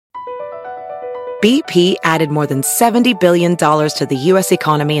BP added more than $70 billion to the U.S.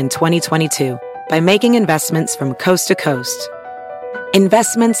 economy in 2022 by making investments from coast to coast.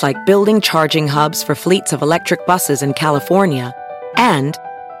 Investments like building charging hubs for fleets of electric buses in California and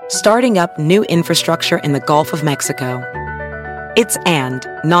starting up new infrastructure in the Gulf of Mexico. It's and,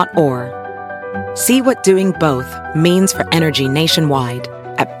 not or. See what doing both means for energy nationwide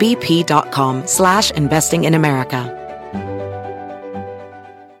at bp.com/investing in America.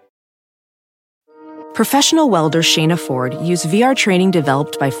 Professional welder Shayna Ford used VR training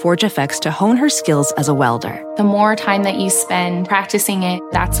developed by ForgeFX to hone her skills as a welder. The more time that you spend practicing it,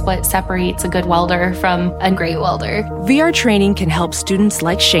 that's what separates a good welder from a great welder. VR training can help students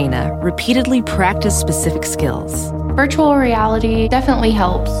like Shayna repeatedly practice specific skills. Virtual reality definitely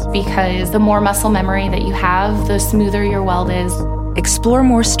helps because the more muscle memory that you have, the smoother your weld is. Explore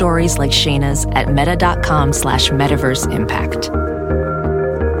more stories like Shayna's at meta.com/metaverseimpact.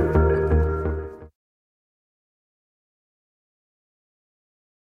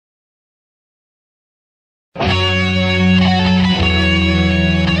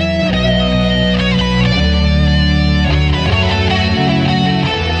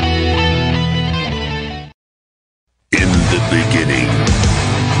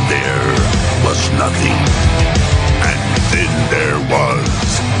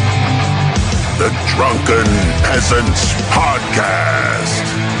 Peasants Podcast.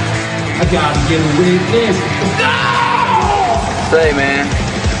 I gotta get a witness. No! Say, man,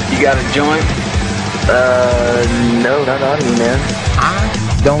 you got a joint? No, not on me, man. I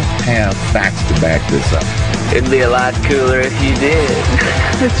don't have facts to back this up. It'd be a lot cooler if you did.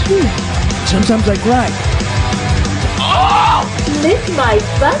 That's true. Sometimes I cry. Oh! Lick my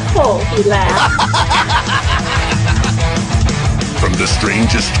butthole, he laughed. From the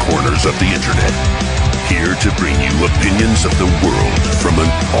strangest corners of the internet, here to bring you opinions of the world from an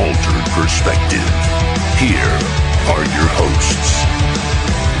altered perspective. Here are your hosts,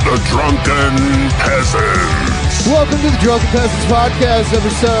 the Drunken Peasants. Welcome to the Drunken Peasants Podcast,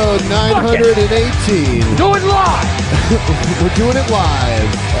 episode 918. Do it live! We're doing it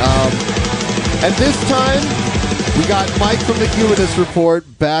live. And this time, we got Mike from the Humanist Report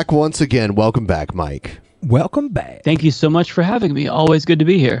back once again. Welcome back, Mike. Welcome back. Thank you so much for having me. Always good to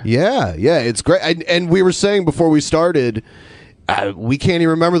be here. Yeah, it's great. And we were saying before we started, we can't even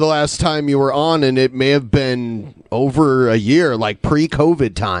remember the last time you were on, and it may have been over a year, like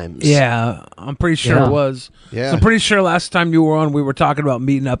pre-COVID times. Yeah, I'm pretty sure it was. Yeah. So I'm pretty sure last time you were on, we were talking about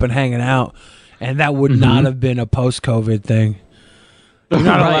meeting up and hanging out, and that would not have been a post-COVID thing. You're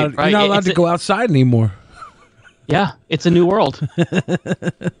not allowed to go outside anymore. Yeah, it's a new world.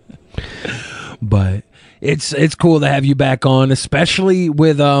 But it's cool to have you back on, especially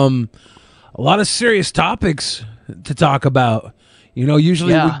with a lot of serious topics to talk about. You know,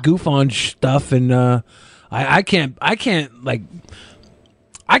 usually we goof on stuff, and I can't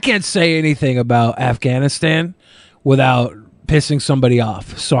say anything about Afghanistan without pissing somebody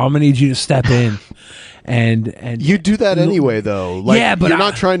off. So I'm gonna need you to step in, and you do that anyway, though. Like, yeah, but you're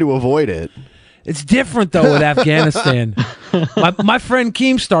not trying to avoid it. It's different though with Afghanistan. My friend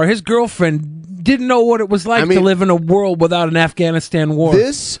Keemstar, his girlfriend didn't know what it was like to live in a world without an Afghanistan war.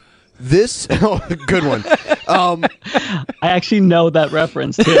 This good one. I actually know that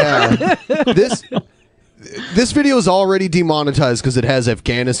reference too. Yeah. This video is already demonetized because it has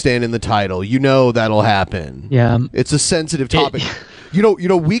Afghanistan in the title. You know that'll happen. Yeah, it's a sensitive topic. You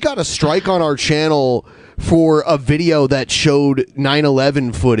know, we got a strike on our channel for a video that showed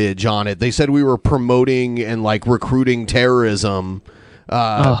 9/11 footage on it. They said we were promoting and like recruiting terrorism.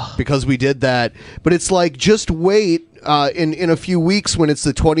 Because we did that. But it's like, just wait in a few weeks when it's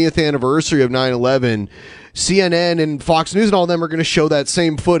the 20th anniversary of 9/11, CNN and Fox News and all of them are going to show that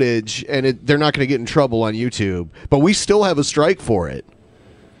same footage, and they're not going to get in trouble on YouTube. But we still have a strike for it.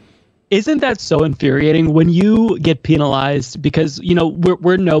 Isn't that so infuriating when you get penalized because, you know,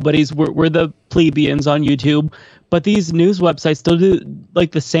 we're nobodies, we're the plebeians on YouTube, but these news websites still do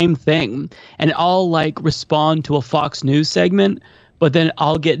like the same thing, and I'll like respond to a Fox News segment, but then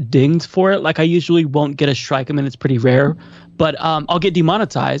I'll get dinged for it. Like, I usually won't get a strike. I mean, it's pretty rare, but I'll get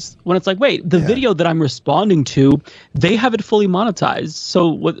demonetized when it's like, wait, the video that I'm responding to, they have it fully monetized. So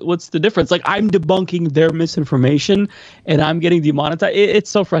what's the difference? Like, I'm debunking their misinformation and I'm getting demonetized.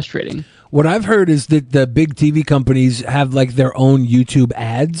 It's so frustrating. What I've heard is that the big TV companies have like their own YouTube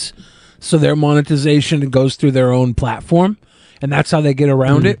ads. So their monetization goes through their own platform, and that's how they get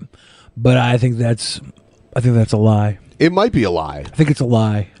around it. But I think that's a lie. It might be a lie. I think it's a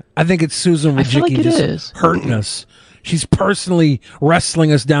lie. I think it's Susan Wojcicki just hurting us. She's personally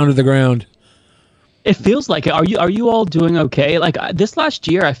wrestling us down to the ground. It feels like it. Are you all doing okay? Like this last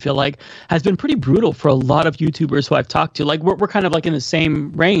year, I feel like has been pretty brutal for a lot of YouTubers who I've talked to. Like we're kind of like in the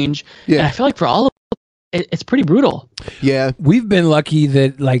same range. Yeah. And I feel like for all of them, it's pretty brutal. Yeah. We've been lucky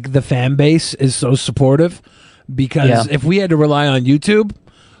that like the fan base is so supportive, because if we had to rely on YouTube,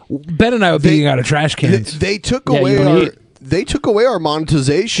 Ben and I would be eating out of trash cans. They took away our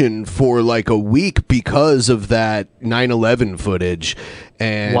monetization for like a week because of that 9/11 footage.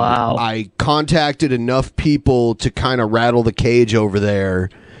 And I contacted enough people to kind of rattle the cage over there,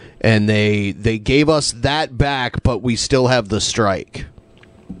 and they gave us that back, but we still have the strike.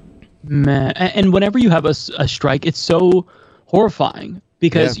 Man, and whenever you have a strike, it's so horrifying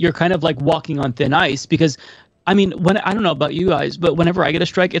because you're kind of like walking on thin ice. Because I mean, I don't know about you guys, but whenever I get a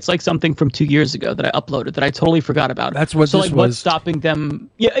strike, it's like something from 2 years ago that I uploaded that I totally forgot about. That's what this was. What's stopping them?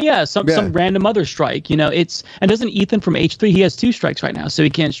 Some random other strike. You know, and doesn't Ethan from H3, he has 2 strikes right now, so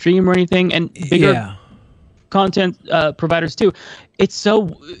he can't stream or anything, and bigger content providers too. It's so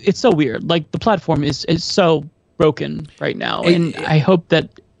weird. Like the platform is so broken right now, and I hope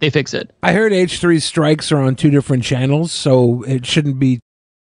that they fix it. I heard H3's strikes are on 2 different channels, so it shouldn't be.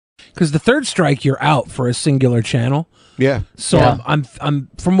 Because the third strike, you're out for a singular channel. Yeah. So I'm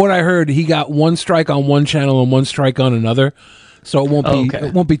from what I heard, he got 1 strike on one channel and 1 strike on another. So it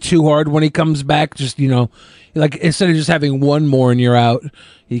won't be too hard when he comes back. Just like instead of just having 1 more and you're out,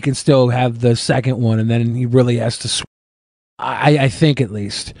 he can still have the second one, and then he really has to. I think at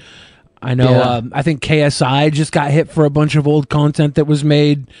least. I know. I think KSI just got hit for a bunch of old content that was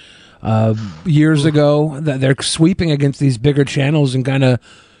made years ago. That they're sweeping against these bigger channels and kind of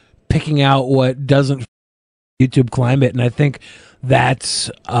picking out what doesn't YouTube climate, and I think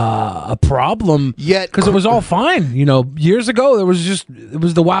that's a problem. Yet, because it was all fine, years ago. It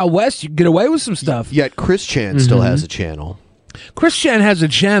was the Wild West. You could get away with some stuff. Yet Chris Chan still has a channel. Chris Chan has a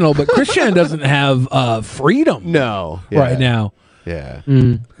channel, but Chris Chan doesn't have freedom. Right now. Yeah.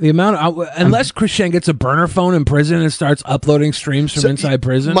 The amount of, unless Chris Chan gets a burner phone in prison and starts uploading streams from inside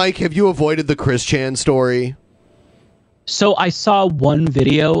prison. Mike, have you avoided the Chris Chan story? So I saw one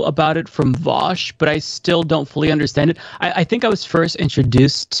video about it from Vosh, but I still don't fully understand it. I think I was first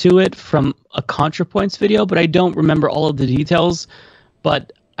introduced to it from a ContraPoints video, but I don't remember all of the details.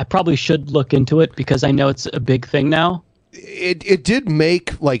 But I probably should look into it because I know it's a big thing now. It did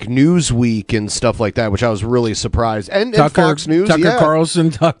make like Newsweek and stuff like that, which I was really surprised. And Fox News, Tucker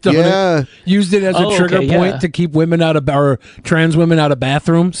Carlson talked on it, used it as a trigger point to keep women out of trans women out of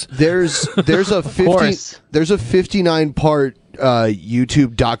bathrooms. There's a 59-part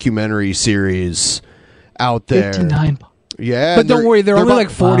YouTube documentary series out there. 59. Yeah, but don't worry, they're only like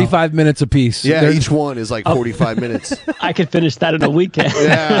 45 minutes apiece. Yeah, each one is like 45 minutes. I could finish that in a weekend.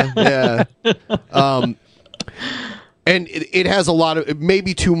 Yeah. And it has a lot of,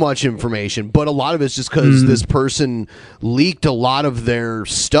 maybe too much information, but a lot of it's just because this person leaked a lot of their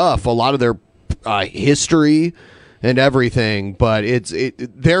stuff, a lot of their history and everything. But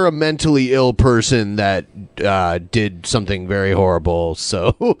they're a mentally ill person that did something very horrible.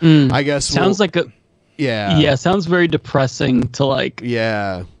 So I guess sounds like a. Yeah, sounds very depressing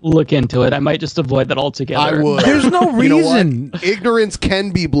to look into it. I might just avoid that altogether. I would. There's no reason. Ignorance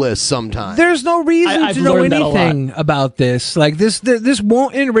can be bliss sometimes. There's no reason to know anything about this. Like this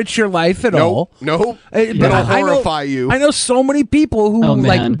won't enrich your life at all. Nope. It'll horrify you. I know so many people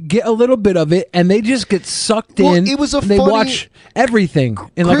who get a little bit of it and they just get sucked in. It was they watch everything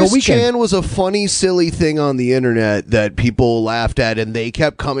in like a weekend. Chris Chan was a funny, silly thing on the internet that people laughed at, and they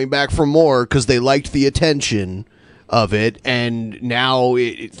kept coming back for more because they liked the attention of it. And now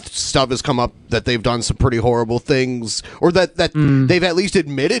stuff has come up that they've done some pretty horrible things, or that they've at least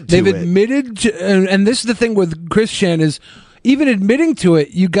admitted to. They've admitted to, and this is the thing with Chris Chan is, even admitting to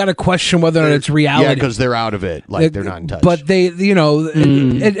it, you got to question whether or not it's reality. Yeah, because they're out of it, they're not in touch. But they,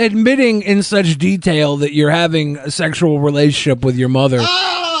 admitting in such detail that you're having a sexual relationship with your mother,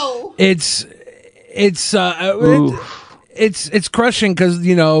 it's crushing because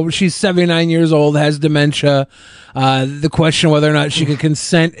she's 79 years old, has dementia. The question whether or not she can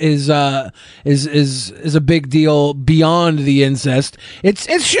consent is a big deal beyond the incest.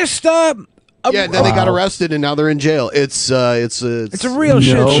 It's just then they got arrested and now they're in jail. It's a real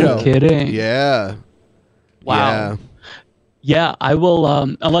shit show. No kidding. Yeah. Wow. Yeah, I will.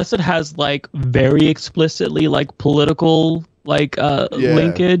 Unless it has like very explicitly like political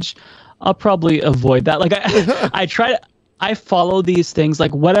linkage, I'll probably avoid that. Like I I follow these things,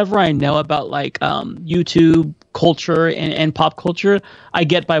 like whatever I know about like YouTube culture and pop culture, I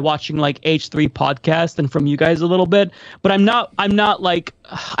get by watching like H3 podcast and from you guys a little bit. But I'm not like,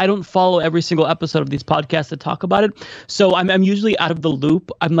 I don't follow every single episode of these podcasts that talk about it. So I'm usually out of the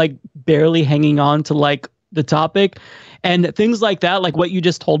loop. I'm like barely hanging on to like the topic. And things like that, like what you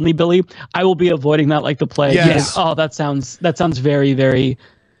just told me, Billy, I will be avoiding that like the plague. Yes. Oh, that sounds very, very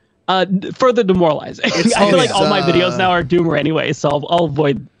further demoralizing. I feel like all my videos now are doomer anyway, so I'll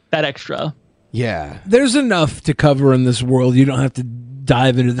avoid that extra. Yeah. There's enough to cover in this world. You don't have to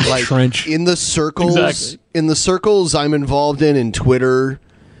dive into this trench. In the circles I'm involved in Twitter,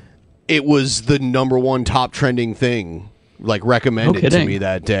 it was the number one top trending thing, like recommended to me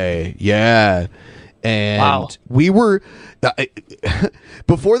that day. Yeah. And we were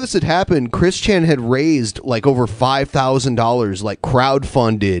before this had happened, Chris Chan had raised like over $5,000, like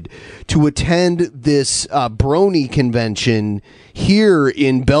crowdfunded, to attend this Brony convention here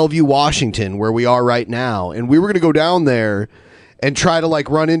in Bellevue, Washington, where we are right now. And we were going to go down there and try to like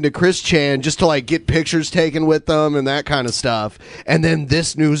run into Chris Chan just to like get pictures taken with them and that kind of stuff. And then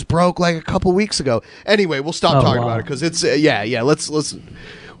this news broke like a couple weeks ago. Anyway, we'll stop talking about it because it's let's.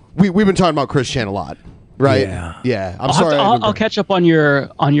 We've been talking about Chris Chan a lot, right? Yeah. I'm sorry. I'll catch up on your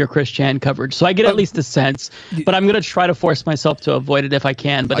Chris Chan coverage, so I get at least a sense. But I'm gonna try to force myself to avoid it if I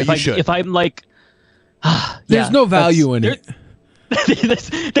can. But if I'm like, there's no value in it.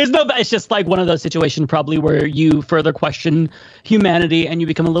 There's no. It's just like one of those situations probably where you further question humanity and you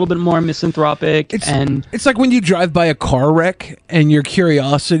become a little bit more misanthropic. It's like when you drive by a car wreck and your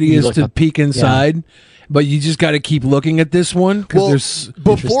curiosity is to peek inside. Yeah. But you just got to keep looking at this one because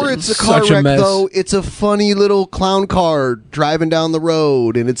before it's a car wreck, though, it's a funny little clown car driving down the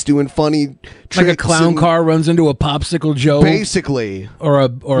road, and it's doing funny tricks. Like a clown car runs into a Popsicle Joe, basically, or a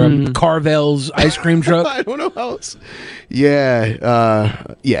Carvel's ice cream truck. I don't know how it's. Yeah.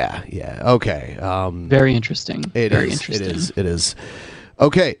 Okay. Very interesting. It is.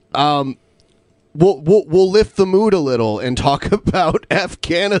 Okay. We'll lift the mood a little and talk about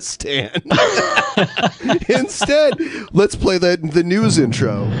Afghanistan. Instead, let's play the news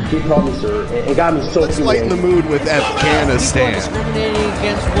intro. He called me, sir, and got me so. Let's lighten the mood with Afghanistan. Discriminating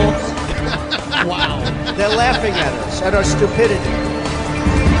against wolves. Wow. They're laughing at us, at our stupidity.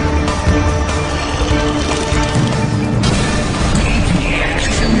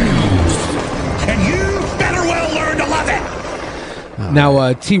 And you better well learn to love it.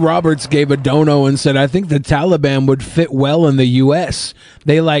 Now, T. Roberts gave a dono and said, I think the Taliban would fit well in the U.S.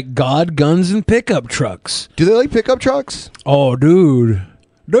 They like God, guns, and pickup trucks. Do they like pickup trucks? Oh, dude.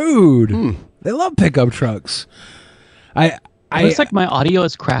 They love pickup trucks. It looks like my audio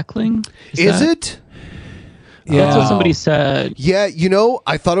is crackling. Is it? Yeah. That's what somebody said. Yeah,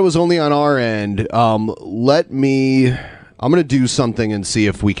 I thought it was only on our end. I'm going to do something and see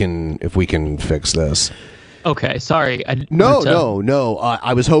if we can fix this. Okay, sorry. No.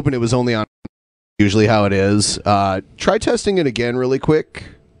 I was hoping it was only on. Usually how it is. Try testing it again really quick.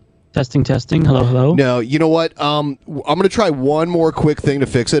 Testing. Hello. No, you know what? I'm going to try one more quick thing to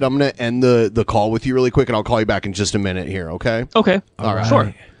fix it. I'm going to end the call with you really quick, and I'll call you back in just a minute here, okay? Okay. All right.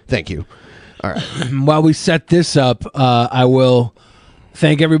 Sure. Thank you. All right. While we set this up, I will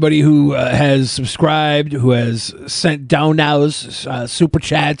thank everybody who has subscribed, who has sent down-nows, super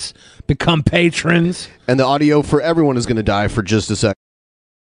chats, become patrons. And the audio for everyone is going to die for just a second.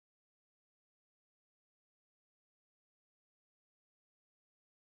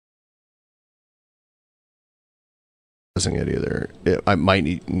 It either. I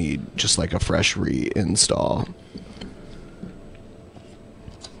might need just like a fresh reinstall.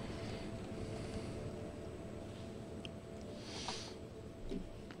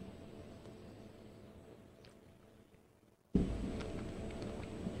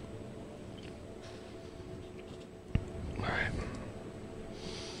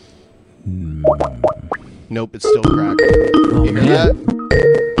 Nope, it's still cracking. Oh, you hear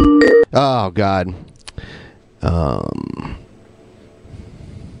that? Oh, God.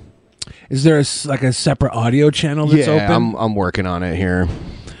 Is there a separate audio channel that's open? I'm working on it here.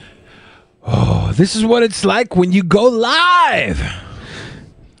 Oh, this is what it's like when you go live.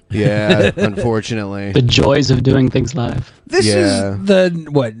 Yeah, unfortunately. The joys of doing things live. This is the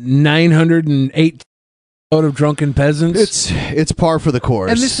 908 of drunken peasants. It's par for the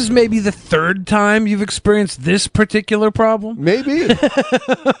course. And this is maybe the third time you've experienced this particular problem? Maybe.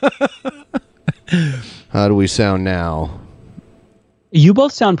 How do we sound now? You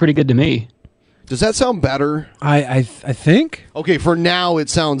both sound pretty good to me. Does that sound better? I think. Okay, for now it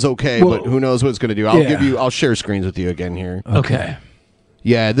sounds okay, but who knows what it's going to do. I'll share screens with you again here. Okay.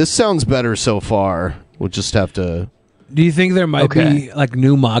 Yeah, this sounds better so far. We'll just have to Do you think there might be like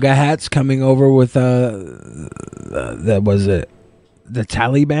new MAGA hats coming over with that was it the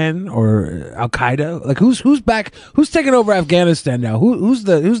Taliban or Al Qaeda? Like who's back? Who's taking over Afghanistan now? Who's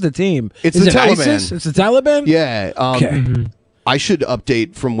the team? It's Is the it Taliban. ISIS? It's the Taliban. Yeah. Okay. I should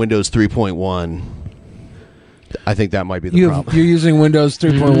update from Windows 3.1. I think that might be the problem. You're using Windows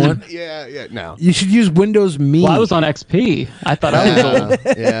 3.1? Yeah, no. You should use Windows Me. Well, I was on XP. I thought I was old.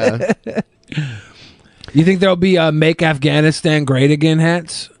 Yeah. You think there'll be Make Afghanistan Great Again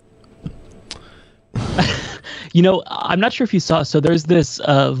hats? You know, I'm not sure if you saw. So there's this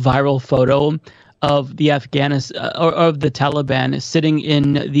viral photo of the of the Taliban sitting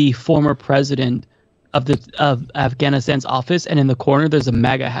in the former president of Afghanistan's office, and in the corner there's a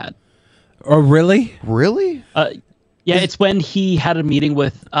MAGA hat. Oh, really? Really? Yeah, it's when he had a meeting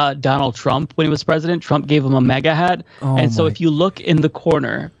with Donald Trump when he was president. Trump gave him a MAGA hat, and so if you look in the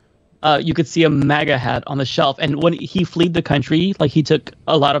corner, you could see a MAGA hat on the shelf. And when he fled the country, like he took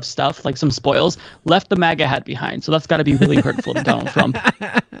a lot of stuff, like some spoils, left the MAGA hat behind. So that's got to be really hurtful to Donald Trump.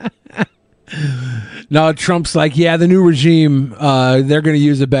 No, Trump's like, yeah, the new regime, they're going to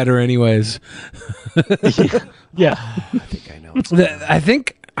use it better anyways. Yeah. I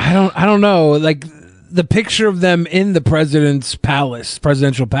think I know. I don't know. Like the picture of them in the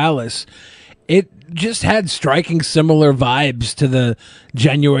presidential palace, it just had striking similar vibes to the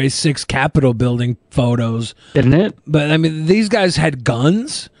January 6th Capitol building photos. Didn't it? But I mean, these guys had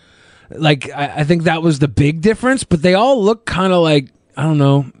guns. Like, I think that was the big difference, but they all look kind of like, I don't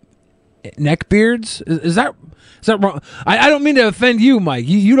know, neckbeards. Is that wrong? I don't mean to offend you, Mike.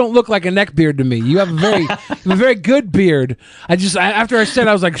 You don't look like a neckbeard to me. You have a very good beard. After I said,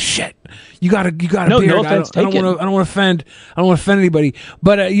 I was like, shit. You got a beard. No offense taken. I don't want to offend anybody.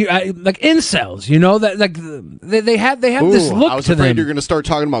 But like incels, you know that like they have this look to them. I was afraid you're going to start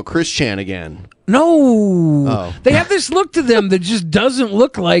talking about Chris Chan again. No, They have this look to them that just doesn't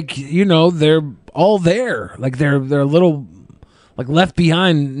look like they're all there. Like they're a little like left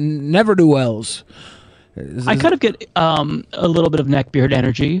behind, never do wells. I kind of get a little bit of neckbeard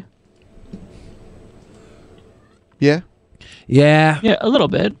energy. Yeah, a little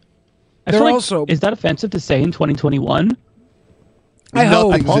bit. I feel like, is that offensive to say in 2021? I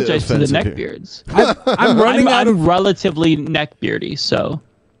hope. I apologize to the neckbeards. I'm relatively neckbeardy, so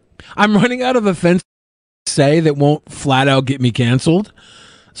I'm running out of offense to say that won't flat out get me canceled.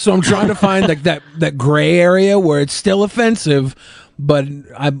 So I'm trying to find like that gray area where it's still offensive, but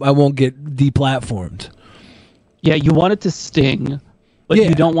I won't get deplatformed. Yeah, you want it to sting, but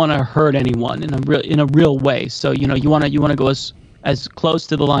you don't want to hurt anyone in a real way. So you want to go as close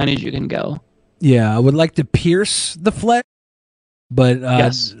to the line as you can go. Yeah, I would like to pierce the flesh, but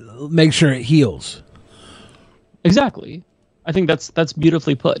make sure it heals. Exactly. I think that's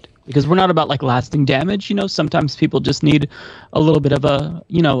beautifully put, because we're not about like lasting damage. Sometimes people just need a little bit of a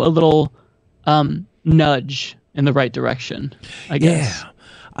little nudge in the right direction, I guess. Yeah.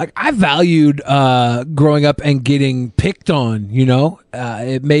 I valued growing up and getting picked on,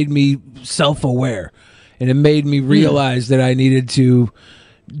 it made me self-aware, and it made me realize that I needed to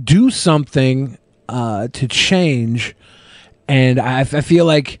do something to change. And I feel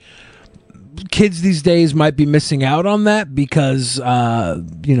like kids these days might be missing out on that because,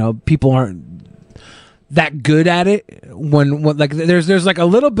 people aren't that good at it when like there's like a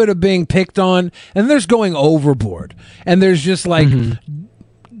little bit of being picked on, and there's going overboard, and there's just like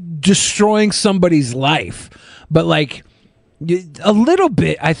destroying somebody's life. But like a little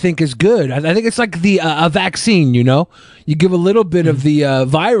bit I think is good. I think it's like a vaccine, you give a little bit of the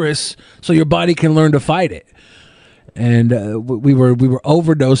virus so your body can learn to fight it. And we were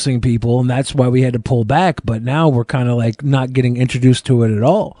overdosing people, and that's why we had to pull back. But now we're kind of like not getting introduced to it at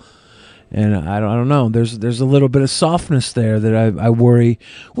all. And I don't know. There's a little bit of softness there that I worry.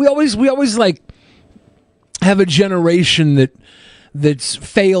 We always like have a generation that's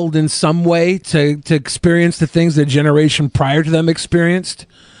failed in some way to experience the things the generation prior to them experienced,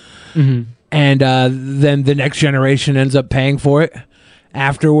 and then the next generation ends up paying for it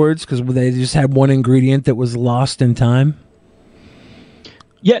afterwards because they just had one ingredient that was lost in time.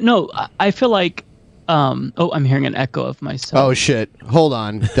 Yeah, no, I feel like I'm hearing an echo of myself. Oh shit. Hold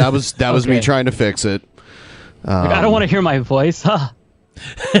on. That was me trying to fix it. I don't want to hear my voice. Huh?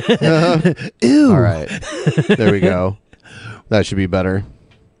 Ew. All right. There we go. That should be better.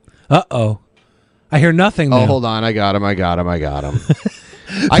 Uh-oh. I hear nothing now. Oh, hold on. I got him. I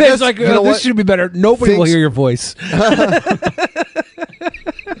guess like this should be better. Nobody will hear your voice.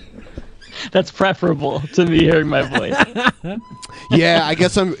 That's preferable to me hearing my voice. Yeah, I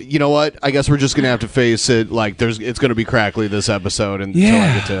guess you know what? I guess we're just going to have to face it. Like, it's going to be crackly this episode until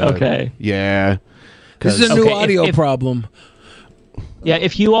I get to... Okay. Yeah. This is a new audio problem. Yeah,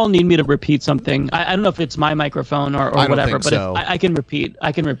 if you all need me to repeat something, I don't know if it's my microphone or I don't whatever, think but so. I can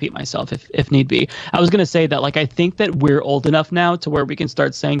repeat myself if need be. I was gonna say that, like, I think that we're old enough now to where we can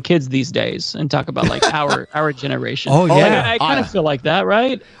start saying kids these days and talk about like our generation. Oh, yeah. I kind of feel like that,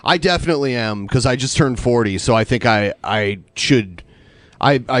 right? I definitely am, because I just turned 40, so I think I should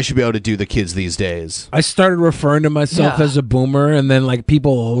be able to do the kids these days. I started referring to myself Yeah. as a boomer, and then like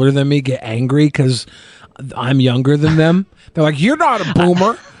people older than me get angry because I'm younger than them. They're like, "You're not a boomer."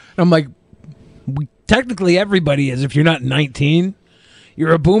 And I'm like, technically everybody is. If you're not 19,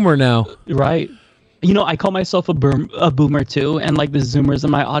 you're a boomer now. Right. You know, I call myself a boomer too, and like the Zoomers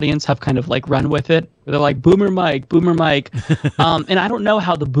in my audience have kind of like run with it. They're like Boomer Mike. And I don't know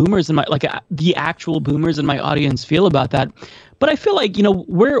how the boomers in my the actual boomers in my audience feel about that. But I feel like, you know,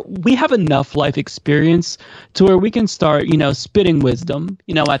 we have enough life experience to where we can start, you know, spitting wisdom,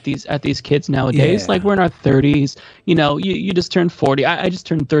 you know, at these kids nowadays. Yeah. Like, we're in our 30s, you know, you just turned 40. I just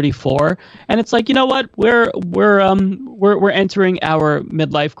turned 34, and it's like, you know what, we're entering our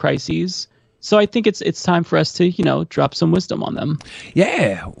midlife crises. So I think it's time for us to, you know, drop some wisdom on them.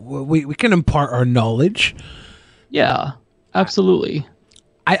 Yeah, we can impart our knowledge. Yeah, absolutely.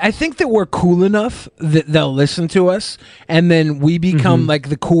 I think that we're cool enough that they'll listen to us, and then we become like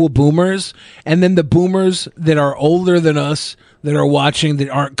the cool boomers, and then the boomers that are older than us that are watching that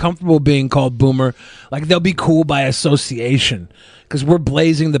aren't comfortable being called boomer, like they'll be cool by association because we're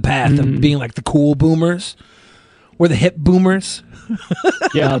blazing the path of being like the cool boomers. We're the hip boomers.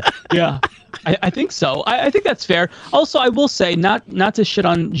 Yeah. I think so. I think that's fair. Also, I will say, not to shit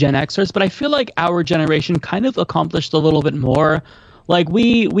on Gen Xers, but I feel like our generation kind of accomplished a little bit more. Like,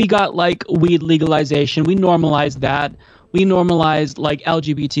 we got like weed legalization. We normalized that. We normalized like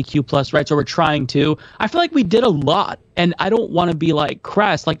LGBTQ plus rights, or we're trying to. I feel like we did a lot, and I don't want to be like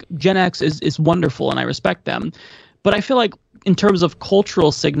crass. Like, Gen X is wonderful, and I respect them, but I feel like in terms of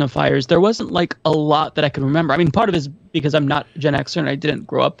cultural signifiers, there wasn't like a lot that I can remember. I mean, part of it is because I'm not Gen Xer and I didn't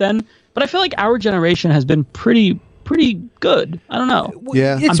grow up then, but I feel like our generation has been pretty good. I don't know.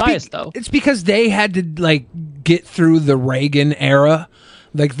 Yeah. I'm biased though. It's because they had to like get through the Reagan era,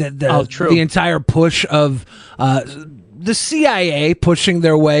 like the entire push of the CIA pushing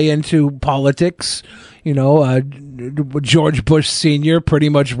their way into politics. You know, George Bush Sr. pretty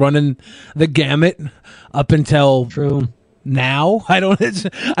much running the gamut up until now. I don't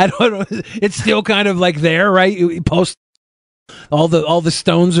know. It's still kind of like there, right? You post all the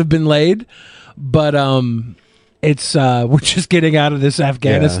stones have been laid, but it's we're just getting out of this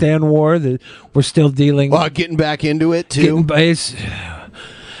Afghanistan war that we're still dealing. Well, getting back into it too.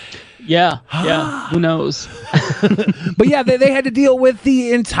 Yeah. Who knows? But yeah, they had to deal with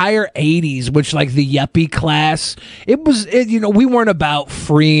the entire 80s, which like the yuppie class. You know, we weren't about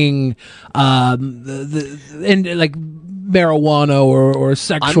freeing like marijuana or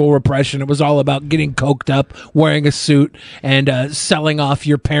sexual repression. It was all about getting coked up, wearing a suit, and selling off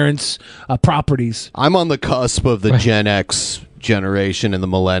your parents' properties. I'm on the cusp of the Gen X generation and the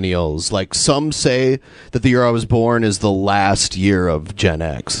millennials. Like, some say that the year I was born is the last year of Gen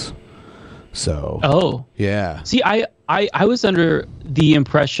X. So, yeah. See, I was under the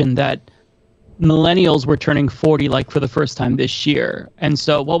impression that millennials were turning 40 like for the first time this year. And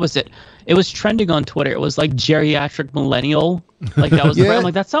so what was it? It was trending on Twitter. It was like geriatric millennial. Like, that was the I'm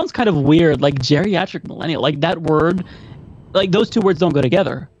like, that sounds kind of weird. Like, geriatric millennial. Like, that word, like, those two words don't go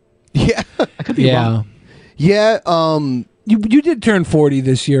together. Yeah. I could be wrong. Yeah. You did turn 40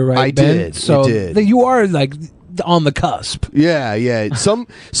 this year, right? I Ben? did. So I did. You are like on the cusp. Yeah.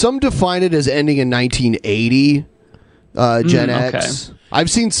 Some define it as ending in 1980. Gen X. Okay. I've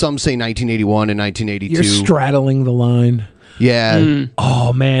seen some say 1981 and 1982. You're straddling the line. Yeah.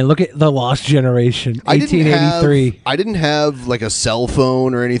 Oh man, look at the lost generation. 1883. I didn't have like a cell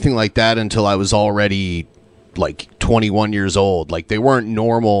phone or anything like that until I was already like 21 years old. Like, they weren't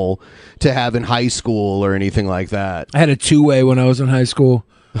normal to have in high school or anything like that. I had a two-way when I was in high school.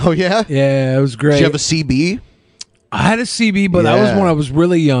 Oh yeah? Yeah, it was great. Did you have a CB? I had a CB, but that was when I was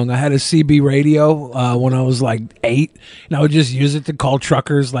really young. I had a CB radio when I was like 8, and I would just use it to call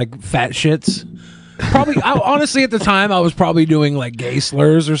truckers like fat shits. Probably, honestly, at the time, I was probably doing like gay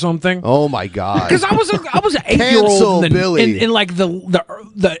slurs or something. Oh my god! Because I was an 8-year-old in like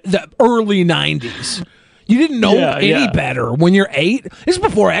the early 90s. You didn't know any better when you're 8. This is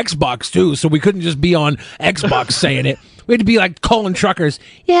before Xbox too, so we couldn't just be on Xbox saying it. We had to be like calling truckers.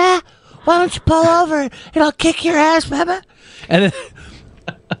 Yeah. Why don't you pull over and I'll kick your ass, baby? And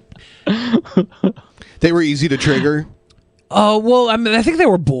then they were easy to trigger. Oh, well, I mean, I think they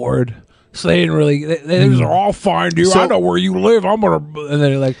were bored, so they didn't really. They were all fine, dude. I know where you live. I'm gonna. And then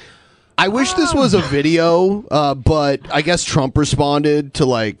they're like, I wish this was a video, but I guess Trump responded to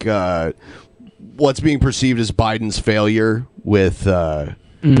like what's being perceived as Biden's failure with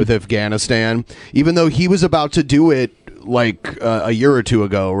Afghanistan, even though he was about to do it like a year or two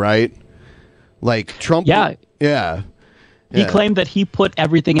ago, right? Like Trump, yeah. He claimed that he put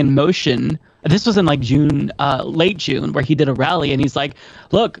everything in motion. This was in like June, late June, where he did a rally, and he's like,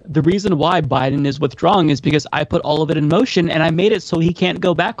 "Look, the reason why Biden is withdrawing is because I put all of it in motion, and I made it so he can't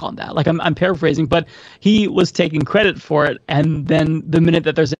go back on that." Like I'm paraphrasing, but he was taking credit for it. And then the minute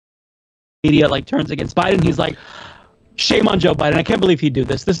that there's media like turns against Biden, he's like, "Shame on Joe Biden! I can't believe he'd do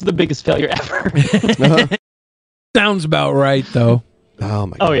this. This is the biggest failure ever." Sounds about right, though. Oh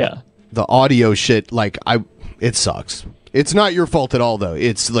my god. Oh yeah. The audio shit, like it sucks. It's not your fault at all, though.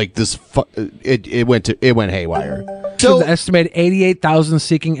 It's like this. It went haywire. So the estimated 88,000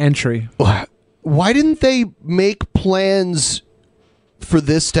 seeking entry. Why didn't they make plans for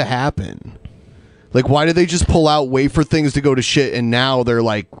this to happen? Like, why did they just pull out, wait for things to go to shit, and now they're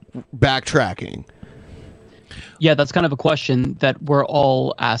like backtracking? Yeah, that's kind of a question that we're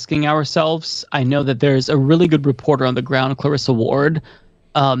all asking ourselves. I know that there's a really good reporter on the ground, Clarissa Ward,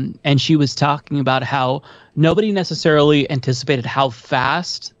 and she was talking about how nobody necessarily anticipated how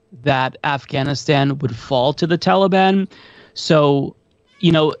fast that Afghanistan would fall to the Taliban. So,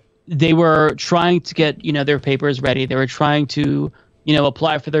 they were trying to get, their papers ready. They were trying to,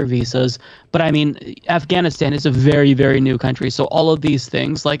 apply for their visas. But I mean, Afghanistan is a very, very new country. So all of these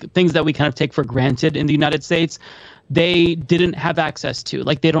things, like things that we kind of take for granted in the United States, they didn't have access to.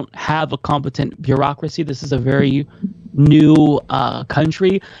 Like, they don't have a competent bureaucracy. This is a very new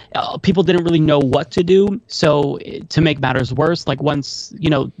country. People didn't really know what to do. So to make matters worse, like once,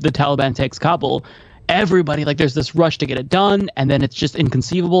 the Taliban takes Kabul, everybody, like, there's this rush to get it done, and then it's just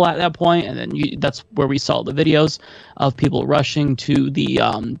inconceivable at that point. And then that's where we saw the videos of people rushing to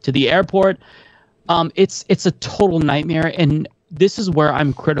the airport. It's a total nightmare. And this is where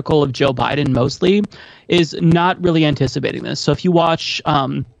I'm critical of Joe Biden mostly, is not really anticipating this. So if you watch,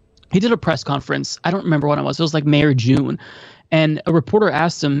 he did a press conference. I don't remember when it was. It was like May or June. And a reporter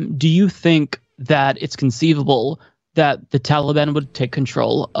asked him, "Do you think that it's conceivable that the Taliban would take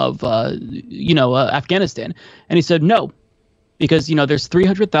control of, Afghanistan?" And he said, "No, because, there's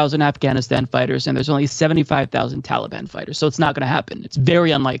 300,000 Afghanistan fighters and there's only 75,000 Taliban fighters. So it's not going to happen. It's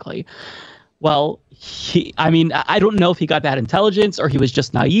very unlikely." Well, I don't know if he got that intelligence or he was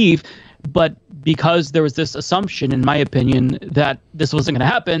just naive, but because there was this assumption, in my opinion, that this wasn't going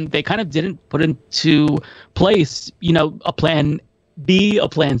to happen, they kind of didn't put into place, a plan B, a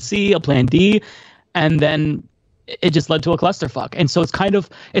plan C, a plan D, and then it just led to a clusterfuck. And so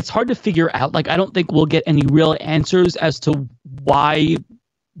it's hard to figure out. Like, I don't think we'll get any real answers as to why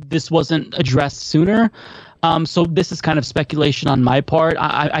this wasn't addressed sooner. So this is kind of speculation on my part.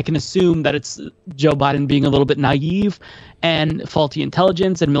 I can assume that it's Joe Biden being a little bit naive and faulty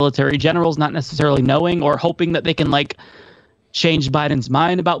intelligence and military generals not necessarily knowing or hoping that they can like change Biden's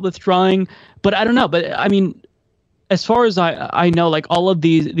mind about withdrawing. But I don't know. But I mean, as far as I know, like all of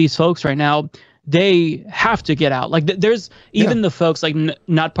these folks right now, they have to get out. Like there's even the folks like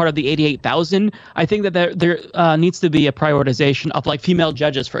not part of the 88,000. I think that there needs to be a prioritization of like female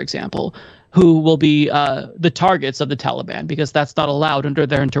judges, for example, who will be the targets of the Taliban, because that's not allowed under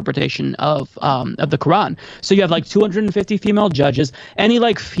their interpretation of the Quran. So you have like 250 female judges, any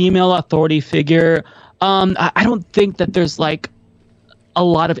like female authority figure. I don't think that there's like a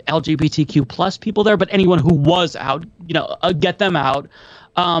lot of LGBTQ plus people there, but anyone who was out, get them out.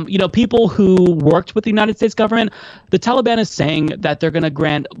 People who worked with the United States government, the Taliban is saying that they're going to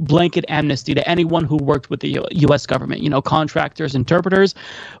grant blanket amnesty to anyone who worked with the U.S. government, contractors, interpreters.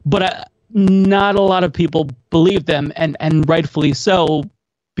 But not a lot of people believe them, and rightfully so,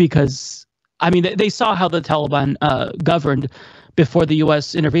 because, I mean, they saw how the Taliban governed before the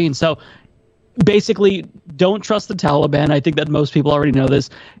U.S. intervened. So basically, don't trust the Taliban. I think that most people already know this.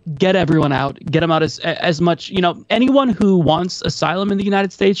 Get everyone out. Get them out as much. Anyone who wants asylum in the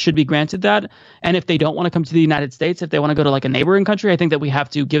United States should be granted that. And if they don't want to come to the United States, if they want to go to like a neighboring country, I think that we have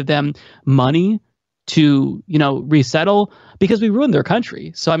to give them money to, resettle, because we ruined their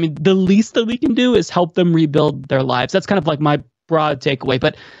country. So, I mean, the least that we can do is help them rebuild their lives. That's kind of like my broad takeaway.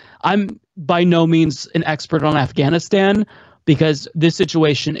 But I'm by no means an expert on Afghanistan, because this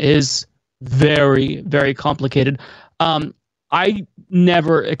situation is very, very complicated. I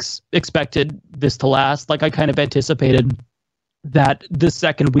never expected this to last. Like, I kind of anticipated that the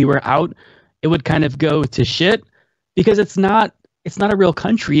second we were out, it would kind of go to shit, because it's not it's not a real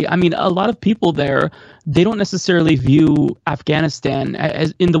country. I mean, a lot of people there, they don't necessarily view Afghanistan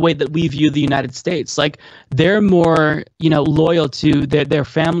as in the way that we view the United States. Like, they're more, loyal to their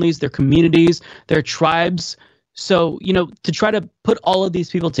families, their communities, their tribes. So, to try to put all of these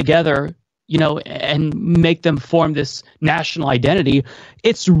people together, and make them form this national identity,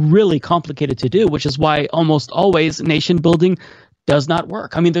 it's really complicated to do, which is why almost always nation building does not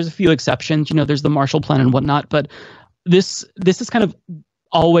work. I mean, there's a few exceptions, there's the Marshall Plan and whatnot, but this is kind of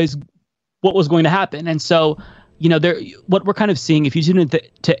always what was going to happen. And so, what we're kind of seeing, if you tune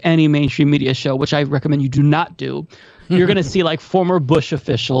into any mainstream media show, which I recommend you do not do, you're going to see like former Bush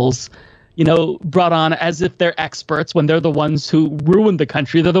officials, brought on as if they're experts when they're the ones who ruined the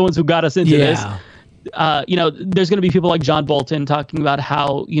country. They're the ones who got us into this. There's going to be people like John Bolton talking about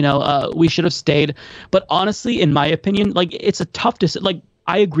how, we should have stayed. But honestly, in my opinion, like, it's a tough decision. Like,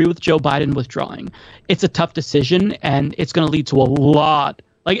 I agree with Joe Biden withdrawing. It's a tough decision, and it's going to lead to a lot.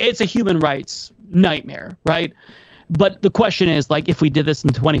 Like, it's a human rights nightmare, right? But the question is, like, if we did this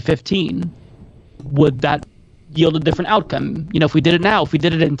in 2015, would that yield a different outcome? If we did it now, if we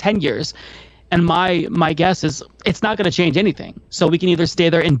did it in 10 years. And my guess is it's not going to change anything. So we can either stay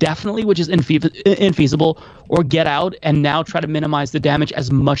there indefinitely, which is infeasible, or get out and now try to minimize the damage as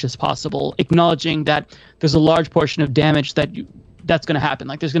much as possible, acknowledging that there's a large portion of damage that's going to happen.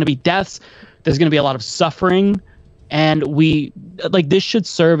 Like, there's going to be deaths, there's going to be a lot of suffering, and this should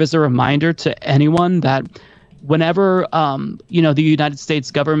serve as a reminder to anyone that whenever the United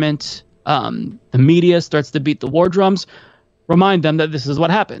States government, the media starts to beat the war drums, remind them that this is what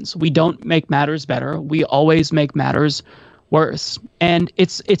happens. We don't make matters better. We always make matters worse. And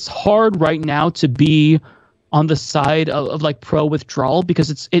it's hard right now to be on the side of like pro withdrawal,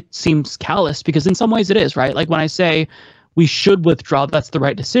 because it seems callous, because in some ways it is, right? Like, when I say we should withdraw, that's the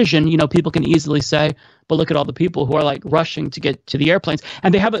right decision, people can easily say, but look at all the people who are like rushing to get to the airplanes,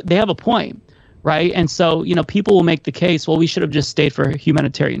 and they have a point, right? And so, people will make the case, well, we should have just stayed for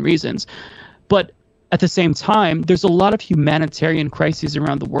humanitarian reasons. But at the same time, there's a lot of humanitarian crises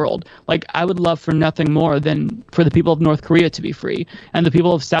around the world. Like, I would love for nothing more than for the people of North Korea to be free, and the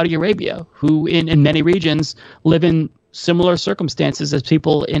people of Saudi Arabia, who in many regions live in similar circumstances as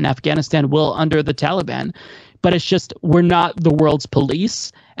people in Afghanistan will under the Taliban. But it's just, we're not the world's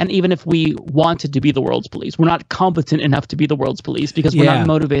police. And even if we wanted to be the world's police, we're not competent enough to be the world's police, because we're not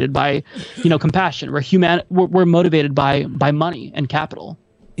motivated by, compassion. We're motivated by money and capital.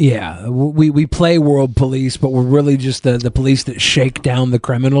 Yeah, we play world police, but we're really just the police that shake down the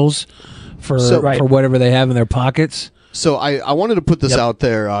criminals for whatever they have in their pockets. So I wanted to put this out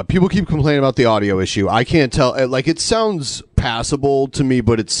there. People keep complaining about the audio issue. I can't tell. Like, it sounds passable to me,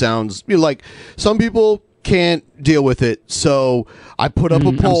 but it sounds like some people can't deal with it. So I put up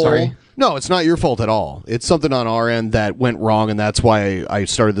a poll. I'm sorry. No, it's not your fault at all. It's something on our end that went wrong, and that's why I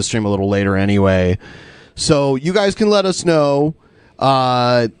started the stream a little later anyway. So you guys can let us know.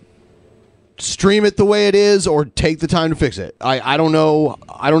 Stream it the way it is, or take the time to fix it. I don't know.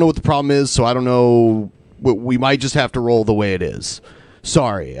 I don't know what the problem is, so I don't know. We might just have to roll the way it is.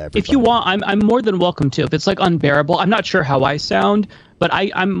 Sorry, everybody. If you want, I'm more than welcome to. If it's like unbearable, I'm not sure how I sound, but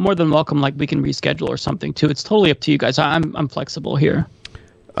I'm more than welcome. Like, we can reschedule or something too. It's totally up to you guys. I'm flexible here.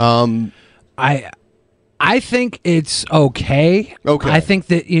 I think it's okay. Okay. I think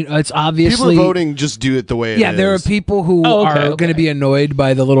that it's obviously people are voting. Just do it the way it is. Yeah, there are people who are going to be annoyed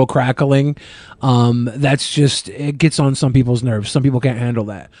by the little crackling. That's just, it gets on some people's nerves. Some people can't handle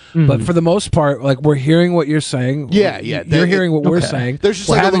that. Mm-hmm. But for the most part, like, we're hearing what you're saying. Yeah. You're hearing what we're saying. There's just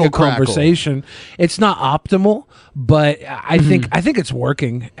we're like having a a little crackle. conversation. It's not optimal, but I think it's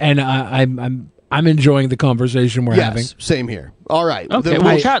working, and I'm enjoying the conversation we're having. Same here. All right. Okay.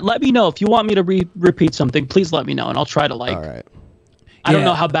 Well, chat, let me know if you want me to repeat something. Please let me know, and I'll try to like. All right. I don't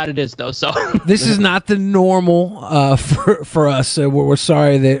know how bad it is though. So this is not the normal for us. So we're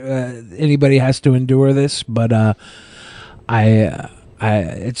sorry that anybody has to endure this, but we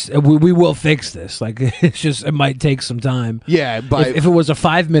will fix this. Like, it's just, it might take some time. Yeah, but if it was a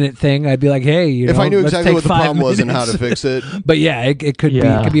 5-minute thing, I'd be like, hey, if I knew exactly what the problem was and minutes. how to fix it. But yeah, it could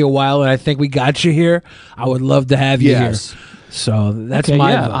be a while, and I think we got you here. I would love to have you here. So that's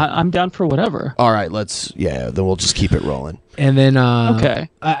my vote. I'm down for whatever. All right, then we'll just keep it rolling. And then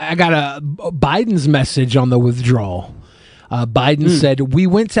I got a Biden's message on the withdrawal. Biden said, "We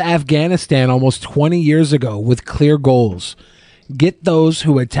went to Afghanistan almost 20 years ago with clear goals. Get those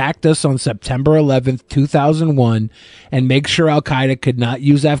who attacked us on September 11th, 2001, and make sure Al-Qaeda could not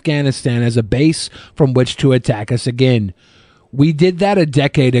use Afghanistan as a base from which to attack us again. We did that a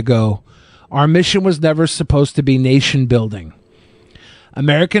decade ago. Our mission was never supposed to be nation building."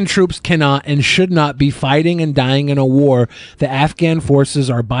 American troops cannot and should not be fighting and dying in a war the Afghan forces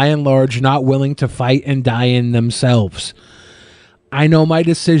are by and large not willing to fight and die in themselves. I know my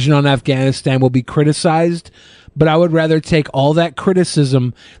decision on Afghanistan will be criticized, but I would rather take all that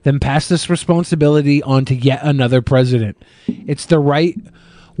criticism than pass this responsibility on to yet another president. It's the right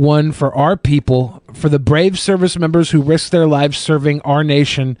one for our people, for the brave service members who risk their lives serving our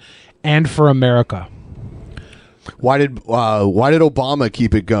nation, and for America. Why did Obama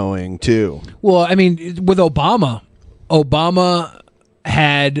keep it going too? Well, I mean, with Obama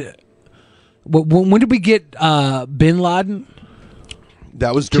had. When did we get Bin Laden?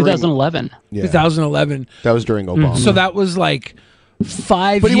 That was during 2011. Yeah. 2011. That was during Obama. So that was like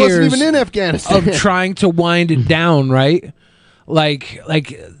 5 years. But he wasn't even in Afghanistan. Of trying to wind it down, right? Like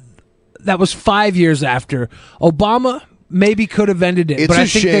that was 5 years after Obama. Maybe could have ended it, but I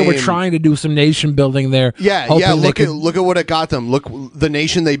think they were trying to do some nation building there. Yeah. Look at what it got them. Look, the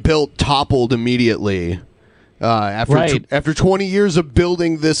nation they built toppled immediately. After 20 years of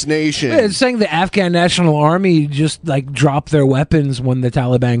building this nation. It's saying the Afghan National Army just like dropped their weapons when the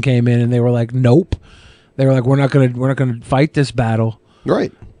Taliban came in, and they were like, "Nope." They were like, "We're not gonna fight this battle."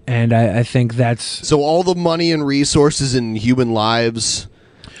 Right. And I think that's so. All the money and resources and human lives,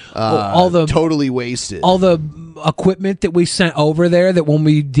 totally wasted. All the equipment that we sent over there, that when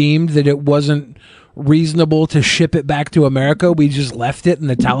we deemed that it wasn't reasonable to ship it back to America, we just left it and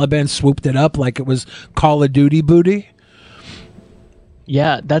the Taliban swooped it up like it was Call of Duty booty.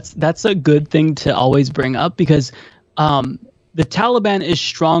 Yeah, that's a good thing to always bring up, because the Taliban is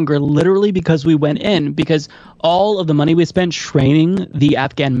stronger literally because we went in, because all of the money we spent training the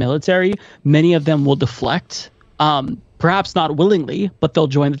Afghan military, many of them will deflect, perhaps not willingly, but they'll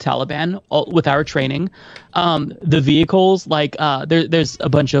join the Taliban with our training. The vehicles, like there's a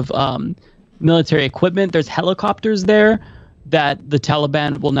bunch of military equipment. There's helicopters there that the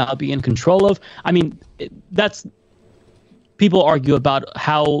Taliban will now be in control of. I mean, people argue about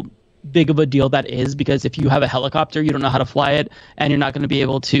how big of a deal that is, because if you have a helicopter, you don't know how to fly it, and you're not going to be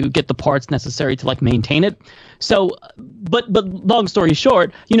able to get the parts necessary to like maintain it. So, but long story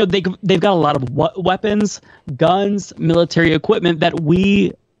short, they've got a lot of weapons, guns, military equipment that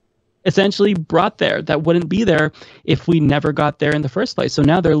we essentially brought there that wouldn't be there if we never got there in the first place. So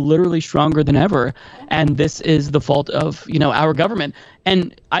now they're literally stronger than ever, and this is the fault of our government.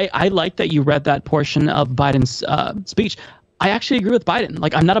 And I like that you read that portion of Biden's speech. I actually agree with Biden.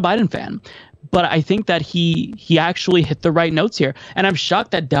 Like, I'm not a Biden fan, but I think that he actually hit the right notes here. And I'm shocked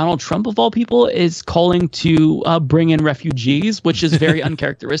that Donald Trump, of all people, is calling to bring in refugees, which is very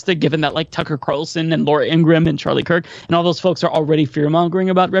uncharacteristic, given that like Tucker Carlson and Laura Ingraham and Charlie Kirk and all those folks are already fear-mongering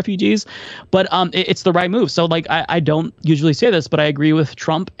about refugees. But it's the right move. So like, I don't usually say this, but I agree with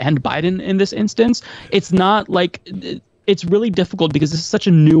Trump and Biden in this instance. It's not like... It's really difficult because this is such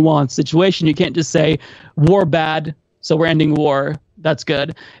a nuanced situation. You can't just say war bad, so we're ending war. That's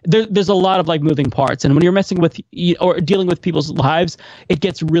good. There's a lot of like moving parts, and when you're messing with or dealing with people's lives, it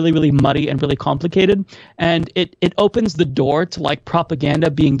gets really, really muddy and really complicated, and it opens the door to like propaganda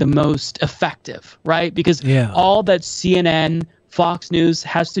being the most effective, right? Because all that CNN, Fox News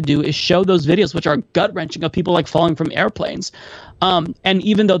has to do is show those videos, which are gut wrenching, of people like falling from airplanes. And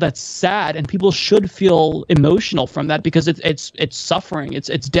even though that's sad, and people should feel emotional from that because it's suffering,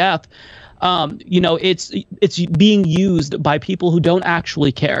 it's death. It's being used by people who don't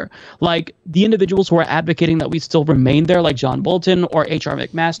actually care. Like the individuals who are advocating that we still remain there, like John Bolton or H.R.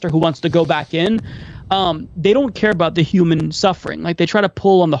 McMaster, who wants to go back in. They don't care about the human suffering. Like they try to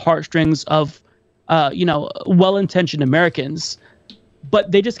pull on the heartstrings of, well-intentioned Americans,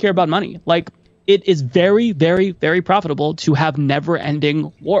 but they just care about money. Like it is very, very, very profitable to have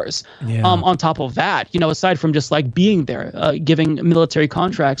never-ending wars. Yeah. On top of that, aside from just like being there, giving military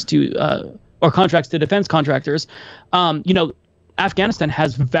contracts to or contracts to defense contractors, Afghanistan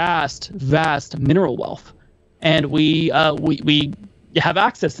has vast mineral wealth, and we have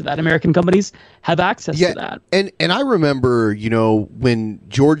access to that. American companies have access to that. And I remember, when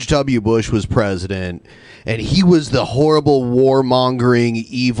George W. Bush was president, and he was the horrible warmongering,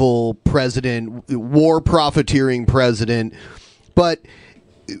 evil president, war profiteering president. But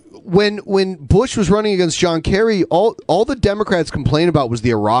when Bush was running against John Kerry, all the Democrats complained about was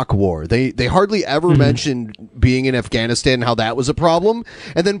the Iraq War. They hardly ever mentioned being in Afghanistan and how that was a problem.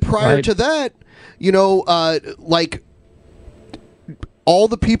 And then prior to that, like all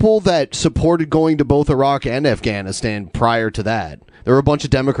the people that supported going to both Iraq and Afghanistan prior to that, there were a bunch of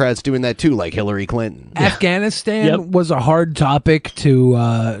Democrats doing that too, like Hillary Clinton. Afghanistan was a hard topic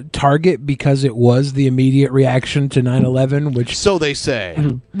to target because it was the immediate reaction to 9/11, which... So they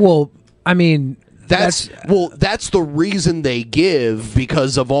say. Well, I mean, That's the reason they give,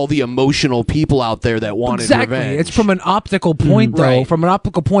 because of all the emotional people out there that wanted revenge. It's from an optical point, though. Right. From an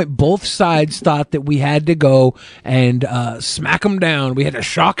optical point, both sides thought that we had to go and smack them down. We had to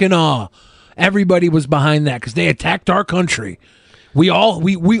shock and awe. Everybody was behind that because they attacked our country.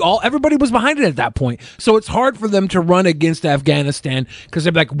 Everybody was behind it at that point. So it's hard for them to run against Afghanistan because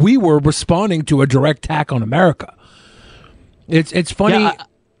they're like, we were responding to a direct attack on America. It's funny. Yeah,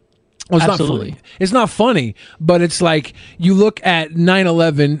 well, it's absolutely. not funny. It's not funny, but it's like you look at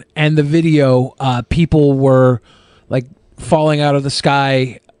 9/11 and the video, people were like falling out of the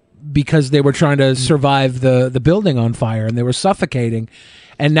sky because they were trying to survive the building on fire and they were suffocating.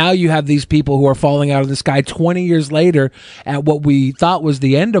 And now you have these people who are falling out of the sky 20 years later at what we thought was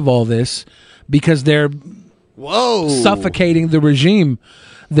the end of all this because they're suffocating the regime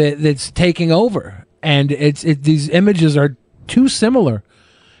that's taking over. And these images are too similar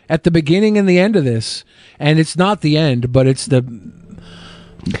at the beginning and the end of this. And it's not the end, but it's the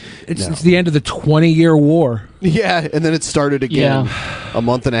end of the 20-year war. Yeah, and then it started again a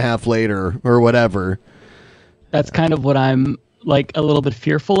month and a half later or whatever. That's kind of what I'm like a little bit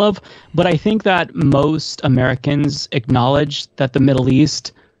fearful of, but I think that most Americans acknowledge that the Middle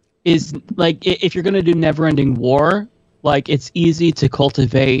East is like, if you're going to do never-ending war, like it's easy to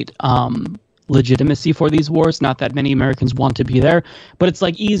cultivate legitimacy for these wars. Not that many Americans want to be there, but it's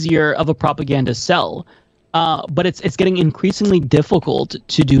like easier of a propaganda sell. But it's getting increasingly difficult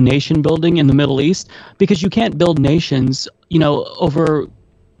to do nation building in the Middle East because you can't build nations, over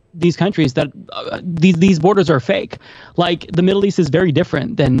these countries that these borders are fake. Like the Middle East is very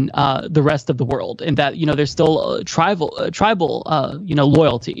different than the rest of the world in that there's still tribal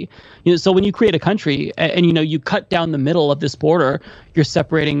loyalty. So when you create a country and you cut down the middle of this border, you're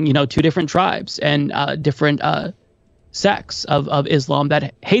separating two different tribes and different sects of Islam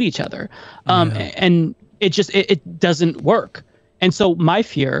that hate each other, and it doesn't work. And so my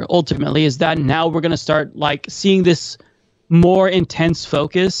fear ultimately is that now we're going to start like seeing this more intense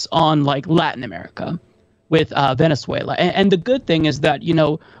focus on like Latin America with Venezuela. And the good thing is that,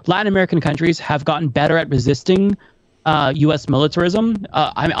 Latin American countries have gotten better at resisting U.S. militarism.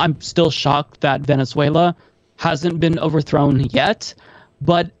 I'm still shocked that Venezuela hasn't been overthrown yet.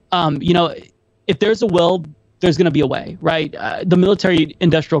 But, if there's a will, there's going to be a way, right? The military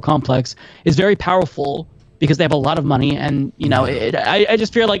industrial complex is very powerful because they have a lot of money, and I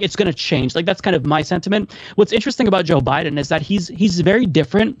just feel like it's going to change. Like that's kind of my sentiment. What's interesting about Joe Biden is that he's very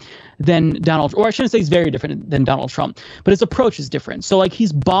different than Donald, or I shouldn't say he's very different than Donald Trump, but his approach is different. So like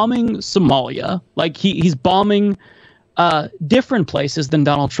he's bombing Somalia, like he's bombing different places than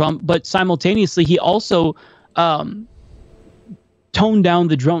Donald Trump, but simultaneously he also toned down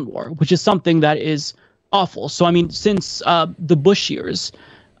the drone war, which is something that is awful. So I mean, since the Bush years.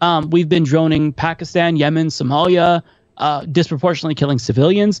 We've been droning Pakistan, Yemen, Somalia, disproportionately killing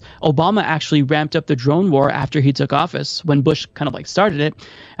civilians. Obama actually ramped up the drone war after he took office when Bush kind of like started it.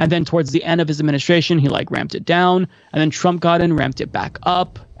 And then towards the end of his administration, he like ramped it down. And then Trump got in, ramped it back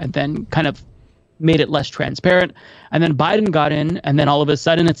up, and then kind of made it less transparent. And then Biden got in, and then all of a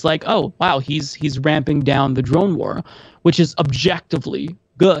sudden it's like, oh, wow, he's ramping down the drone war, which is objectively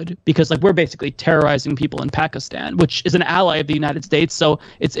good because like we're basically terrorizing people in Pakistan, which is an ally of the United States. So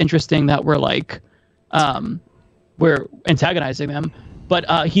it's interesting that we're like we're antagonizing them, but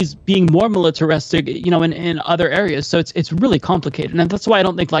he's being more militaristic, in other areas. So it's really complicated, and that's why I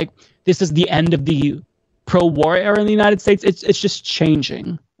don't think like this is the end of the pro-war era in the United States. It's just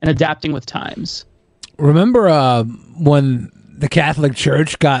changing and adapting with times. Remember when the Catholic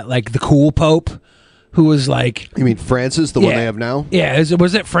Church got like the cool Pope? Who was like... You mean Francis, the one they have now? Yeah,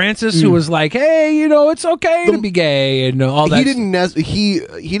 was it Francis who was like, hey, it's okay to be gay and all that? He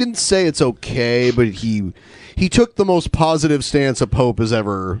didn't say it's okay, but he took the most positive stance a pope has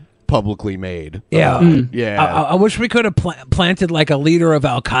ever publicly made. Yeah. Yeah. I wish we could have planted like a leader of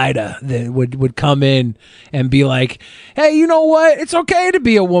Al-Qaeda that would come in and be like, hey, you know what? It's okay to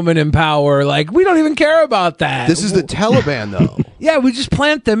be a woman in power. Like, we don't even care about that. This is the Taliban, though. Yeah, we just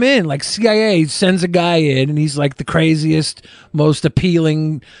plant them in. Like CIA sends a guy in, and he's like the craziest, most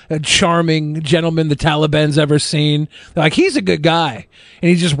appealing, charming gentleman the Taliban's ever seen. They're like, he's a good guy, and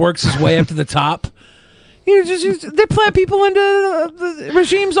he just works his way up to the top. They plant people into the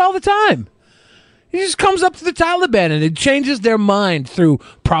regimes all the time. He just comes up to the Taliban, and it changes their mind through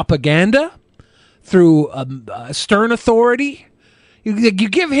propaganda, through stern authority. You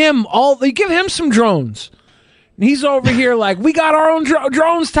give him some drones. And he's over here like, we got our own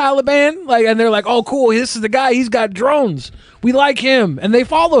drones, Taliban. Like, and they're like, oh, cool. This is the guy. He's got drones. We like him, and they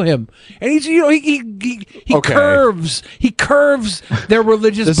follow him. And he's, he curves their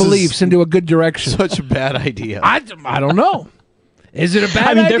religious beliefs into a good direction. Such a bad idea. I don't know. Is it a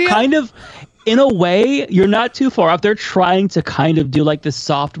bad idea? They're kind of, in a way, you're not too far off. They're trying to kind of do like this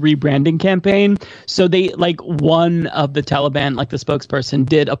soft rebranding campaign. So they, like, one of the Taliban, like the spokesperson,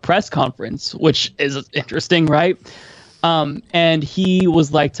 did a press conference, which is interesting, right? And he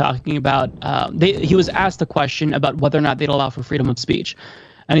was like talking about, he was asked a question about whether or not they'd allow for freedom of speech.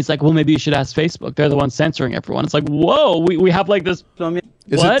 And he's like, well, maybe you should ask Facebook. They're the ones censoring everyone. It's like, whoa, we have like this.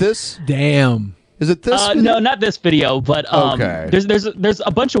 Is it this? Damn. Is it this? No, not this video, but okay. There's a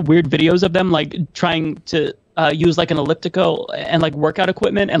bunch of weird videos of them like trying to use like an elliptical and like workout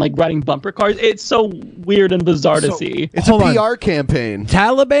equipment and like riding bumper cars. It's so weird and bizarre to see. It's a PR campaign.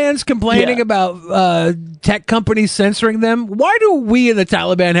 Taliban's complaining about tech companies censoring them. Why do we and the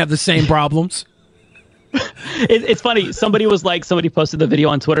Taliban have the same problems? It's funny. Somebody posted the video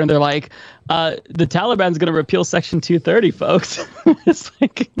on Twitter and they're like, the Taliban's going to repeal Section 230, folks. It's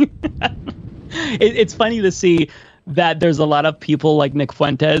like, it's funny to see that there's a lot of people like Nick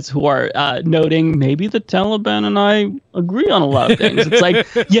Fuentes who are noting maybe the Taliban and I agree on a lot of things. It's like,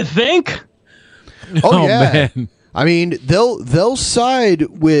 you think? Oh yeah. Man. I mean, they'll side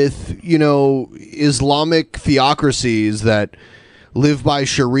with, Islamic theocracies that live by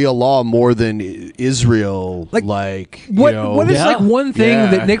Sharia law more than Israel. What is like one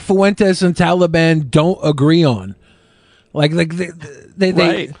thing that Nick Fuentes and Taliban don't agree on? Like they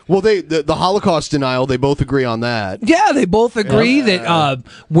right. Well, the Holocaust denial, they both agree on that. Yeah, they both agree that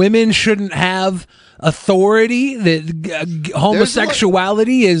women shouldn't have authority. That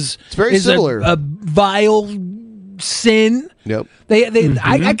homosexuality is very similar. A vile sin. Yep.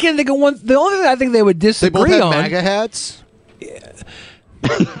 I can't think of one. The only thing I think they would disagree they both have on. MAGA hats.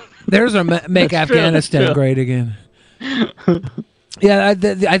 There's our make Afghanistan great again. Yeah, I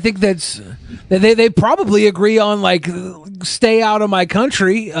think they probably agree on like stay out of my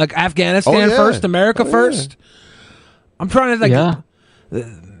country, like Afghanistan first, America first. I'm trying to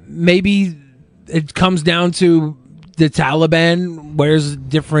maybe it comes down to the Taliban wears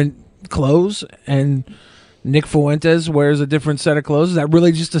different clothes and Nick Fuentes wears a different set of clothes. Is that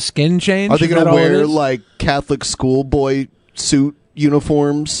really just a skin change? Are they going to wear like Catholic schoolboy suit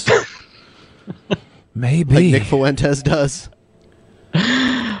uniforms? Maybe like Nick Fuentes does.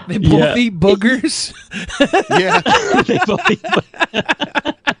 They both eat boogers. Yeah. They both eat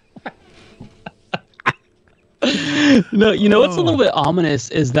No, what's a little bit ominous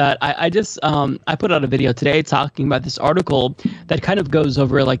is that I just I put out a video today talking about this article that kind of goes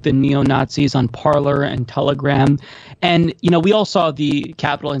over like the neo-Nazis on Parler and Telegram. And, we all saw the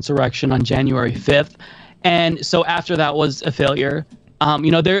Capitol insurrection on January 5th. And so after that was a failure,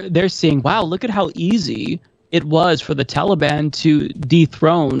 they're seeing, wow, look at how easy it was for the Taliban to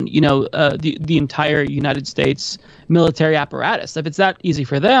dethrone, the entire United States military apparatus. If it's that easy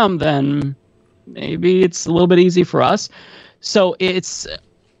for them, then maybe it's a little bit easy for us. So it's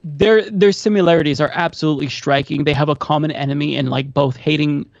their similarities are absolutely striking. They have a common enemy in like both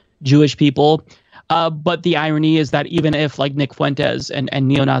hating Jewish people. But the irony is that even if like Nick Fuentes and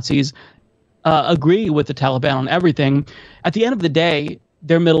neo-Nazis agree with the Taliban on everything, at the end of the day,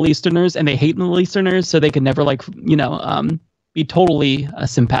 they're Middle Easterners and they hate Middle Easterners, so they can never be totally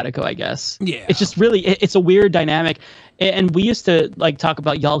simpatico, I guess. Yeah. It's just really, it's a weird dynamic. And we used to like talk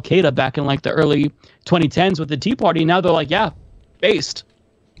about Al-Qaeda back in like the early 2010s with the Tea Party. Now they're like, yeah, based.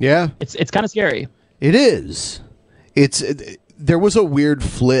 Yeah. It's kind of scary. It is. There was a weird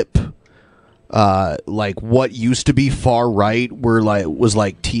flip. Like what used to be far right was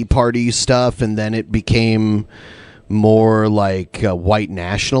like Tea Party stuff, and then it became more like white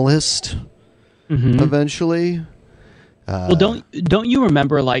nationalist eventually. Well, don't you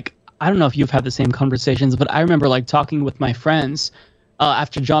remember, like, I don't know if you've had the same conversations, but I remember like talking with my friends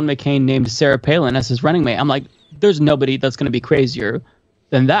after John McCain named Sarah Palin as his running mate. I'm like, there's nobody that's going to be crazier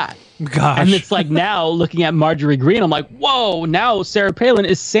than that. Gosh. And it's like now looking at Marjorie Greene, I'm like, whoa, now Sarah Palin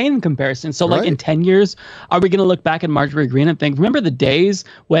is sane in comparison. So like in 10 years, are we going to look back at Marjorie Greene and think, remember the days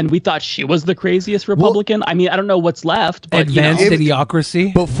when we thought she was the craziest Republican? I mean, I don't know what's left, but advanced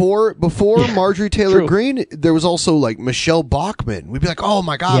idiocracy. Before Marjorie Taylor Greene, there was also like Michelle Bachmann. We'd be like, oh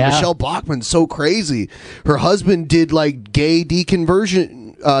my God, Michelle Bachmann's so crazy. Her husband did like gay deconversion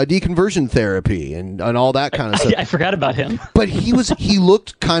therapy and all that kind of stuff. I forgot about him. But he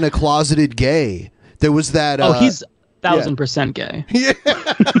looked kind of closeted gay. There was that. He's 1000% gay. Yeah.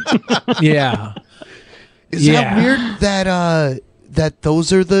 Yeah. Is that weird that that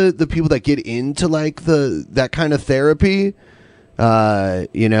those are the people that get into like that kind of therapy.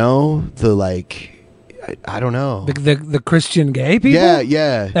 You know, the like. I don't know. The Christian gay people?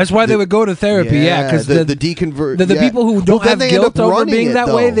 Yeah. That's why they would go to therapy, because the deconvert... The people who don't have guilt over being that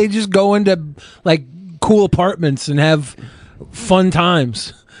way, though. they just go into, like, cool apartments and have fun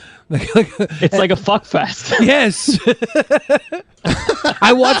times. It's like a fuck fest. Yes.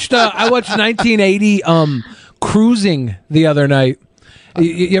 I watched 1980 Cruising the other night.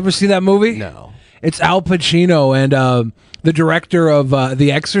 You ever see that movie? No. It's Al Pacino and the director of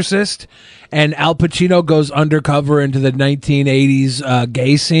The Exorcist. And Al Pacino goes undercover into the 1980s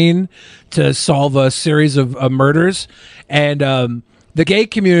gay scene to solve a series of murders. And the gay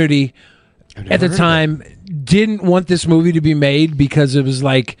community at the time didn't want this movie to be made because it was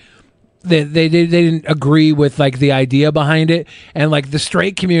like they didn't agree with like the idea behind it, and like the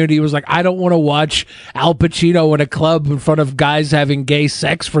straight community was like, I don't want to watch Al Pacino in a club in front of guys having gay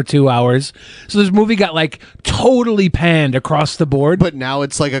sex for 2 hours. So this movie got like totally panned across the board. But now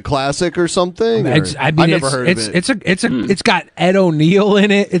it's like a classic or something. I've never heard of it. It's got Ed O'Neill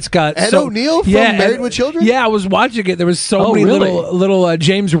in it. It's got Ed O'Neill from Married with Children. Yeah, I was watching it. There was so many little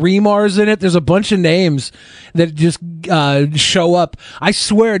James Remars in it. There's a bunch of names that just show up. I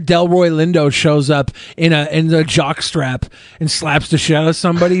swear, Delroy Lindo shows up in the jock strap and slaps the shit out of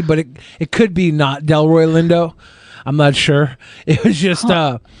somebody, but it could be not Delroy Lindo. I'm not sure. It was just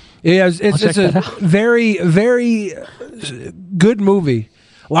it's a very, very good movie.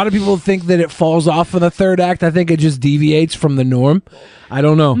 A lot of people think that it falls off in the third act. I think it just deviates from the norm. I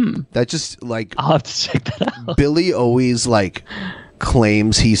don't know. That just like I'll have to check that out. Billy always like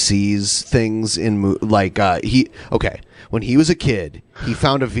claims he sees things in when he was a kid, he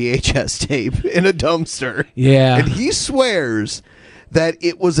found a VHS tape in a dumpster. Yeah. And he swears that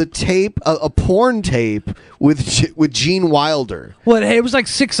it was a tape, a porn tape with Gene Wilder. Well, it was like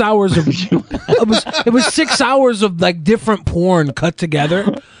 6 hours of it was 6 hours of like different porn cut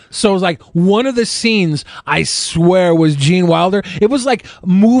together. So it was like one of the scenes, I swear, was Gene Wilder. It was like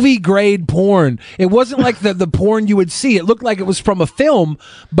movie grade porn. It wasn't like the porn you would see. It looked like it was from a film,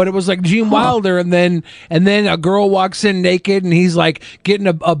 but it was like Gene Wilder, and then a girl walks in naked, and he's like getting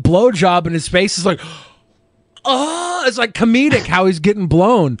a blowjob, and his face is like, oh, it's like comedic how he's getting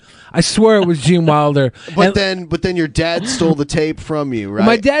blown. I swear it was Gene Wilder. But then your dad stole the tape from you, right?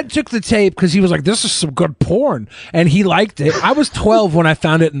 My dad took the tape because he was like, this is some good porn. And he liked it. I was 12 when I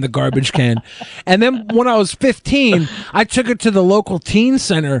found it in the garbage can. And then when I was 15, I took it to the local teen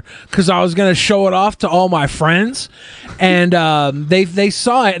center because I was going to show it off to all my friends. And they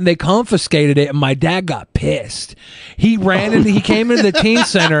saw it and they confiscated it. And my dad got pissed. He came into the teen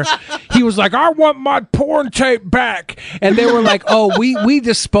center. He was like, I want my porn tape back. And they were like, oh, we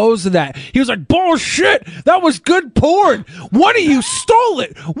disposed of that. He was like, bullshit, that was good porn. One of you stole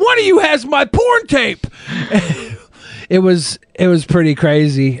it. One of you has my porn tape. It was pretty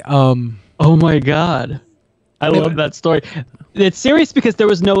crazy. Oh my God. I love that story. It's serious because there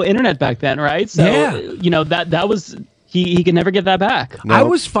was no internet back then, right? So, that was... He could never get that back. Nope. I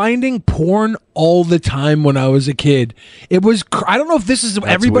was finding porn all the time when I was a kid. It was I don't know if this is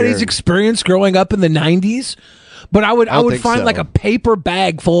everybody's experience growing up in the 90s, but I would find like a paper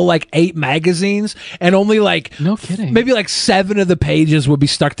bag full of like 8 magazines, and only like no kidding, maybe like 7 of the pages would be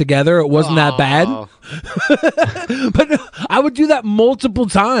stuck together. It wasn't that bad. But I would do that multiple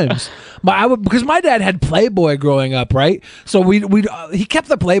times. Because my dad had Playboy growing up, right? So he kept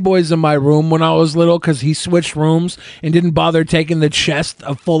the Playboys in my room when I was little because he switched rooms and didn't bother taking the chest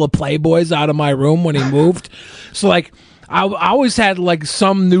full of Playboys out of my room when he moved. So like I always had like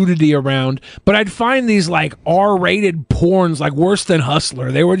some nudity around, but I'd find these like R-rated porns, like worse than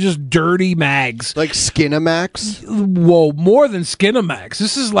Hustler. They were just dirty mags, like Skinamax. Whoa, more than Skinamax.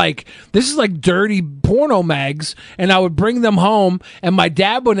 This is like dirty porno mags, and I would bring them home, and my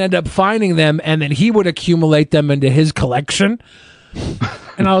dad would end up finding them, and then he would accumulate them into his collection.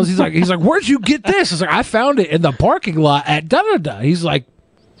 And he's like, where'd you get this? I was like, I found it in the parking lot at da-da-da. He's like,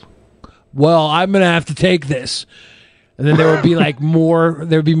 well, I'm gonna have to take this. And then there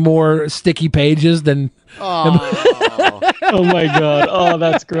would be more sticky pages than. Oh my God! Oh,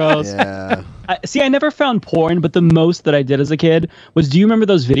 that's gross. Yeah. I never found porn, but the most that I did as a kid was, do you remember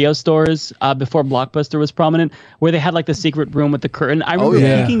those video stores before Blockbuster was prominent, where they had like the secret room with the curtain? I remember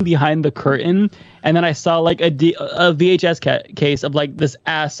peeking behind the curtain, and then I saw like a VHS case of like this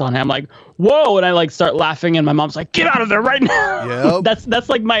ass on it. I'm like, whoa! And I like start laughing, and my mom's like, get out of there right now. Yep. That's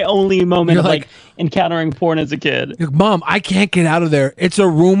like my only moment of like encountering porn as a kid. Mom, I can't get out of there. It's a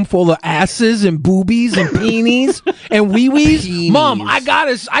room full of asses and boobies and peenies and wee-wees. Mom, I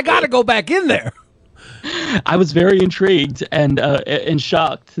gotta go back in there. I was very intrigued and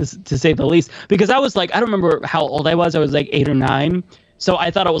shocked to say the least, because I was like, I don't remember how old I was. I was like 8 or 9. So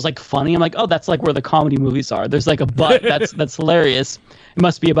I thought it was like funny. I'm like, oh, that's like where the comedy movies are. There's like a butt. That's hilarious. It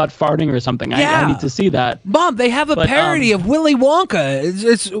must be about farting or something. I need to see that. Mom, they have a parody of Willy Wonka.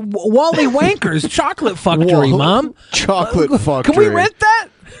 It's Wally Wanker's Chocolate Factory, Mom. Chocolate Factory. Can we rent that?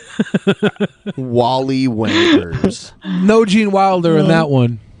 Wally Wankers. No Gene Wilder in that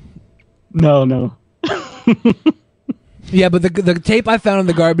one. No. Yeah, but the tape I found in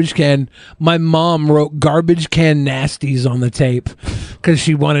the garbage can, my mom wrote "garbage can nasties" on the tape because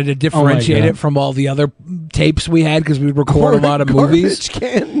she wanted to differentiate it from all the other tapes we had, because we'd record a lot of movies.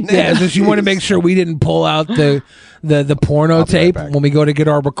 Yeah, so she wanted to make sure we didn't pull out the porno tape when we go to get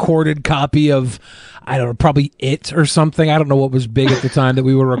our recorded copy of, I don't know, probably It or something. I don't know what was big at the time that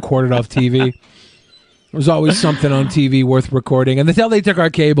we were recorded off TV. There was always something on TV worth recording, and until they took our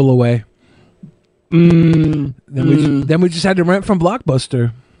cable away. Then we just had to rent from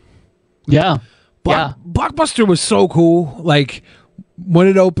Blockbuster. Yeah. Blockbuster was so cool. Like, when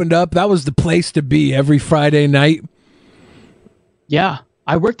it opened up, that was the place to be every Friday night. Yeah.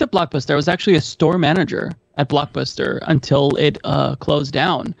 I worked at Blockbuster. I was actually a store manager at Blockbuster until it closed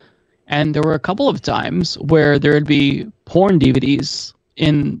down. And there were a couple of times where there would be porn DVDs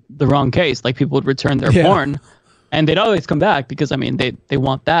in the wrong case. Like, people would return their porn, and they'd always come back because, I mean, they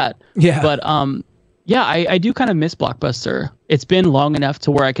want that. Yeah. But yeah, I do kind of miss Blockbuster. It's been long enough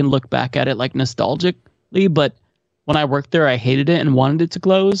to where I can look back at it like nostalgically, but when I worked there, I hated it and wanted it to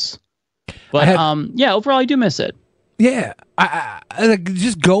close. But yeah, overall, I do miss it. Yeah, I like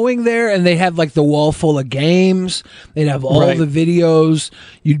just going there, and they have like the wall full of games. They'd have all the videos.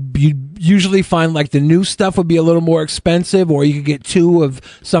 You'd usually find like the new stuff would be a little more expensive, or you could get 2 of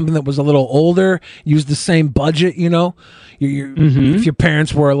something that was a little older. Use the same budget, you know. If your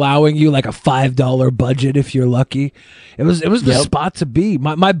parents were allowing you like a $5 budget, if you're lucky, it was the spot to be.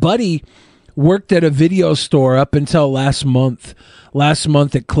 My buddy worked at a video store up until last month. Last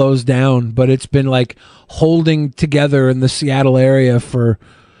month it closed down, but it's been like holding together in the Seattle area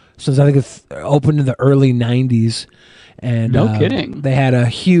since I think it opened in the early 90s. And no kidding. They had a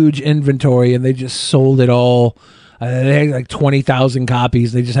huge inventory, and they just sold it all. They had like 20,000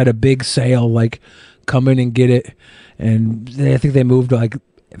 copies. They just had a big sale, like, come in and get it. And I think they moved like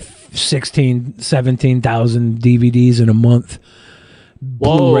 17,000 DVDs in a month.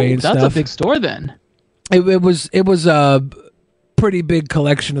 Blu-ray and that's stuff. A big store then. It was a pretty big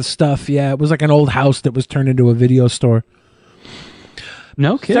collection of stuff. Yeah, it was like an old house that was turned into a video store.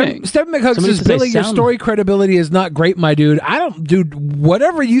 No kidding. Stephen McHugg says, Billy, your story credibility is not great, my dude. Dude,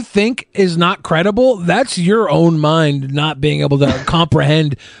 whatever you think is not credible, that's your own mind not being able to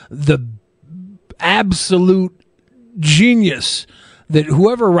comprehend the absolute genius that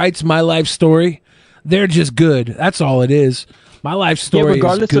whoever writes my life story, they're just good. That's all it is. My life story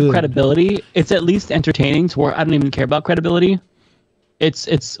regardless is good. of credibility, it's at least entertaining to where I don't even care about credibility.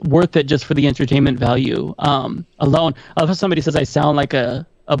 It's worth it just for the entertainment value alone. I love how somebody says I sound like a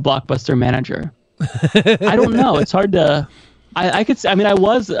Blockbuster manager. I don't know. It's hard to. I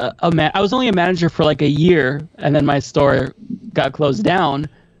was I was only a manager for like a year, and then my store got closed down.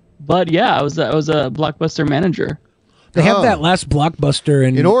 But yeah, I was a Blockbuster manager. They have that last Blockbuster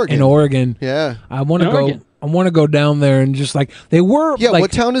in Oregon. Yeah, I want to go. I want to go down there and just like they were. Yeah, like,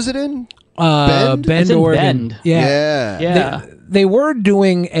 what town is it in? Bend, Oregon. Bend. Yeah. They were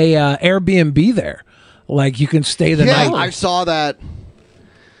doing a Airbnb there. Like, you can stay the night. I saw that.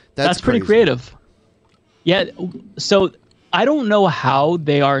 That's pretty creative. Yeah. So I don't know how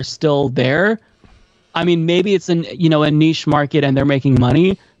they are still there. I mean, maybe it's a niche market and they're making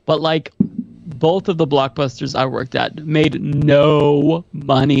money, but like both of the Blockbusters I worked at made no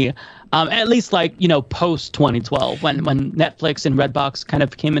money. At least like, post 2012 when Netflix and Redbox kind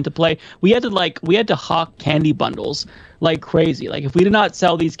of came into play, we had to hawk candy bundles like crazy. Like, if we did not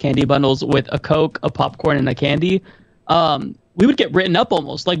sell these candy bundles with a Coke, a popcorn, and a candy, we would get written up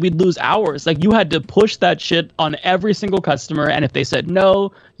almost. Like, we'd lose hours. Like, you had to push that shit on every single customer, and if they said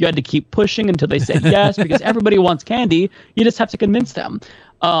no, you had to keep pushing until they said yes, because everybody wants candy. You just have to convince them.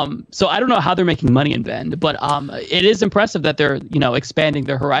 So I don't know how they're making money in Bend, but it is impressive that they're expanding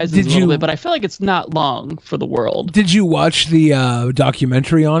their horizons a little bit. But I feel like it's not long for the world. Did you watch the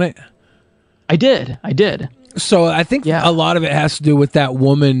documentary on it? I did. So I think a lot of it has to do with that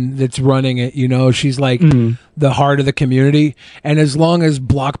woman that's running it. She's like the heart of the community, and as long as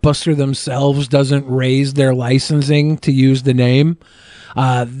Blockbuster themselves doesn't raise their licensing to use the name,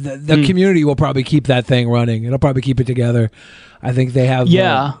 the community will probably keep that thing running. It'll probably keep it together. I think they have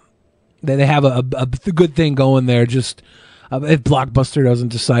they have a good thing going there. Just if Blockbuster doesn't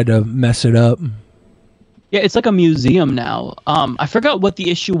decide to mess it up. Yeah, it's like a museum now. I forgot what the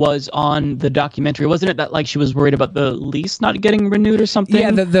issue was on the documentary. Wasn't it that like she was worried about the lease not getting renewed or something?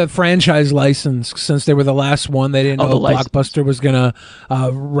 Yeah, the franchise license. Since they were the last one, they didn't know if Blockbuster was going to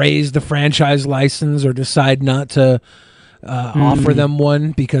raise the franchise license or decide not to offer them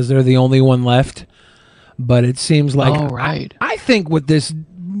one because they're the only one left. But it seems like I think with this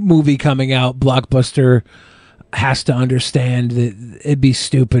movie coming out, Blockbuster has to understand that it'd be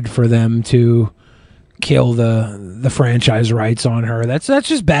stupid for them to kill the franchise rights on her. That's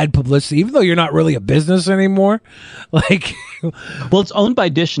just bad publicity, even though you're not really a business anymore. Like, well, it's owned by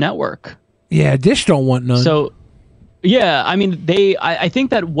Dish Network. Yeah, Dish don't want none. So, yeah, I mean, I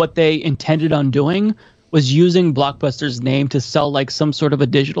think that what they intended on doing was using Blockbuster's name to sell like some sort of a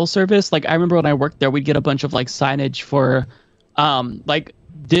digital service. Like I remember when I worked there, we'd get a bunch of like signage for like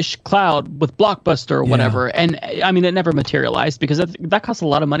Dish Cloud with Blockbuster or whatever. And I mean, it never materialized because that costs a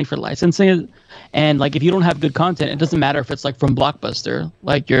lot of money for licensing it. And like, if you don't have good content, it doesn't matter if it's like from Blockbuster,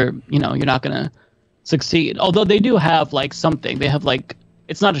 like you're not going to succeed. Although they do have like something, they have like,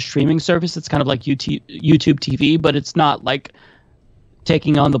 it's not a streaming service. It's kind of like YouTube TV, but it's not like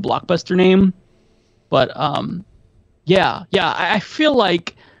taking on the Blockbuster name. But I feel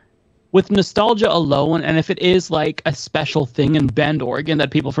like with nostalgia alone, and if it is like a special thing in Bend, Oregon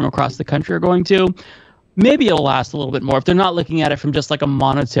that people from across the country are going to, maybe it'll last a little bit more if they're not looking at it from just like a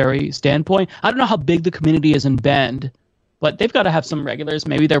monetary standpoint. I don't know how big the community is in Bend, but they've got to have some regulars.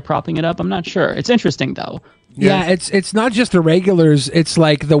 Maybe they're propping it up. I'm not sure. It's interesting though. Yeah, it's not just the regulars. It's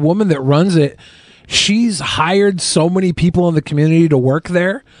like the woman that runs it. She's hired so many people in the community to work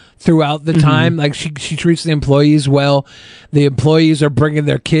there throughout the time. Like she treats the employees well. The employees are bringing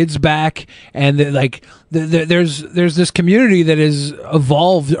their kids back, and there's this community that has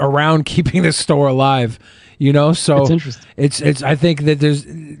evolved around keeping this store alive. You know, so it's interesting. It's I think that there's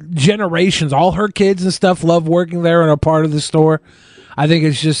generations. All her kids and stuff love working there and are part of the store. I think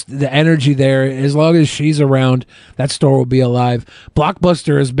it's just the energy there. As long as she's around, that store will be alive.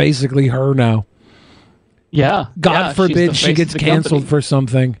 Blockbuster is basically her now. Yeah. God forbid she gets canceled for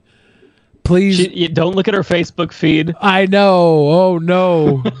something. Please. You don't look at her Facebook feed. I know. Oh,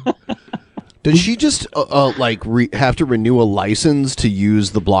 no. Does she just have to renew a license to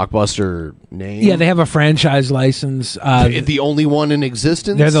use the Blockbuster name? Yeah, they have a franchise license. The only one in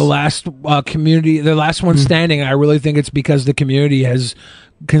existence? They're the last community, the last one standing. I really think it's because the community has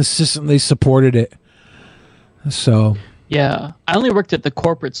consistently supported it. So. Yeah. I only worked at the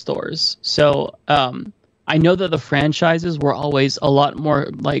corporate stores. So I know that the franchises were always a lot more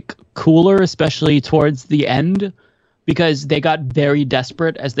like cooler, especially towards the end, because they got very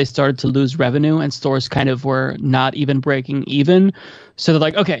desperate as they started to lose revenue and stores kind of were not even breaking even. So they're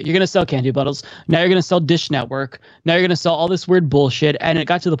like, okay, you're going to sell candy bottles. Now you're going to sell Dish Network. Now you're going to sell all this weird bullshit. And it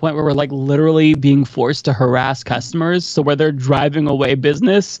got to the point where we're like literally being forced to harass customers. So where they're driving away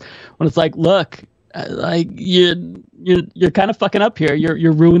business when it's like, look, like you're kind of fucking up here.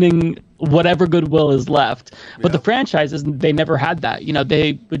 You're ruining whatever goodwill is left. But the franchises, they never had that. You know,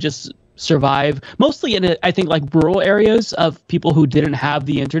 they would just survive mostly in I think like rural areas of people who didn't have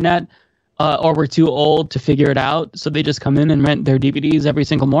the internet or were too old to figure it out. So they just come in and rent their DVDs every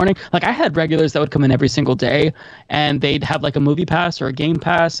single morning. Like I had regulars that would come in every single day and they'd have like a movie pass or a game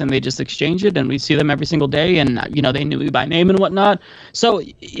pass and they just exchange it and we'd see them every single day. And, you know, they knew me by name and whatnot. So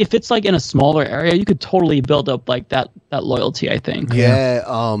if it's like in a smaller area, you could totally build up like that loyalty, I think. Yeah.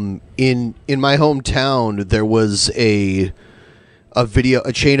 In my hometown, there was a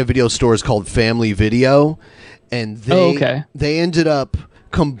chain of video stores called Family Video. And they ended up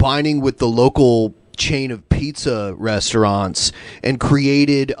combining with the local chain of pizza restaurants and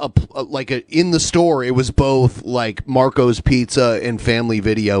created in the store it was both like Marco's Pizza and Family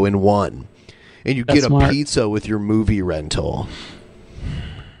Video in one, and you get a pizza with your movie rental.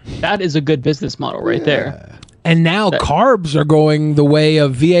 That is a good business model right there. And now carbs are going the way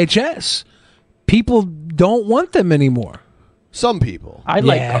of VHS. People don't want them anymore. Some people. I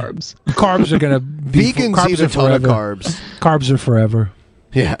like carbs. Carbs are going to be vegans eat a ton of carbs. Carbs are forever.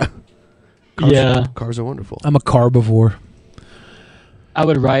 Yeah. Carbs are wonderful. I'm a carbivore. I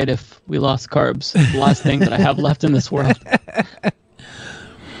would riot if we lost carbs. The last thing that I have left in this world.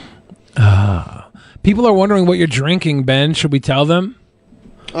 People are wondering what you're drinking, Ben. Should we tell them?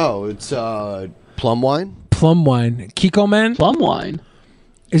 Oh, it's plum wine. Plum wine. Kiko Man? Plum wine.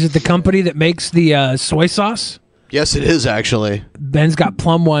 Is it the company that makes the soy sauce? Yes, it is actually. Ben's got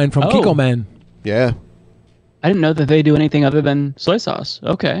plum wine from Kiko Man. Yeah. I didn't know that they do anything other than soy sauce.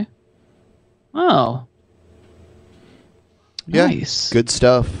 Okay. Oh. Yeah, nice. Good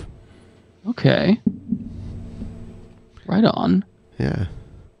stuff. Okay. Right on. Yeah.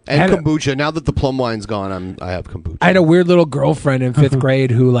 And kombucha. Now that the plum wine's gone, I have kombucha. I had a weird little girlfriend in 5th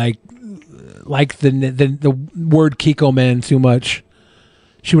grade who liked the word Kiko Man too much.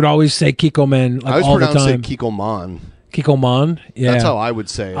 She would always say Kiko Man I was all the time. pronouncing Kiko Man. Kiko Man? Yeah. That's how I would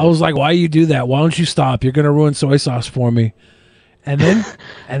say it. I was like, why do you do that? Why don't you stop? You're going to ruin soy sauce for me. And then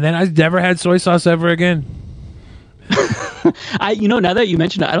I never had soy sauce ever again. Now that you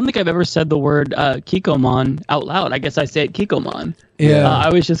mention it, I don't think I've ever said the word Kikomon out loud. I guess I say it Kikomon. Yeah. I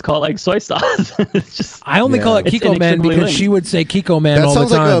always just call it like soy sauce. It's just, I only call it Kiko Man because she would say Kiko Man all the time.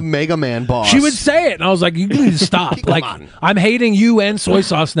 That sounds like a Mega Man boss. She would say it, and I was like, you need to stop. Like, I'm hating you and soy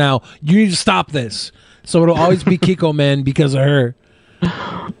sauce now. You need to stop this. So it'll always be Kiko Man because of her.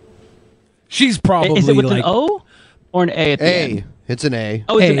 She's probably is it with like an O or an A at the end? It's an A.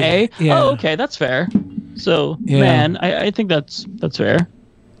 Oh, it's an A? Yeah. Oh, okay, that's fair. So, Yeah. man, I think that's fair.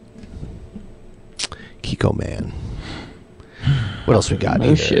 Kiko Man. What else we got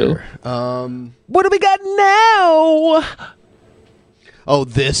No here? what do we got now? Oh,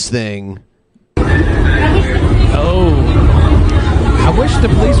 this thing. Oh. I wish the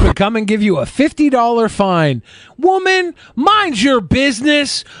police would come and give you a $50 fine. Woman, mind your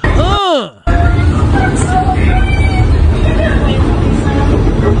business.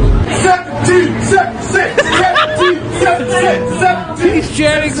 He's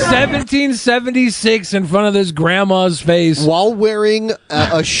chanting 1776 in front of this grandma's face while wearing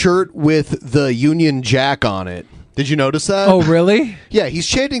a shirt with the Union Jack on it. Did you notice that? Oh, really? Yeah, he's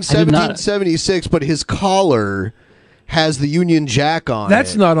chanting 1776, but his collar has the Union Jack on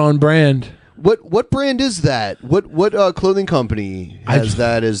That's it. not on brand. What brand is that? What clothing company has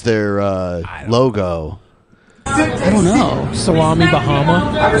that as their logo? I don't know. Salami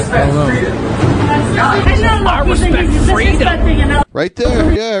Bahama? I respect freedom. Right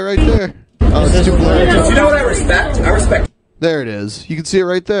there. Yeah, right there. Oh, it's too blurry. You know what I respect? I respect. There it is. You can see it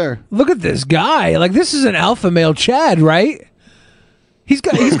right there. Look at this guy. Like, this is an alpha male Chad, right? He's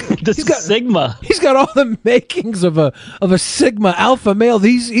got Sigma. He's got all the makings of a Sigma alpha male.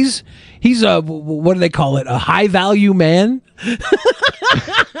 He's a, what do they call it? A high value man.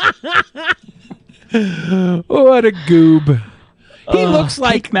 What a goob. He looks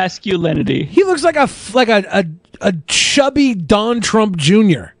like peak masculinity. He looks like a chubby Don Trump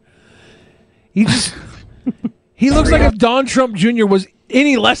Jr. He looks like if Don Trump Jr. was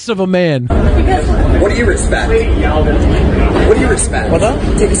any less of a man. What do you respect? What do you respect? What up?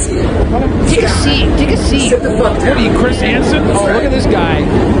 Take a seat. Take a seat. Take a seat. Sit the fuck down. What are you, Chris Hansen? Oh, look at this guy.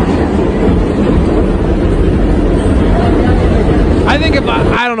 I think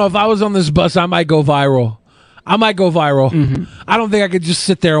I don't know, if I was on this bus, I might go viral. Mm-hmm. I don't think I could just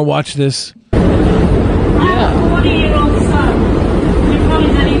sit there and watch this. All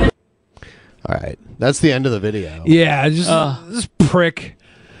right. That's the end of the video. Yeah, just this prick.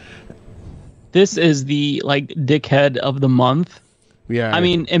 This is the like dickhead of the month. Yeah. I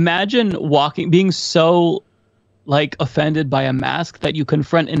mean, imagine being so like offended by a mask that you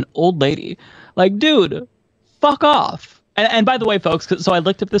confront an old lady. Like, dude, fuck off. And by the way, folks, so I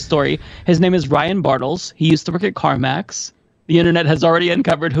looked up this story. His name is Ryan Bartles. He used to work at CarMax. The internet has already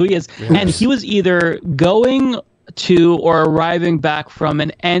uncovered who he is. Yes. And he was either going to or arriving back from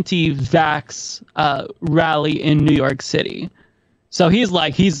an anti-vax rally in New York City. So he's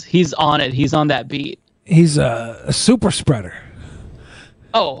on it. He's on that beat. He's a super spreader.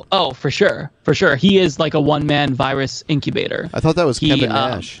 Oh, for sure. For sure. He is like a one-man virus incubator. I thought that was Kevin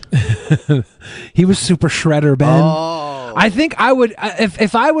Nash. He was super shredder, Ben. Oh. I think I would,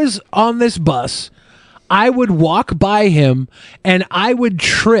 if I was on this bus, I would walk by him and I would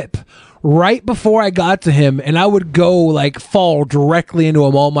trip right before I got to him, and I would fall directly into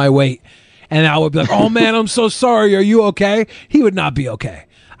him all my weight. And I would be like, oh man, I'm so sorry. Are you okay? He would not be okay.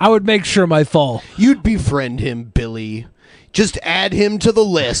 I would make sure my fall. You'd befriend him, Billy. Just add him to the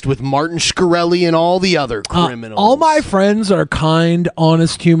list with Martin Shkreli and all the other criminals. All my friends are kind,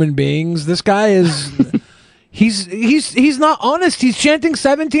 honest human beings. This guy is... He's not honest. He's chanting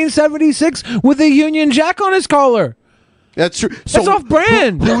 1776 with a Union Jack on his collar. That's true. That's off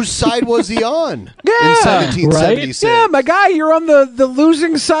brand. Whose side was he on? Yeah, in 1776. Right? Yeah, my guy, you're on the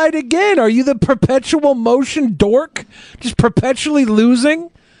losing side again. Are you the perpetual motion dork? Just perpetually losing?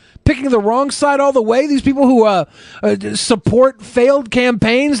 Picking the wrong side all the way? These people who support failed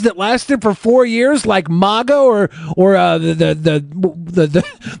campaigns that lasted for 4 years, like MAGA or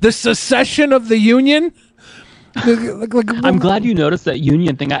the secession of the Union? I'm glad you noticed that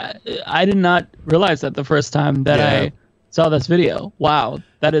union thing. I did not realize that the first time that I saw this video. Wow,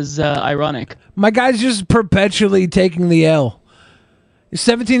 that is ironic. My guy's just perpetually taking the L.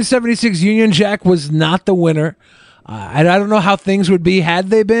 1776 Union Jack was not the winner. I don't know how things would be had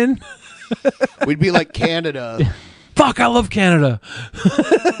they been. We'd be like Canada. Fuck, I love Canada.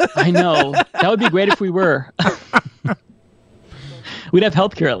 I know. That would be great if we were. We'd have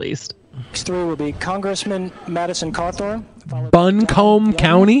healthcare at least. Next three will be Congressman Madison Cawthorn, Buncombe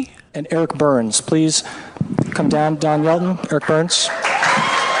County, and Eric Burns. Please come down, Don Yelton. Eric Burns.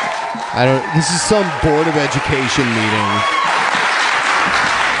 This is some Board of Education meeting.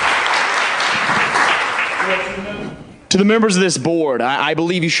 To the members of this board, I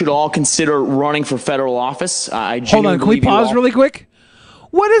believe you should all consider running for federal office. Hold on, can we pause really quick?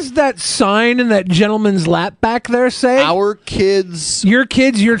 What does that sign in that gentleman's lap back there say? Our kids. Your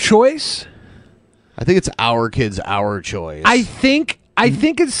kids, your choice? I think it's our kids, our choice. I think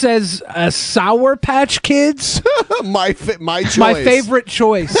it says Sour Patch Kids. my choice. My favorite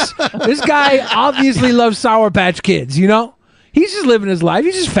choice. This guy obviously loves Sour Patch Kids, you know? He's just living his life.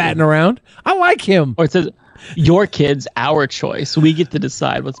 He's just fatting around. I like him. Or it says, your kids, our choice. We get to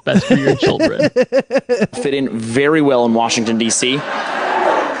decide what's best for your children. Fit in very well in Washington, D.C.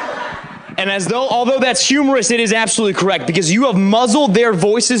 And although that's humorous, it is absolutely correct because you have muzzled their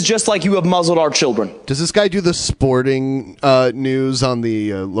voices just like you have muzzled our children. Does this guy do the sporting news on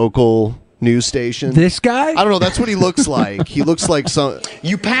the local news station? This guy? I don't know. That's what he looks like. He looks like some.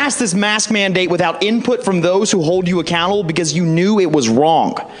 You passed this mask mandate without input from those who hold you accountable because you knew it was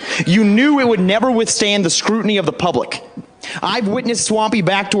wrong. You knew it would never withstand the scrutiny of the public. I've witnessed swampy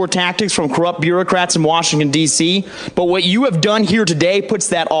backdoor tactics from corrupt bureaucrats in Washington, D.C., but what you have done here today puts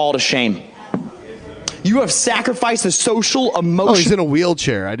that all to shame. You have sacrificed the social, emotional... Oh, he's in a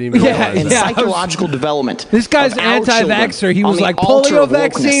wheelchair. I didn't even realize and that. psychological development. This guy's anti-vaxxer. He was like, polio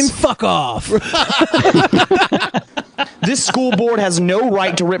vaccine, fuck off. This school board has no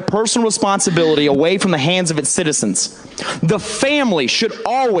right to rip personal responsibility away from the hands of its citizens. The family should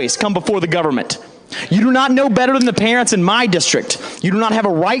always come before the government. You do not know better than the parents in my district. You do not have a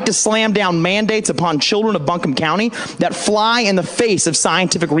right to slam down mandates upon children of Buncombe County that fly in the face of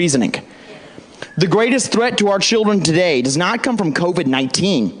scientific reasoning. The greatest threat to our children today does not come from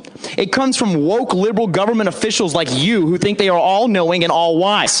COVID-19. It comes from woke liberal government officials like you who think they are all-knowing and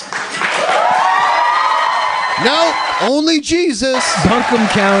all-wise. No, only Jesus. Buncombe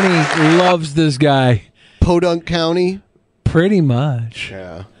County loves this guy. Podunk County? Pretty much.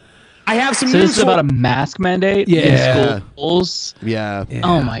 Yeah. I have some so news this is about a mask mandate in schools? Yeah.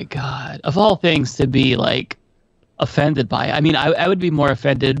 Oh, my God. Of all things to be, like, offended by. I mean, I would be more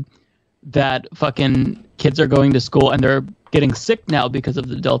offended that fucking kids are going to school and they're getting sick now because of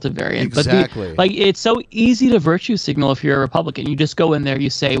the Delta variant. Exactly. But it's so easy to virtue signal if you're a Republican. You just go in there,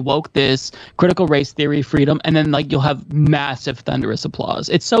 you say woke this, critical race theory, freedom, and then like you'll have massive thunderous applause.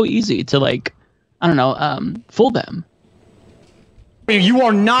 It's so easy to like, I don't know, fool them. You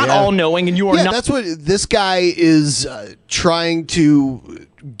are not all-knowing and you are not... That's what this guy is trying to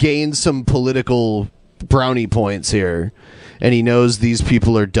gain some political brownie points here. And he knows these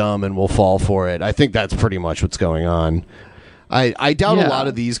people are dumb and will fall for it. I think that's pretty much what's going on. I doubt a lot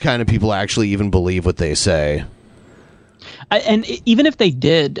of these kind of people actually even believe what they say. And even if they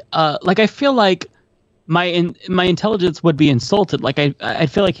did, like I feel like my intelligence would be insulted. Like I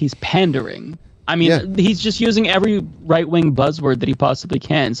feel like he's pandering. I mean, he's just using every right-wing buzzword that he possibly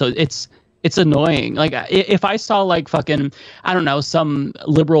can. So it's annoying. Like if I saw like fucking, I don't know, some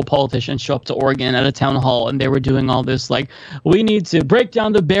liberal politician show up to Oregon at a town hall and they were doing all this like, we need to break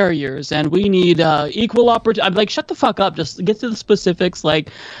down the barriers and we need equal opportunity. I'm like, shut the fuck up. Just get to the specifics. Like,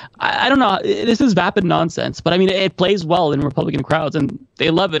 I don't know. This is vapid nonsense, but I mean, it plays well in Republican crowds and they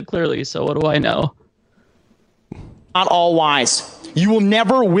love it clearly. So what do I know? Not all wise. You will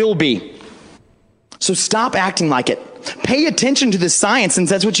never will be. So stop acting like it. Pay attention to the science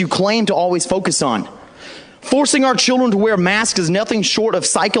since that's what you claim to always focus on. Forcing our children to wear masks is nothing short of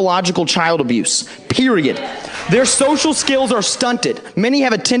psychological child abuse, period. Their social skills are stunted. Many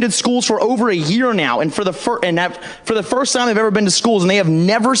have attended schools for over a year now, and for the first time they've ever been to schools, and they have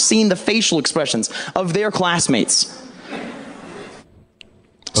never seen the facial expressions of their classmates.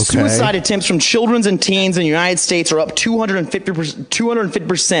 Okay. Suicide attempts from children and teens in the United States are up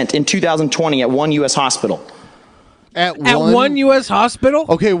 250% in 2020 at one U.S. hospital. At one U.S. hospital?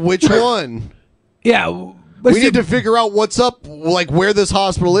 Okay, which one? Yeah. We need to figure out what's up, like where this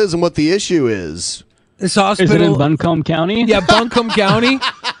hospital is and what the issue is. This hospital... Is it in Buncombe County? Yeah, Buncombe County,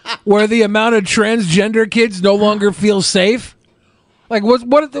 where the amount of transgender kids no longer feel safe. Like,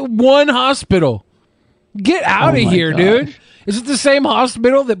 what at the one hospital? Get out of here, dude. Is it the same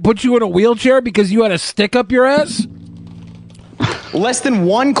hospital that put you in a wheelchair because you had a stick up your ass? Less than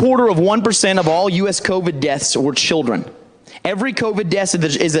 1/4% of all U.S. COVID deaths were children. Every COVID death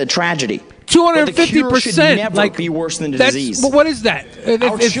is a tragedy. 250%. Should never be worse than the disease. But what is that?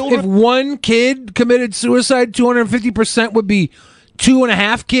 If one kid committed suicide, 250% would be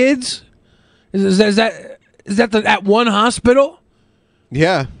 2.5 kids. Is that at one hospital?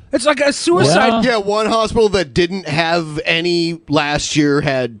 Yeah. It's like a suicide. Yeah, one hospital that didn't have any last year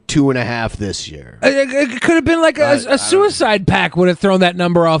had 2.5 this year. It could have been like a suicide pack would have thrown that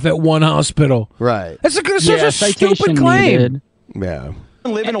number off at one hospital. Right. That's such a stupid claim. Needed. Yeah.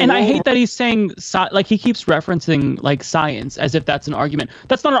 And I hate that he's saying, like, he keeps referencing, like, science as if that's an argument.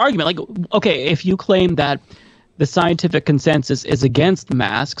 That's not an argument. Like, okay, if you claim that the scientific consensus is against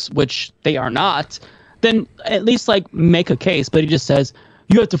masks, which they are not, then at least, like, make a case. But he just says,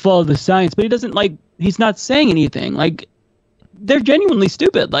 you have to follow the science. But he doesn't, like, he's not saying anything. Like, they're genuinely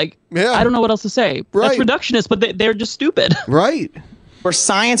stupid. Like, I don't know what else to say. That's reductionist, but they're just stupid. Right. Where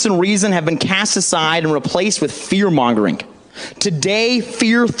science and reason have been cast aside and replaced with fear-mongering. Today,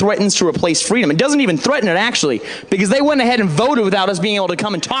 fear threatens to replace freedom. It doesn't even threaten it, actually, because they went ahead and voted without us being able to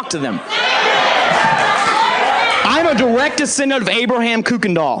come and talk to them. I'm a direct descendant of Abraham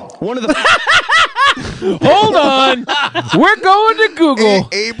Kuykendall, one of the... Hold on. We're going to Google.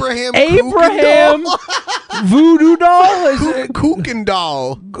 Abraham Voodoo Doll? Is it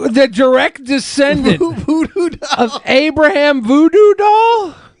Kuykendall. The direct descendant of Abraham Voodoo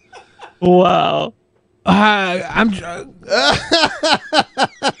Doll? Wow. I'm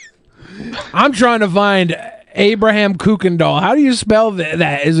trying to find Abraham Kuykendall. How do you spell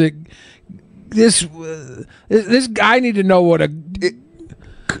that? Is it this guy need to know what a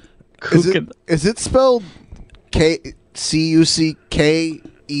is it spelled Cuckendall?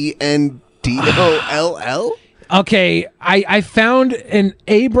 Okay, I found an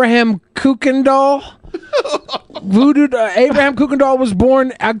Abraham Kuykendall. Abraham Kuykendall was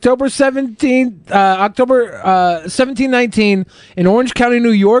born October 1719 in Orange County,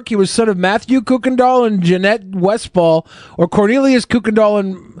 New York. He was son of Matthew Kuykendall and Jeanette Westfall, or Cornelius Kuykendall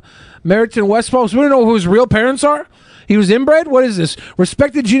and Meriton Westfall. So we don't know who his real parents are. He was inbred? What is this?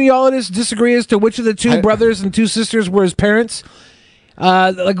 Respected genealogists disagree as to which of the two brothers and two sisters were his parents.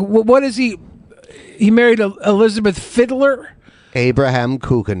 What is he? He married Elizabeth Fiddler. Abraham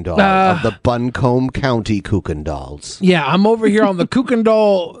Kuykendall of the Buncombe County Kuykendahl's. Yeah, I'm over here on the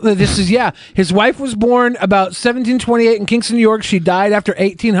Kuykendall. His wife was born about 1728 in Kingston, New York. She died after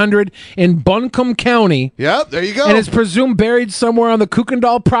 1800 in Buncombe County. Yep, there you go. And is presumed buried somewhere on the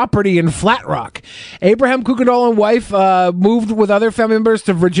Kuykendall property in Flat Rock. Abraham Kuykendall and wife moved with other family members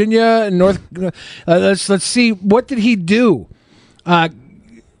to Virginia and North. Let's see, what did he do? What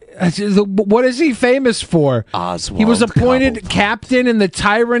is he famous for? Oswald. He was appointed captain in the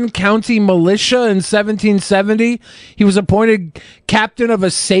Tyrone County Militia in 1770. He was appointed captain of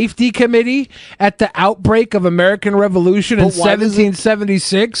a safety committee at the outbreak of American Revolution in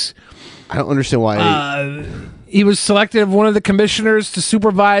 1776. I don't understand why. He was selected as one of the commissioners to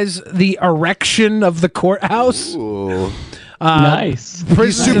supervise the erection of the courthouse. Ooh. Nice.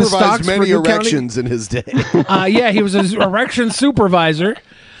 He supervised many erections in his day. Yeah, he was an erection supervisor.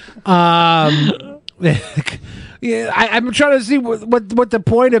 I'm trying to see what the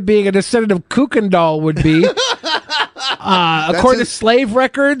point of being a descendant of Kuykendall would be. According to slave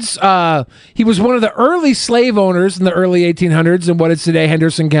records, he was one of the early slave owners in the early 1800s in what is today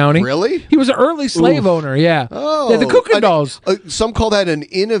Henderson County. Really? He was an early slave owner, yeah. Oh. Yeah, the Kuykendalls. Some call that an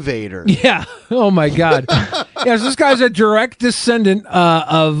innovator. Yeah. Oh, my God. Yeah, so this guy's a direct descendant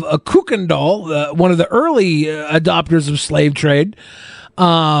of a Kuykendall, one of the early adopters of slave trade.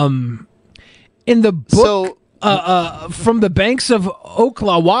 In the book From the Banks of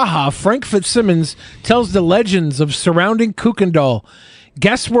Ocklawaha, Frank Fitzsimmons tells the legends of surrounding Kuykendall.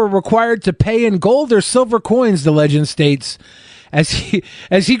 Guests were required to pay in gold or silver coins, the legend states. As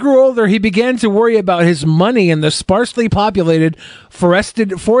he grew older, he began to worry about his money in the sparsely populated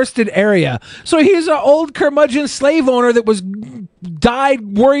forested area. So he's an old curmudgeon slave owner that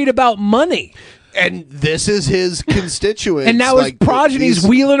died worried about money. And this is his constituents. And now his progeny's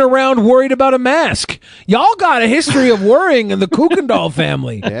wheeling around worried about a mask. Y'all got a history of worrying in the Kuykendall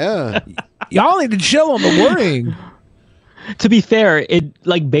family. Yeah. Y'all need to chill on the worrying. To be fair,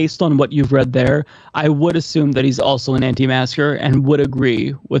 based on what you've read there, I would assume that he's also an anti-masker and would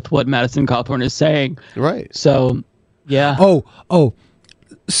agree with what Madison Cawthorn is saying. Right. So, yeah. Oh.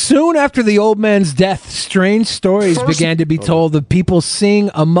 Soon after the old man's death, strange stories began to be told of people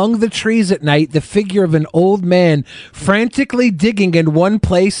seeing among the trees at night the figure of an old man frantically digging in one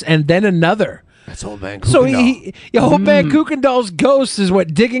place and then another. That's old man Kuykendall. So old man Kuykendall's ghost is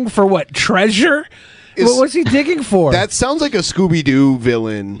digging for what, treasure? What was he digging for? That sounds like a Scooby-Doo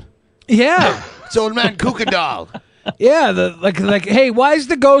villain. Yeah. It's old man Kuykendall. Yeah, like, hey, why is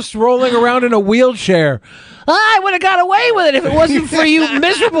the ghost rolling around in a wheelchair? I would have got away with it if it wasn't for you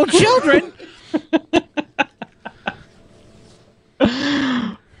miserable children.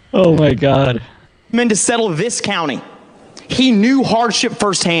 Oh my God. Men to settle this county. He knew hardship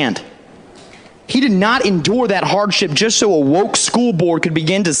firsthand. He did not endure that hardship just so a woke school board could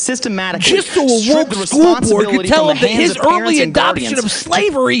begin to systematically Just so a strip woke the school board could responsibility tell from him the that hands his of parents early and adoption guardians of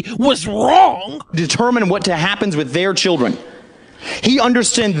slavery was wrong. determine what happens with their children. He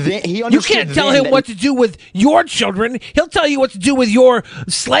understood. You can't tell him what to do with your children. He'll tell you what to do with your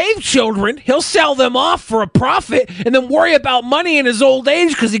slave children. He'll sell them off for a profit and then worry about money in his old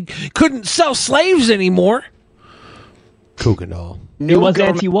age because he couldn't sell slaves anymore. Kuykendall. He was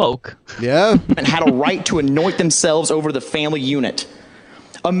anti-woke. Yeah. And had a right to anoint themselves over the family unit.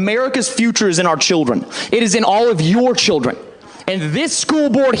 America's future is in our children. It is in all of your children. And this school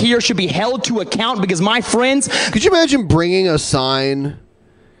board here should be held to account because, my friends... Could you imagine bringing a sign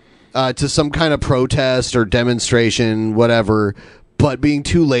to some kind of protest or demonstration, whatever, but being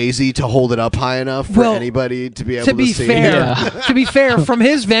too lazy to hold it up high enough for anybody to be able to see it? To be fair, from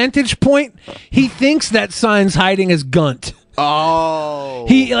his vantage point, he thinks that sign's hiding his gunt. Oh.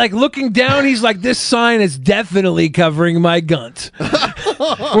 He, like, looking down, he's like, this sign is definitely covering my gunt.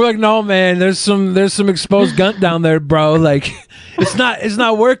 We're like, no, man, there's some exposed gunt down there, bro. Like, it's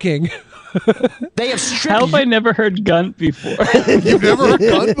not working. They have stripped. How have I never heard gunt before? You've never heard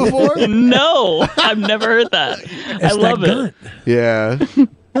gunt before? No, I've never heard that. I love it. Yeah.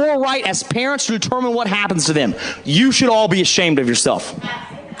 Your right as parents to determine what happens to them. You should all be ashamed of yourself.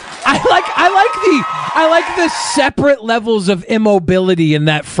 I like the separate levels of immobility in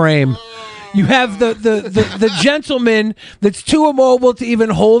that frame. You have the gentleman that's too immobile to even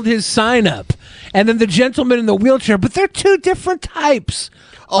hold his sign up, and then the gentleman in the wheelchair. But they're two different types.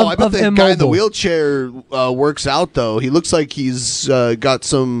 I bet the guy in the wheelchair works out though. He looks like he's got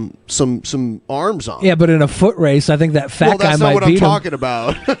some arms on. Yeah, but in a foot race, I think that fat guy might beat him. That's not what I'm talking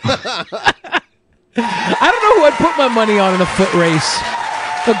about. I don't know who I'd put my money on in a foot race.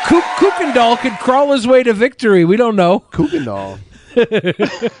 Kuykendall could crawl his way to victory. We don't know. Kuykendall.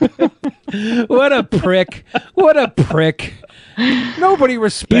 What a prick. What a prick. Nobody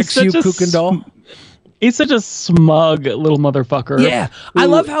respects you, Kuykendall. He's such a smug little motherfucker. Yeah. I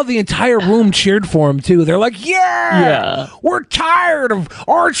love how the entire room cheered for him, too. They're like, yeah, we're tired of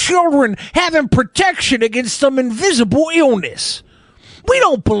our children having protection against some invisible illness. We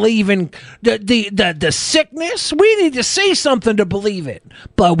don't believe in the sickness. We need to see something to believe it.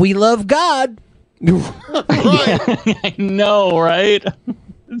 But we love God. I know, right?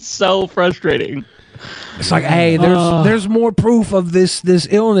 It's so frustrating. It's like, hey, there's more proof of this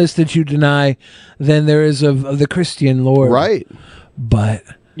illness that you deny than there is of the Christian Lord. Right. But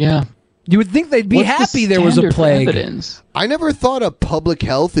yeah, you would think they'd be happy there was a plague. I never thought a public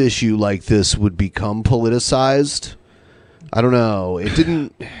health issue like this would become politicized. I don't know. It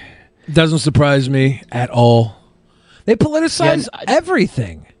didn't. Doesn't surprise me at all. They politicize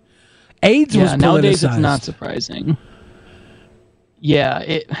everything. AIDS was politicized. Nowadays it's not surprising.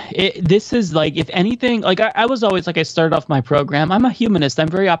 Yeah, this is like, if anything, like I was always like, I started off my program, I'm a humanist, I'm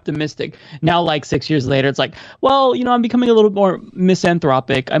very optimistic. Now, like 6 years later, it's like, well, I'm becoming a little more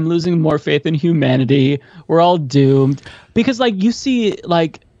misanthropic. I'm losing more faith in humanity. We're all doomed. Because like you see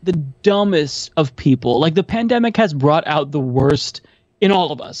like the dumbest of people, like the pandemic has brought out the worst in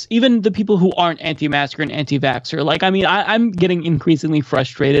all of us, even the people who aren't anti-masker and anti-vaxxer. Like, I mean, I'm getting increasingly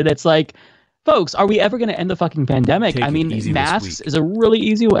frustrated. It's like, folks, are we ever going to end the fucking pandemic? I mean, masks is a really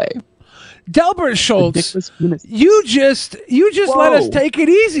easy way. Delbert Schultz, you just let us take it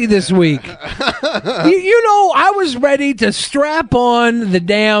easy this week. I was ready to strap on the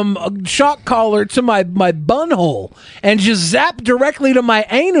damn shock collar to my bunhole and just zap directly to my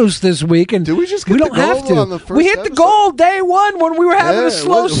anus this week. And we don't have to. We hit the goal day one when we were having a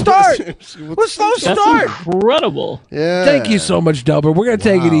slow start. That's incredible. Yeah. Thank you so much, Delbert. We're gonna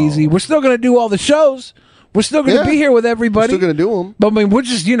take it easy. We're still gonna do all the shows. We're still going to be here with everybody. We're still going to do them. But I mean, we're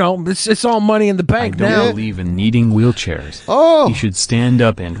just, it's all money in the bank now. I don't believe in needing wheelchairs. Oh. He should stand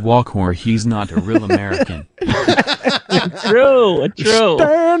up and walk, or he's not a real American. True.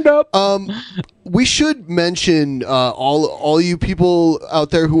 Stand up. We should mention all you people out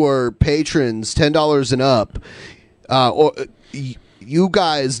there who are patrons, $10 and up. You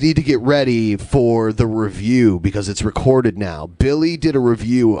guys need to get ready for the review because it's recorded now. Billy did a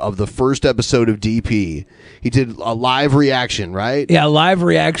review of the first episode of DP. He did a live reaction, right? Yeah, a live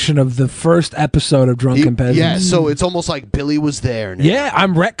reaction of the first episode of Drunken Peasants. Yeah, so it's almost like Billy was there now. Yeah,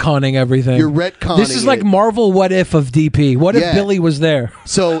 I'm retconning everything. You're retconning This is like Marvel What If of DP. What if Billy was there?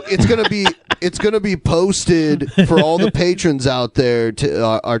 So it's going to be It's going to be posted for all the patrons out there,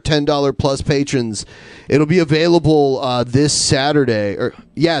 our $10 plus patrons. It'll be available this Saturday.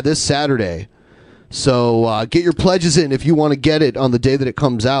 This Saturday. So get your pledges in if you want to get it on the day that it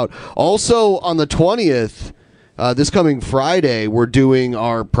comes out. Also, on the 20th, this coming Friday, we're doing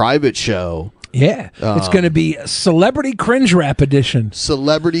our private show. Yeah, it's going to be a Celebrity Cringe Rap edition.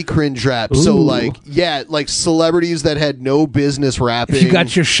 Celebrity Cringe Rap. Ooh. So, like celebrities that had no business rapping. If you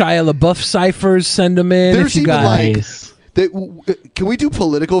got your Shia LaBeouf ciphers, send them in. There's if you even got can we do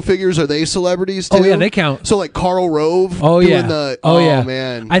political figures? Are they celebrities too? Oh yeah, they count. So like Karl Rove. Oh doing yeah. Oh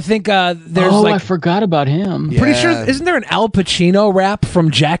man. I think there's I forgot about him. Pretty sure isn't there an Al Pacino rap from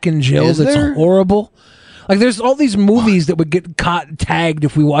Jack and Jill Is that's there? horrible? Like there's all these movies that would get caught tagged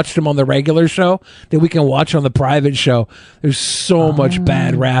if we watched them on the regular show that we can watch on the private show. There's so much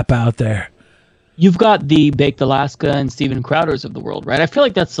bad rap out there. You've got the Baked Alaska and Steven Crowders of the world, right? I feel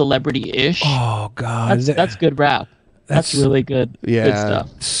like that's celebrity-ish. Oh God, that's good rap. That's really good. Yeah, good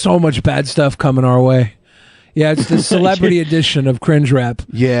stuff. So much bad stuff coming our way. Yeah, it's the celebrity edition of cringe rap.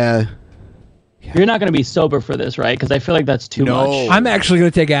 Yeah. You're not going to be sober for this, right? Because I feel like that's too much. I'm actually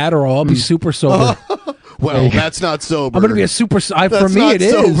going to take Adderall. I'll be super sober. Well, that's not sober. I'm going to be a super. For That's me, not it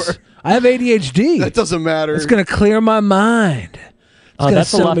is. sober. I have ADHD. That doesn't matter. It's going to clear my mind.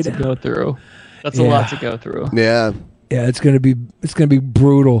 That's a lot to go through. That's a lot to go through. Yeah. Yeah, it's gonna be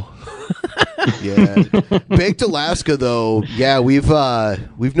brutal. Yeah, Baked Alaska though. Yeah, we've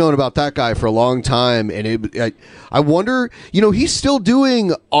known about that guy for a long time, and I wonder. He's still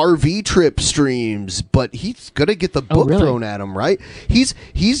doing RV trip streams, but he's gonna get the book thrown at him, right?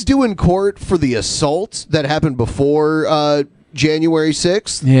 He's doing court for the assault that happened before January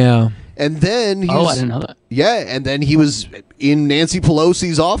 6th. Yeah. And then I didn't know that. Yeah, and then he was in Nancy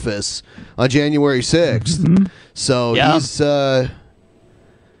Pelosi's office on January 6th. Mm-hmm. So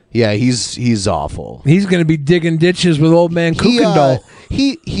he's awful. He's going to be digging ditches with old man Kuykendall.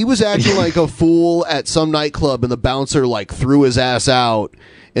 He was acting like a fool at some nightclub, and the bouncer threw his ass out,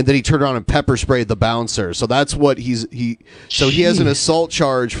 and then he turned around and pepper sprayed the bouncer. So that's what he has an assault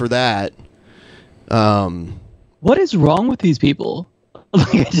charge for that. What is wrong with these people?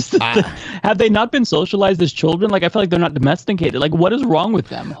 Have they not been socialized as children? I feel like they're not domesticated. What is wrong with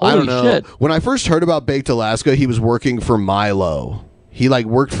them? Holy I don't know. shit. When I first heard about Baked Alaska, he was working for Milo. He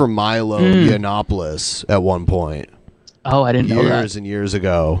worked for Milo Yiannopoulos at one point. Oh, I didn't know that. Years and years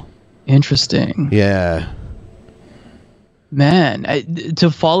ago. Interesting. Yeah. Man, to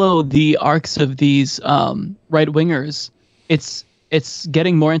follow the arcs of these right-wingers, it's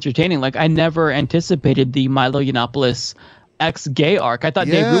getting more entertaining. I never anticipated the Milo Yiannopoulos ex-gay arc. I thought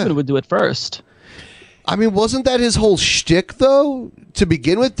Dave Rubin would do it first. I mean, wasn't that his whole shtick though? To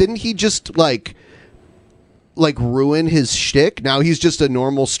begin with, didn't he just ruin his shtick? Now he's just a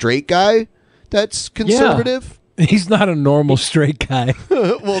normal straight guy that's conservative. Yeah. He's not a normal straight guy.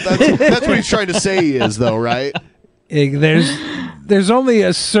 Well, that's what he's trying to say he is, though, right? There's only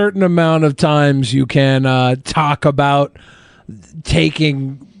a certain amount of times you can talk about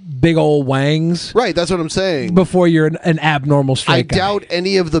taking big old wangs. Right, that's what I'm saying. Before you're an abnormal straight guy. I doubt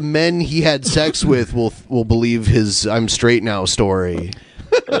any of the men he had sex with will believe his "I'm straight now" story.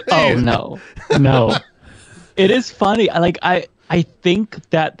 Oh no. It is funny. I think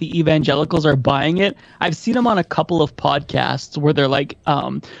that the evangelicals are buying it. I've seen him on a couple of podcasts where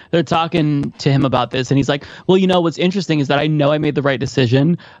they're talking to him about this, and he's like, well, what's interesting is that I know I made the right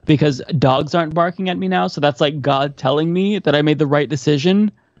decision because dogs aren't barking at me now, so that's God telling me that I made the right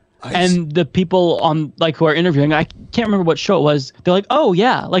decision. And the people on who are interviewing, I can't remember what show it was, they're like, oh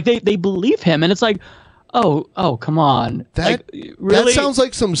yeah, they believe him, and it's oh come on. Really? That sounds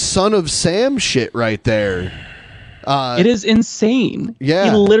like some Son of Sam shit right there. It is insane. Yeah.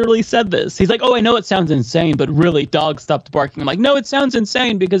 He literally said this. He's like, oh, I know it sounds insane, but really, dogs stopped barking. I'm like, no, it sounds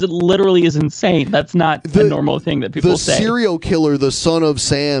insane because it literally is insane. That's not a normal thing that people say. The serial killer, the Son of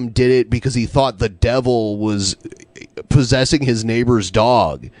Sam, did it because he thought the devil was possessing his neighbor's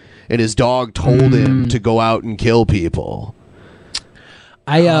dog, and his dog told him to go out and kill people.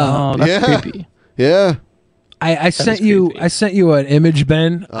 That's creepy. Yeah. I sent you an image,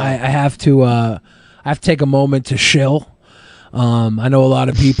 Ben. I have to take a moment to shill. I know a lot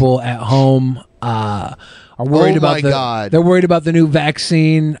of people at home are worried they're worried about the new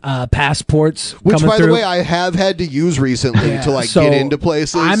vaccine passports, which, coming by through. the way, I have had to use recently to get into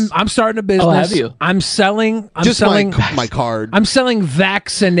places. I'm starting a business. Oh, have you? I'm selling my card. I'm selling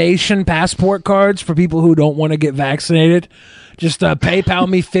vaccination passport cards for people who don't want to get vaccinated. Just PayPal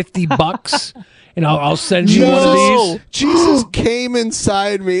me $50. And I'll send you one of these. Jesus came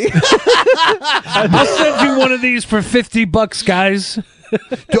inside me. I'll send you one of these for $50, guys.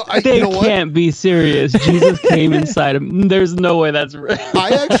 They can't be serious. Jesus came inside him. There's no way that's right. I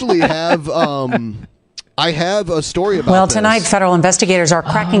actually have a story about Well, this. tonight, federal investigators are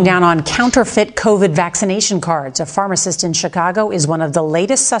cracking down on counterfeit COVID vaccination cards. A pharmacist in Chicago is one of the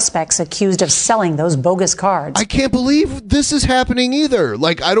latest suspects accused of selling those bogus cards. I can't believe this is happening either.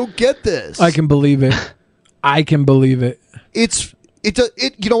 Like, I don't get this. I can believe it. I can believe it.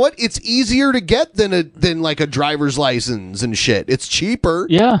 You know what? It's easier to get than like a driver's license and shit. It's cheaper.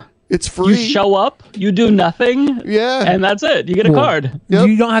 Yeah. It's free. You show up, you do nothing, and that's it. You get a card.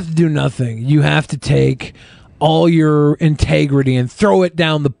 You don't have to do nothing. You have to take all your integrity and throw it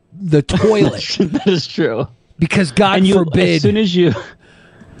down the toilet. That is true. Because God forbid, as soon as you,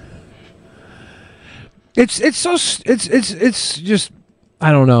 it's just,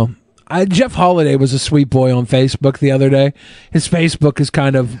 I don't know. Jeff Holiday was a sweet boy on Facebook the other day. His Facebook is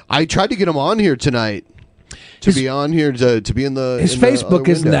kind of. I tried to get him on here tonight. To be on here, to be in the. His in the Facebook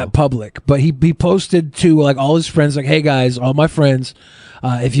other isn't window. that public, but he posted to like all his friends, like, "Hey guys, all my friends,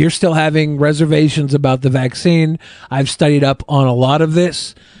 if you're still having reservations about the vaccine, I've studied up on a lot of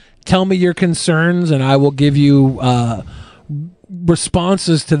this. Tell me your concerns, and I will give you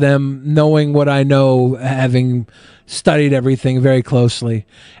responses to them, knowing what I know, having studied everything very closely."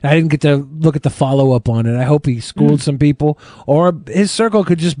 And I didn't get to look at the follow up on it. I hope he schooled some people, or his circle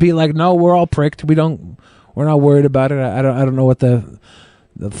could just be like, "No, we're all pricked. We're not worried about it." I don't know what the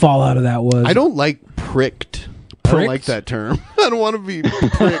fallout of that was. I don't like pricked. I don't like that term. I don't want to be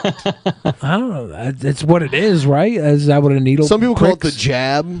pricked. I don't know. It's what it is, right? Is that what a needle? Some people call it pricks?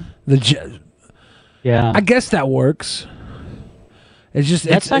 the jab. Yeah, I guess that works. It's just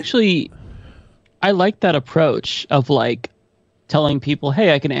actually. I like that approach of like telling people,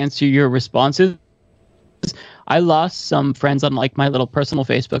 "Hey, I can answer your responses." I lost some friends on like my little personal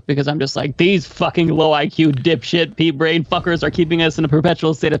Facebook because I'm just like, these fucking low IQ dipshit pea brain fuckers are keeping us in a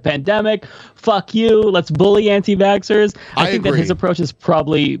perpetual state of pandemic. Fuck you. Let's bully anti-vaxxers. I think agree. that his approach is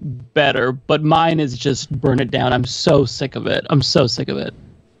probably better, but mine is just burn it down. I'm so sick of it.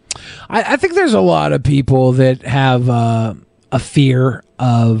 I think there's a lot of people that have a fear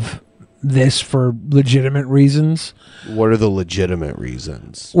of this for legitimate reasons. What are the legitimate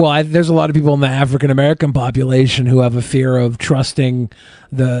reasons? Well, there's a lot of people in the African American population who have a fear of trusting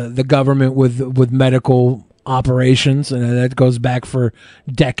the government with medical operations, and that goes back for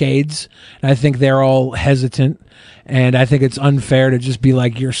decades. And I think they're all hesitant, and I think it's unfair to just be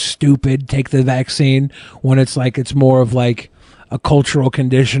like, "You're stupid, take the vaccine," when it's like it's more of like a cultural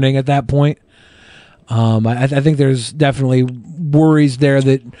conditioning at that point. I think there's definitely worries there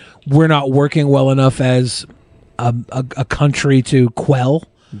that we're not working well enough as a country to quell.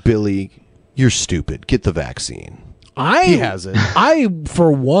 Billy, you're stupid. Get the vaccine. He has it. For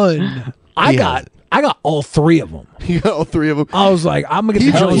one, I got all three of them. You got all three of them. I was like, I'm gonna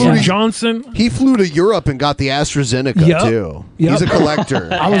get the Johnson. He flew to Europe and got the AstraZeneca too. Yep. He's a collector.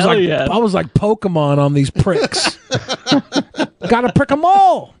 I was like Pokemon on these pricks. Gotta prick them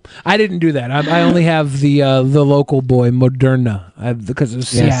all. I didn't do that. I only have the local boy Moderna because of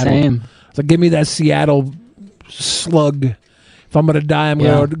Seattle. Same. So give me that Seattle slug. If I'm gonna die, I'm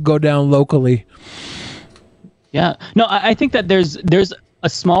gonna go down locally. Yeah. No, I think that there's a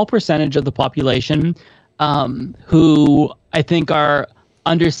small percentage of the population who I think are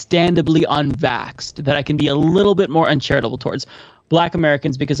understandably unvaxxed that I can be a little bit more uncharitable towards. Black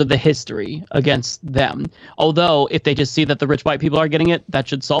Americans because of the history against them. Although if they just see that the rich white people are getting it, that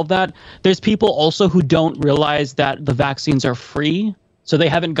should solve that. There's people also who don't realize that the vaccines are free. So they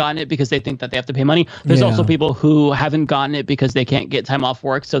haven't gotten it because they think that they have to pay money. There's also people who haven't gotten it because they can't get time off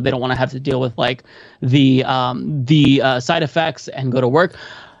work, so they don't want to have to deal with like the side effects and go to work.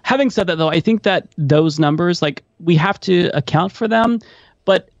 Having said that, though, I think that those numbers, like, we have to account for them,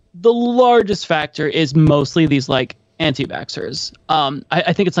 but the largest factor is mostly these like anti-vaxxers.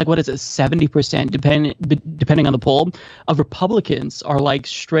 I think it's like, what is it, 70%, depending on the poll, of Republicans are like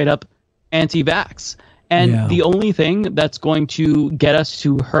straight up anti-vax. And the only thing that's going to get us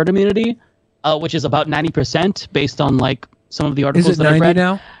to herd immunity, which is about 90% based on like some of the articles that I've read.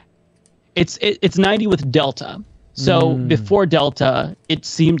 Now? It's 90 with Delta. So before Delta, it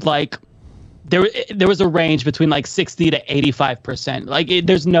seemed like there was a range between like 60 to 85%. Like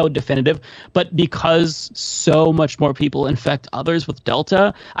there's no definitive, but because so much more people infect others with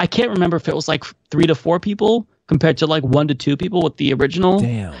Delta, I can't remember if it was like 3 to 4 people compared to like 1 to 2 people with the original.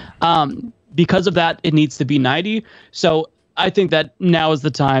 Damn. Because of that, it needs to be 90. So I think that now is the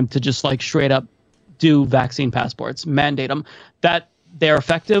time to just like straight up do vaccine passports, mandate them. That they're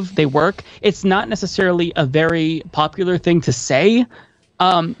effective, they work. It's not necessarily a very popular thing to say,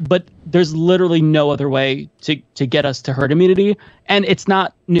 But there's literally no other way to get us to herd immunity, and it's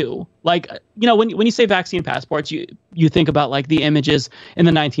not new. Like, when you say vaccine passports, you think about like the images in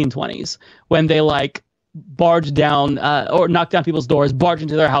the 1920s when they like barged down or knocked down people's doors, barged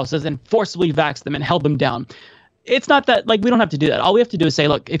into their houses, and forcibly vaxxed them and held them down. It's not that, like, we don't have to do that. All we have to do is say,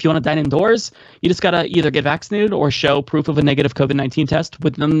 look, if you want to dine indoors, you just got to either get vaccinated or show proof of a negative COVID-19 test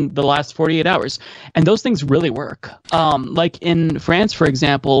within the last 48 hours. And those things really work. Like in France, for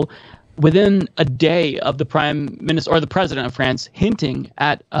example, within a day of the prime minister or the president of France hinting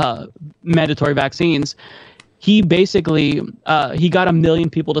at mandatory vaccines, he basically he got 1 million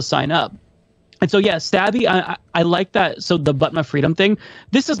people to sign up. And so, yeah, Stabby, I like that. So the But My Freedom thing,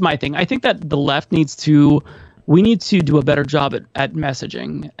 this is my thing. I think that the left we need to do a better job at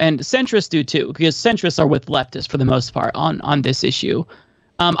messaging, and centrists do too, because centrists are with leftists for the most part on this issue.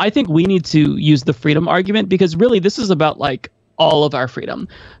 I think we need to use the freedom argument, because really this is about like all of our freedom,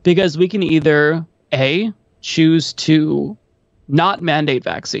 because we can either choose to not mandate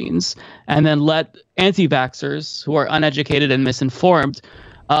vaccines and then let anti-vaxxers who are uneducated and misinformed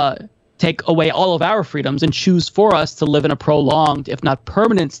take away all of our freedoms and choose for us to live in a prolonged, if not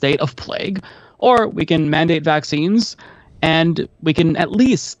permanent, state of plague. Or we can mandate vaccines, and we can at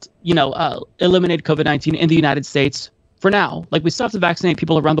least, eliminate COVID-19 in the United States for now. Like, we still have to vaccinate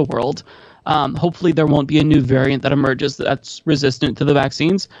people around the world. Hopefully there won't be a new variant that emerges that's resistant to the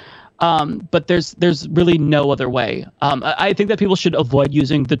vaccines. But there's really no other way. I think that people should avoid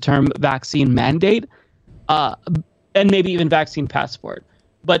using the term vaccine mandate, and maybe even vaccine passport.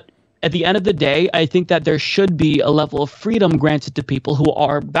 But at the end of the day, I think that there should be a level of freedom granted to people who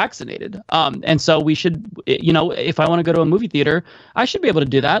are vaccinated. And so we should, if I want to go to a movie theater, I should be able to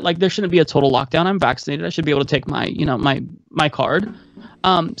do that. Like, there shouldn't be a total lockdown. I'm vaccinated. I should be able to take my card.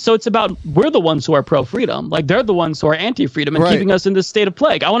 So it's about, we're the ones who are pro-freedom. Like, they're the ones who are anti-freedom and keeping us in this state of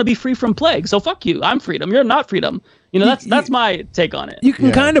plague. I want to be free from plague. So fuck you. I'm freedom. You're not freedom. That's my take on it. You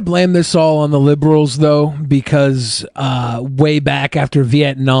can kind of blame this all on the liberals, though, because way back after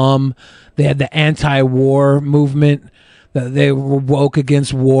Vietnam, they had the anti-war movement. They were woke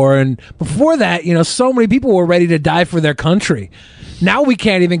against war. And before that, so many people were ready to die for their country. Now we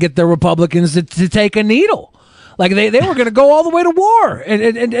can't even get the Republicans to take a needle. Like, they were going to go all the way to war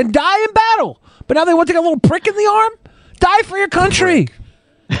and die in battle. But now they want to take a little prick in the arm? Die for your country.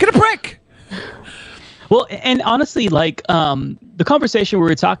 Get a prick. Well, and honestly, like, the conversation we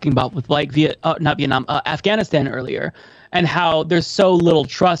were talking about with, like, Afghanistan earlier, and how there's so little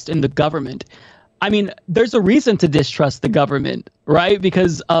trust in the government. I mean, there's a reason to distrust the government, right?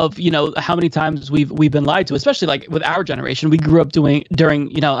 Because of, how many times we've been lied to, especially like with our generation. We grew up during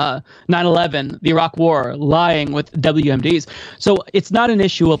 9/11, the Iraq War, lying with WMDs. So it's not an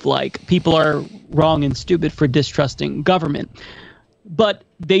issue of like people are wrong and stupid for distrusting government. But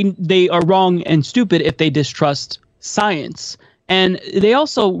they are wrong and stupid if they distrust science. And they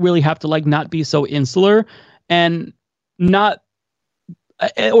also really have to like not be so insular and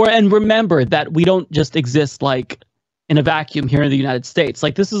and remember that we don't just exist like in a vacuum here in the United States.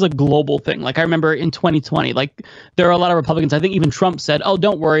 Like, this is a global thing. Like, I remember in 2020, like, there are a lot of Republicans, I think even Trump said, oh,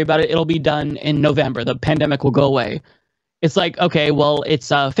 don't worry about it. It'll be done in November. The pandemic will go away. It's like, okay, well, it's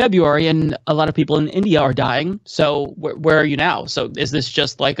February and a lot of people in India are dying. So where are you now? So is this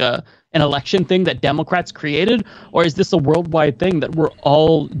just like an election thing that Democrats created? Or is this a worldwide thing that we're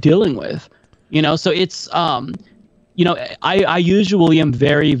all dealing with? So it's, I usually am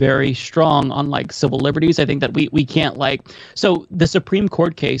very, very strong on like civil liberties. I think that we can't so the Supreme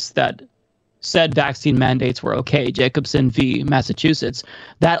Court case that said vaccine mandates were okay, Jacobson v. Massachusetts,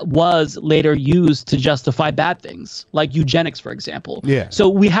 that was later used to justify bad things, like eugenics, for example. Yeah. So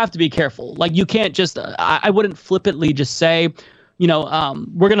we have to be careful. Like, you can't just, I wouldn't flippantly just say, we're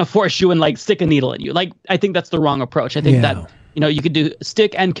going to force you and like stick a needle in you. Like, I think that's the wrong approach. I think that, you could do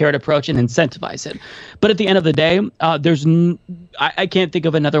stick and carrot approach and incentivize it. But at the end of the day, I can't think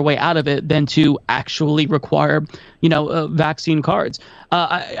of another way out of it than to actually require, vaccine cards.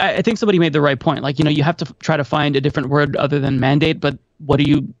 I think somebody made the right point. Like, you have to try to find a different word other than mandate. But what do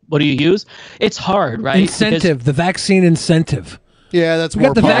you use? It's hard, right? Incentive, the vaccine incentive. Yeah, that's we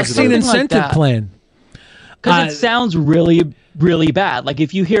more got the positive. vaccine incentive plan. Because it sounds really, really bad. Like,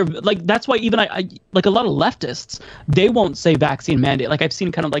 if you hear, like, that's why even I like a lot of leftists, they won't say vaccine mandate. Like, I've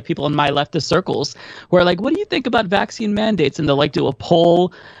seen kind of like people in my leftist circles who are like, what do you think about vaccine mandates? And they'll like do a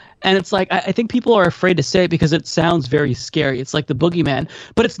poll. And it's like, I think people are afraid to say it because it sounds very scary. It's like the boogeyman,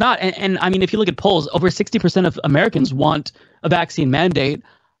 but it's not. And I mean, if you look at polls, over 60% of Americans want a vaccine mandate.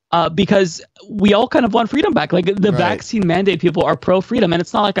 because we all kind of want freedom back. Like the vaccine mandate people are pro freedom, and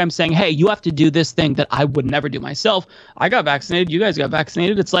it's not like I'm saying, hey, you have to do this thing that I would never do myself. I got vaccinated, you guys got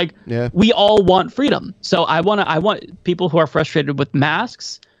vaccinated. It's like we all want freedom. So I want people who are frustrated with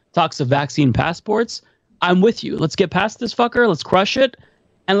masks, talks of vaccine passports. I'm with you. Let's get past this fucker. Let's crush it,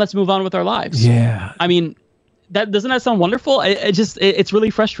 and let's move on with our lives. Yeah. I mean, doesn't that sound wonderful? It's really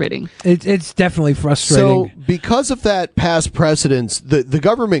frustrating. It's definitely frustrating. So because of that past precedence, the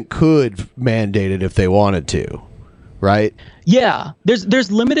government could mandate it if they wanted to, right? Yeah, there's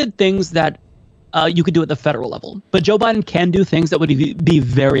limited things that you could do at the federal level, but Joe Biden can do things that would be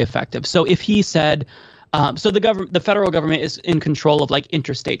very effective. So if he said, the federal government is in control of like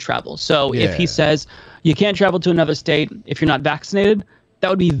interstate travel. So if he says you can't travel to another state if you're not vaccinated, that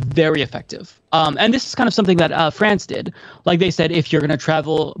would be very effective. And this is kind of something that France did. Like they said, if you're going to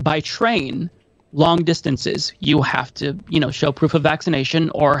travel by train long distances, you have to, show proof of vaccination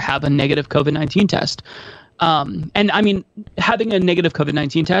or have a negative COVID-19 test. And I mean, having a negative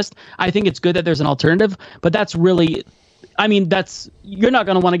COVID-19 test, I think it's good that there's an alternative, but that's really, you're not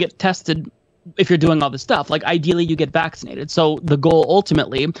going to want to get tested if you're doing all this stuff. Like ideally you get vaccinated. So the goal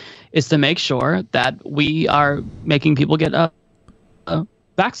ultimately is to make sure that we are making people get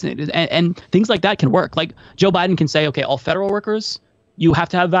vaccinated, and things like that can work. Like Joe Biden can say, okay, all federal workers, you have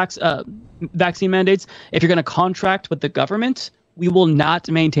to have vaccine mandates. If you're going to contract with the government, we will not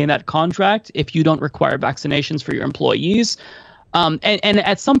maintain that contract if you don't require vaccinations for your employees. And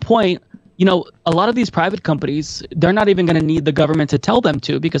at some point, a lot of these private companies, they're not even going to need the government to tell them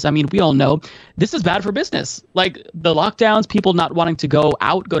to, because, we all know this is bad for business. Like the lockdowns, people not wanting to go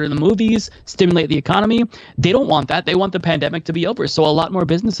out, go to the movies, stimulate the economy. They don't want that. They want the pandemic to be over. So a lot more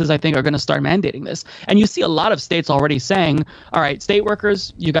businesses, I think, are going to start mandating this. And you see a lot of states already saying, all right, state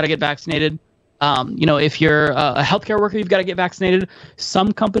workers, you got to get vaccinated. If you're a healthcare worker, you've got to get vaccinated.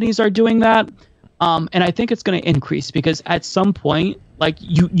 Some companies are doing that. And I think it's going to increase because at some point, like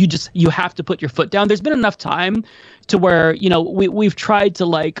you have to put your foot down. There's been enough time to where, we've tried to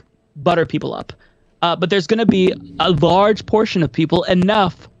like butter people up. But there's going to be a large portion of people,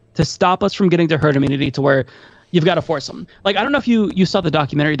 enough to stop us from getting to herd immunity, to where you've got to force them. Like, I don't know if you saw the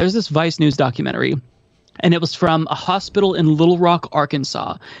documentary. There's this Vice News documentary, and it was from a hospital in Little Rock,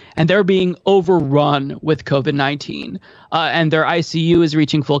 Arkansas, and they're being overrun with COVID-19, and their ICU is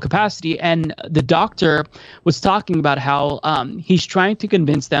reaching full capacity. And the doctor was talking about how he's trying to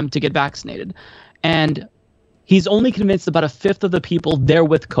convince them to get vaccinated, and he's only convinced about a fifth of the people there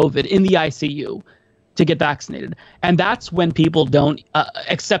with COVID in the ICU to get vaccinated. And that's when people don't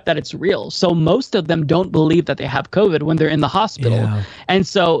accept that it's real. So most of them don't believe that they have COVID when they're in the hospital. Yeah. And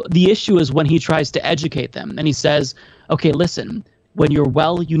so the issue is when he tries to educate them and he says, okay, listen, when you're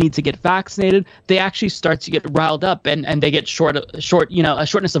well, you need to get vaccinated. They actually start to get riled up and they get a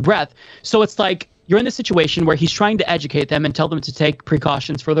shortness of breath. So it's like you're in this situation where he's trying to educate them and tell them to take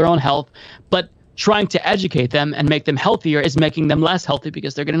precautions for their own health, but trying to educate them and make them healthier is making them less healthy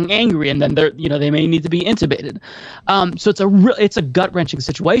because they're getting angry, and then they may need to be intubated. So it's a gut-wrenching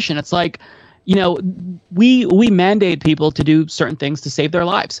situation. It's like, we mandate people to do certain things to save their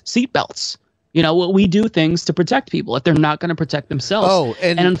lives. Seatbelts. We do things to protect people if they're not going to protect themselves. Oh,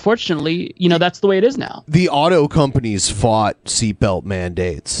 and unfortunately, that's the way it is now. The auto companies fought seatbelt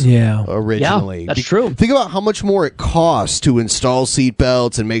mandates. Originally. Yeah, that's true. Think about how much more it costs to install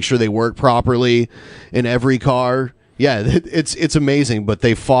seatbelts and make sure they work properly in every car. Yeah, it's amazing, but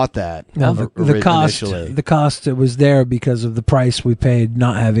they fought that. Well, the cost it was there because of the price we paid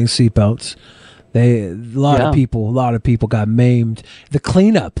not having seatbelts. A lot of people got maimed. The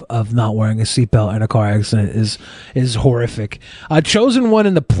cleanup of not wearing a seatbelt in a car accident is horrific. Chosen One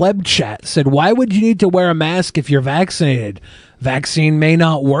in the pleb chat said, "Why would you need to wear a mask if you're vaccinated? Vaccine may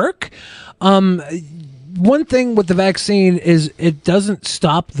not work." One thing with the vaccine is it doesn't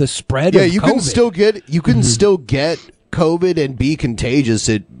stop the spread of COVID. You can still get COVID and be contagious.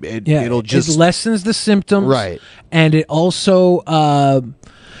 It'll just it lessens the symptoms, right? And it also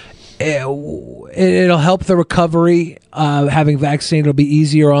it'll help the recovery. Having vaccine, it'll be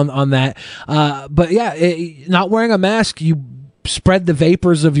easier on that. But yeah, not wearing a mask, you spread the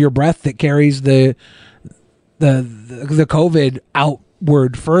vapors of your breath that carries the COVID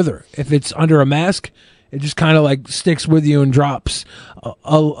outward further. If it's under a mask, it just kind of like sticks with you and drops.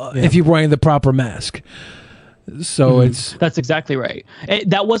 If you're wearing the proper mask. So that's exactly right.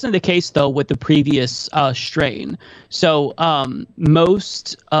 That wasn't the case though with the previous strain. So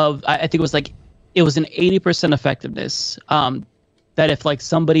most of, I think it was an 80% effectiveness. That if like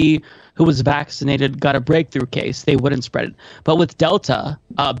somebody who was vaccinated got a breakthrough case, they wouldn't spread it. But with Delta,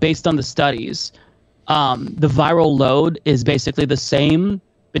 based on the studies, the viral load is basically the same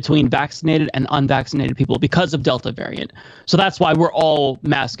between vaccinated and unvaccinated people because of Delta variant. So that's why we're all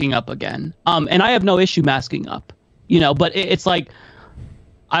masking up again. And I have no issue masking up, but it's like,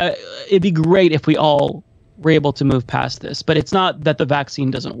 it'd be great if we all were able to move past this, but it's not that the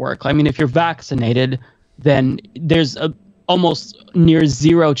vaccine doesn't work. I mean, if you're vaccinated, then there's a almost near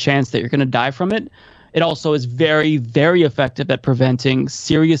zero chance that you're going to die from it. It also is very, very effective at preventing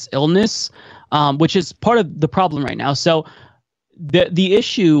serious illness, which is part of the problem right now. So the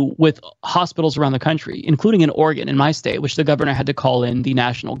issue with hospitals around the country, including in Oregon, in my state, which the governor had to call in the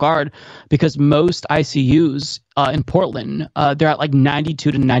National Guard because most ICUs in Portland, they're at like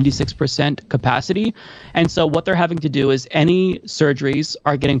 92 to 96% capacity. And so what they're having to do is any surgeries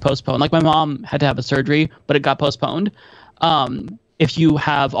are getting postponed. Like my mom had to have a surgery, but it got postponed. If you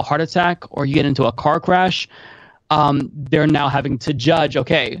have a heart attack or you get into a car crash, they're now having to judge,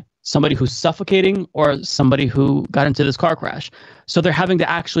 okay, somebody who's suffocating or somebody who got into this car crash. So they're having to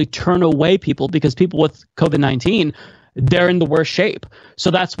actually turn away people because people with COVID-19, they're in the worst shape.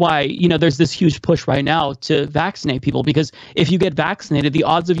 So that's why, there's this huge push right now to vaccinate people, because if you get vaccinated, the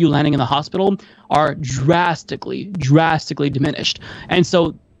odds of you landing in the hospital are drastically diminished. And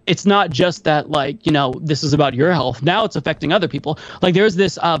so it's not just that, this is about your health. Now it's affecting other people. Like there's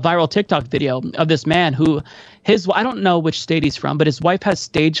this viral TikTok video of this man who I don't know which state he's from, but his wife has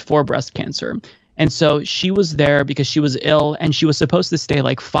stage 4 breast cancer. And so she was there because she was ill and she was supposed to stay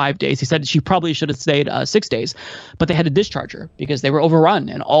like 5 days. He said she probably should have stayed 6 days, but they had to discharge her because they were overrun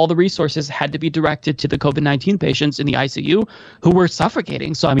and all the resources had to be directed to the COVID-19 patients in the ICU who were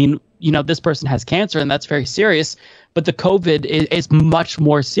suffocating. So, I mean, this person has cancer and that's very serious, but the COVID is much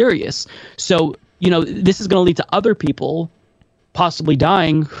more serious. So, this is going to lead to other people possibly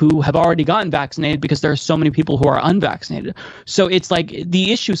dying who have already gotten vaccinated because there are so many people who are unvaccinated. So it's like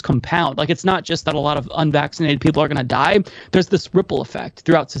the issues compound. Like it's not just that a lot of unvaccinated people are going to die. There's this ripple effect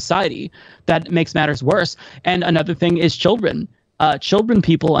throughout society that makes matters worse. And another thing is children. Children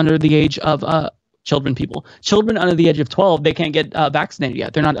under the age of 12, they can't get vaccinated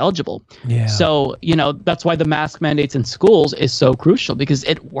yet. They're not eligible. Yeah. So, that's why the mask mandates in schools is so crucial because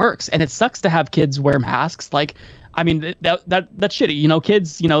it works. And it sucks to have kids wear masks. Like, I mean, that's shitty.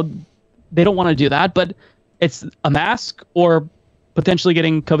 Kids, they don't want to do that, but it's a mask or potentially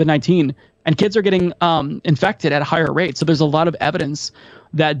getting COVID-19. And kids are getting infected at a higher rate. So there's a lot of evidence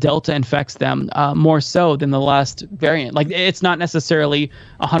that Delta infects them more so than the last variant. Like, it's not necessarily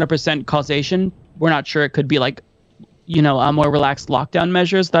 100% causation. We're not sure. It could be like, more relaxed lockdown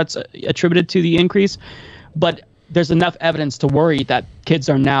measures that's attributed to the increase. But there's enough evidence to worry that kids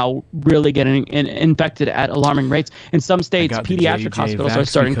are now really getting infected at alarming rates. In some states, pediatric hospitals are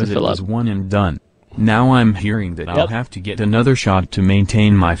starting to fill up. It was one and done. Now I'm hearing that I'll have to get another shot to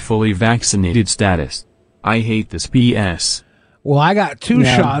maintain my fully vaccinated status. I hate this BS. Well, I got 2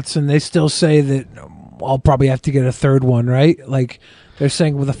 shots, and they still say that I'll probably have to get a third one, right? Like, they're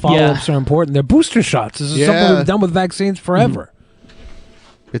saying the follow-ups are important. They're booster shots. This is something we've done with vaccines forever.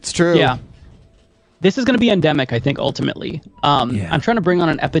 It's true. Yeah. This is going to be endemic, I think, ultimately. I'm trying to bring on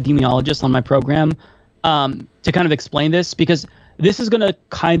an epidemiologist on my program to kind of explain this, because this is going to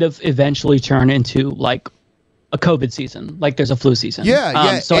kind of eventually turn into like a COVID season, like there's a flu season.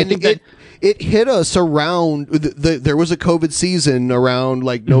 Yeah. So I think that it hit us around, there was a COVID season around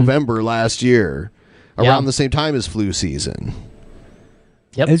like November last year, around the same time as flu season.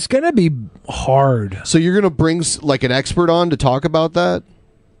 Yep. It's going to be hard. So you're going to bring like an expert on to talk about that?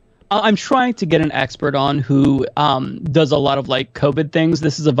 I'm trying to get an expert on who does a lot of like COVID things.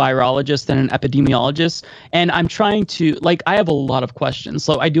 This is a virologist and an epidemiologist. And I'm trying to, I have a lot of questions.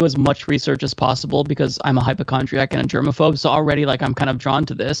 So I do as much research as possible because I'm a hypochondriac and a germaphobe. So already I'm kind of drawn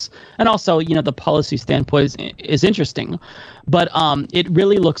to this. And also, the policy standpoint is interesting. But it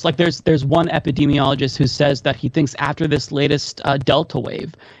really looks like there's one epidemiologist who says that he thinks after this latest Delta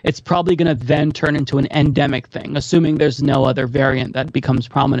wave, it's probably going to then turn into an endemic thing, assuming there's no other variant that becomes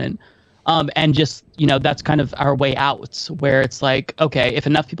prominent. And just, that's kind of our way out, where it's like, okay, if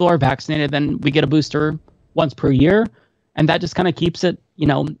enough people are vaccinated, then we get a booster once per year. And that just kind of keeps it,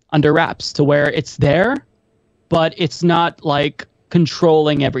 under wraps to where it's there, but it's not like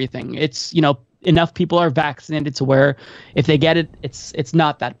controlling everything. It's, enough people are vaccinated to where if they get it, it's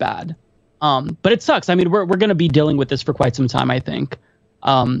not that bad. But it sucks. I mean, we're going to be dealing with this for quite some time, I think,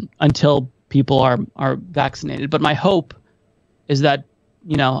 until people are vaccinated. But my hope is that,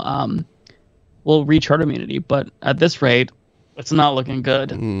 we'll reach herd immunity. But at this rate, it's not looking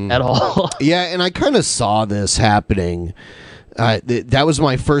good at all. Yeah, and I kind of saw this happening. That was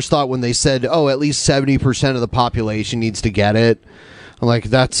my first thought when they said, at least 70% of the population needs to get it. I'm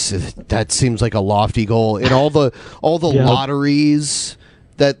like, that seems like a lofty goal. And all the lotteries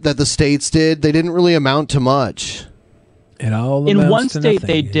that the states did, they didn't really amount to much. It all In amounts one to state nothing.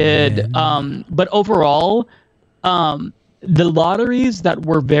 they did, but overall, the lotteries that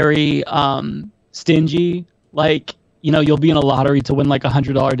were very stingy, like, you know, you'll be in a lottery to win like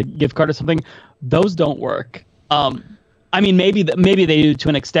 $100 gift card or something, those don't work. I mean, maybe they do to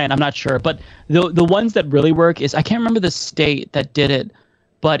an extent. I'm not sure, but the ones that really work is, I can't remember the state that did it,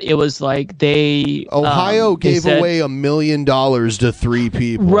 but it was like Ohio gave away $1 million to 3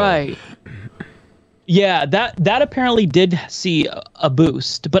 people. Right. Yeah, that apparently did see a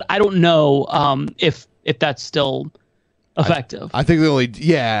boost, but I don't know if that's still effective. I think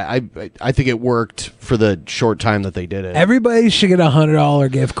I think it worked for the short time that they did it. Everybody should get a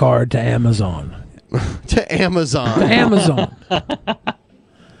 $100 gift card to Amazon. To Amazon. To Amazon. How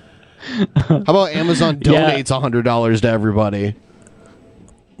about Amazon donates $100 to everybody?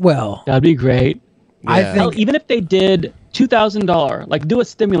 Well, that'd be great. I think Hell, even if they did $2,000, like do a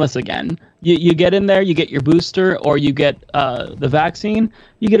stimulus again. You get in there, you get your booster, or you get the vaccine,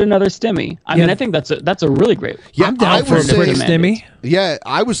 you get another stimmy. I mean, I think that's a really great. Yeah, I'm down for a quick stimmy. Yeah,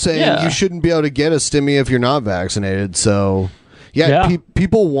 I was saying you shouldn't be able to get a stimmy if you're not vaccinated. So,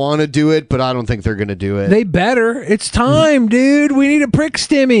 people want to do it, but I don't think they're going to do it. They better. It's time, dude. We need a prick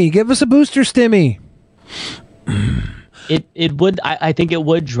stimmy. Give us a booster stimmy. It would. I think it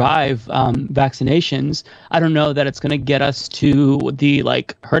would drive vaccinations. I don't know that it's going to get us to the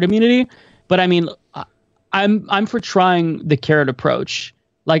like herd immunity, but I mean, I'm for trying the carrot approach.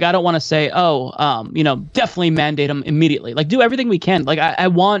 Like, I don't want to say, definitely mandate them immediately. Like, do everything we can. Like, I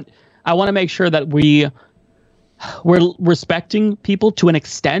want to make sure that we're respecting people to an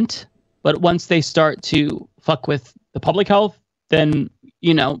extent, but once they start to fuck with the public health, then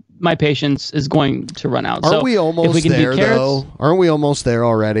my patience is going to run out. Aren't we almost there, though? Aren't we almost there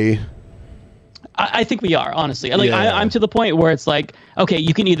already? I think we are, honestly. Like, I'm to the point where it's like, okay,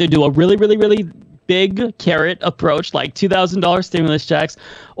 you can either do a really, really, really big carrot approach, like $2,000 stimulus checks,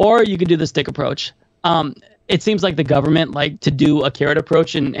 or you could do the stick approach. It seems like the government, like, to do a carrot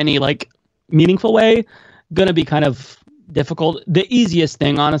approach in any, like, meaningful way, going to be kind of difficult. The easiest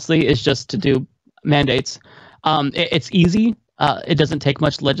thing, honestly, is just to do mandates. It's easy. It doesn't take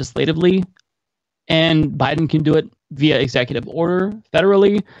much legislatively, and Biden can do it via executive order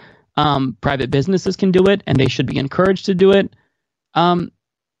federally. Private businesses can do it, and they should be encouraged to do it. I'm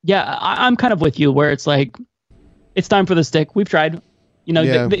kind of with you where it's like, it's time for the stick. We've tried.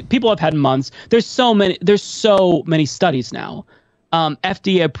 People have had months. There's so many studies now.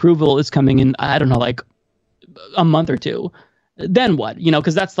 FDA approval is coming in, I don't know, like a month or two. Then what?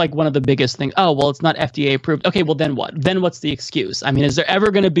 Because that's like one of the biggest things. Oh, well, it's not FDA approved. Okay, well, then what? Then what's the excuse? I mean, is there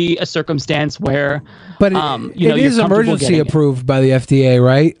ever going to be a circumstance where, but it is emergency approved by the FDA,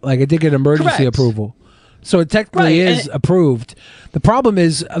 right? Like, it did get emergency approval. So it technically is approved. The problem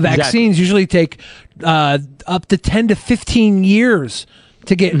is vaccines usually take up to 10 to 15 years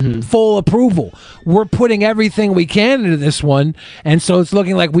to get full approval. We're putting everything we can into this one, and so it's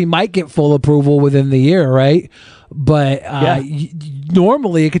looking like we might get full approval within the year, right? But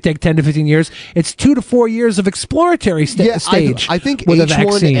normally it could take 10 to 15 years. It's 2 to 4 years of exploratory stage. I think with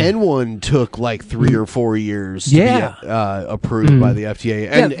H1N1 took like 3 or 4 years to be approved by the FDA,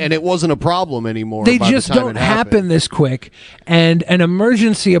 and it wasn't a problem anymore. They just don't happen this quick, and an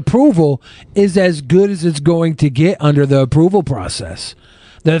emergency approval is as good as it's going to get under the approval process.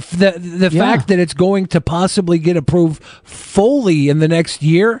 The fact that it's going to possibly get approved fully in the next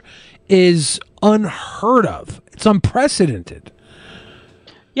year is unheard of. It's unprecedented.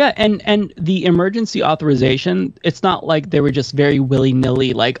 Yeah, and the emergency authorization, it's not like they were just very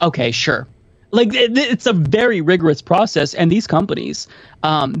willy-nilly, like, okay, sure. Like, it's a very rigorous process, and these companies,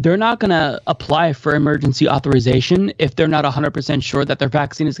 they're not going to apply for emergency authorization if they're not 100% sure that their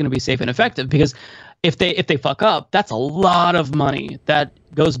vaccine is going to be safe and effective, because if they fuck up, that's a lot of money that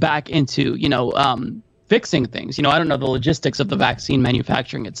goes back into, fixing things. I don't know the logistics of the vaccine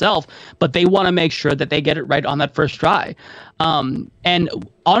manufacturing itself, but they want to make sure that they get it right on that first try. And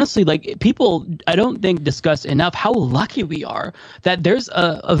honestly, like, people, I don't think discuss enough how lucky we are that there's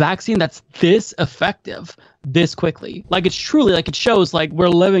a vaccine that's this effective this quickly. Like, it's truly, like, it shows like we're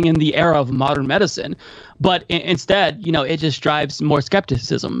living in the era of modern medicine, but instead, it just drives more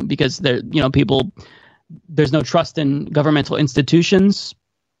skepticism because there's no trust in governmental institutions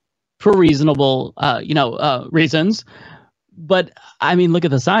for reasonable, reasons. But I mean, look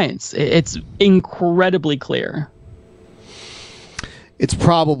at the science. It's incredibly clear. It's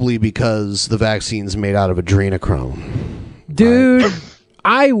probably because the vaccine's made out of adrenochrome. Dude, right?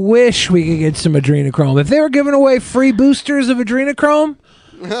 I wish we could get some adrenochrome. If they were giving away free boosters of adrenochrome,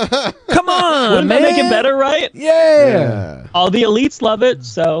 Come on, Wouldn't man. that make it better, right? Yeah. All the elites love it,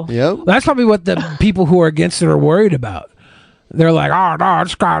 so. Yep. That's probably what the people who are against it are worried about. They're like, oh no,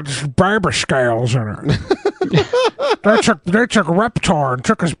 it's got baby scales in it. they took Reptar and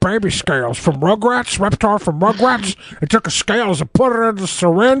took his baby scales from Rugrats. Reptar from Rugrats. They took his scales and put it in the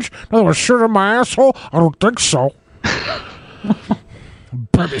syringe. They were shoot in my asshole. I don't think so.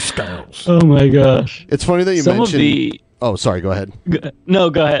 Baby scales. Oh my gosh. It's funny that you Some mentioned. of the. Oh, sorry. Go ahead. No,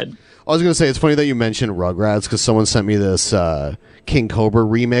 go ahead. I was going to say it's funny that you mentioned Rugrats because someone sent me this King Cobra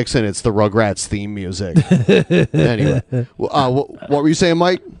remix and it's the Rugrats theme music. Anyway, what were you saying,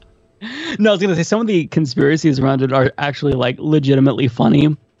 Mike? No, I was gonna say some of the conspiracies around it are actually like legitimately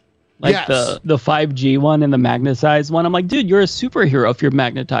funny. Like Yes. the 5G one and the magnetized one. I'm like, dude, you're a superhero if you're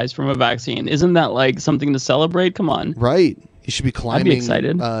magnetized from a vaccine. Isn't that like something to celebrate? Come on. Right. You should be climbing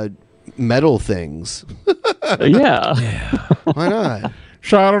excited. metal things. Yeah. Why not?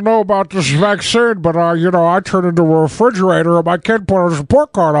 So I don't know about this vaccine, but I turned into a refrigerator and my kid put a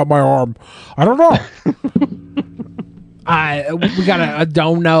report card on my arm. I don't know. We got a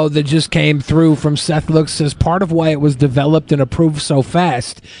don't know that just came through from Seth Looks. Says part of why it was developed and approved so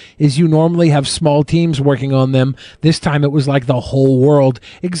fast is you normally have small teams working on them. This time it was like the whole world.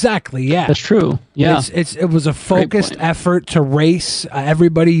 Exactly. Yeah, That's true. Yeah. it was a focused effort to race.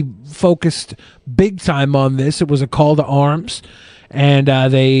 Everybody focused big time on this. It was a call to arms, and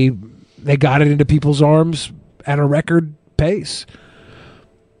they got it into people's arms at a record pace.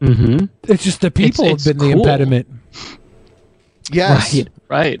 Mm-hmm. It's just the people It's have been the cool. impediment. Yes.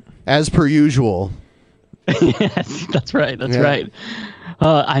 Right. As per usual. Yes, that's right. That's Yeah. right.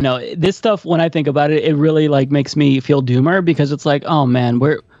 I know this stuff. When I think about it, it really like makes me feel doomer because it's like, oh man,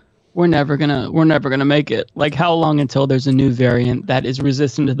 we're never gonna make it. Like, how long until there's a new variant that is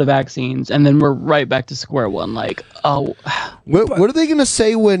resistant to the vaccines, and then we're right back to square one? Like, oh, What are they going to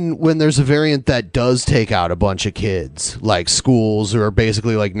say when there's a variant that does take out a bunch of kids, like schools or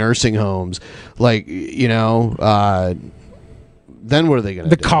basically like nursing homes? Like, then what are they going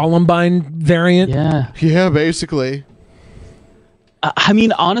to do? The Columbine variant? yeah. Yeah, basically. I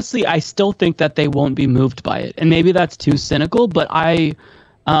mean, honestly, I still think that they won't be moved by it, and maybe that's too cynical. But I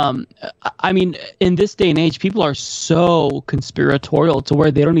mean, in this day and age, people are so conspiratorial to where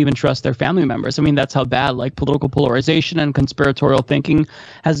they don't even trust their family members. I mean, that's how bad like political polarization and conspiratorial thinking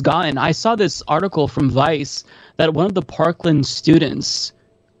has gotten. I saw this article from Vice that one of the Parkland students,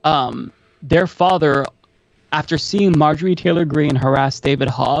 their father, after seeing Marjorie Taylor Greene harass David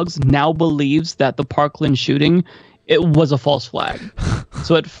Hoggs, now believes that the Parkland shooting, it was a false flag.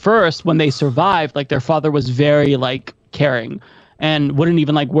 So at first, when they survived, like their father was very like caring and wouldn't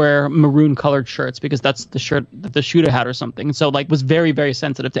even like wear maroon colored shirts because that's the shirt that the shooter had or something. So like was very, very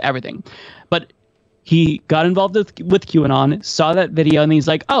sensitive to everything. But he got involved with QAnon, saw that video, and he's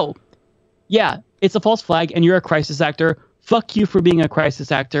like, oh, yeah, it's a false flag and you're a crisis actor. Fuck you for being a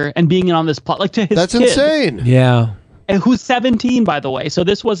crisis actor and being in on this plot. Like to his That's kid, insane. Yeah. and who's 17, by the way. So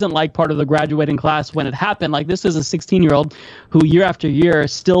this wasn't like part of the graduating class when it happened. Like this is a 16-year-old who year after year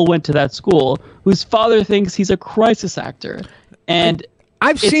still went to that school, whose father thinks he's a crisis actor. And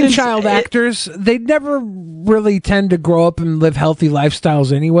I've seen child actors. They never really tend to grow up and live healthy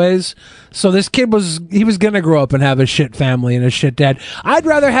lifestyles anyways. So this kid was going to grow up and have a shit family and a shit dad. I'd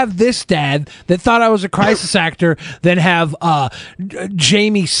rather have this dad that thought I was a crisis actor than have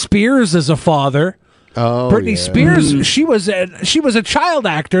Jamie Spears as a father. Oh, Britney Spears, she was a child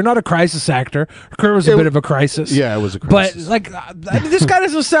actor, not a crisis actor. Her career was a bit of a crisis. Yeah, it was a crisis. But like, this guy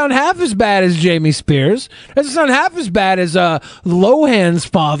doesn't sound half as bad as Jamie Spears. Doesn't sound half as bad as Lohan's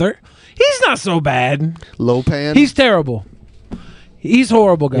father. He's not so bad. Lopan. He's terrible. He's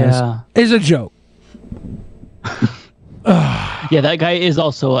horrible, guys. Yeah. It's a joke. Yeah, that guy is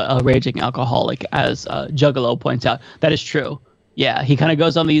also a raging alcoholic, as Juggalo points out. That is true. Yeah, he kind of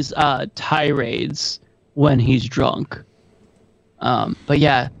goes on these tirades when he's drunk. But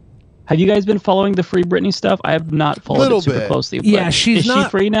yeah, have you guys been following the Free Britney stuff? I have not followed it super closely. But Yeah, she's is not she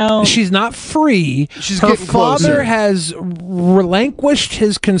free now? She's not free. She's Her getting father closer. has relinquished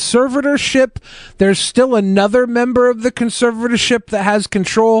his conservatorship. There's still another member of the conservatorship that has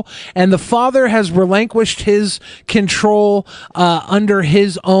control, and the father has relinquished his control under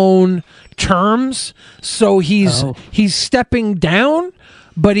his own terms. So he's stepping down,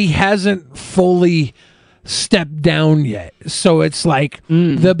 but he hasn't fully stepped down yet. So it's like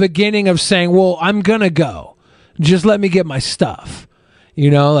the beginning of saying, well, I'm gonna go, just let me get my stuff,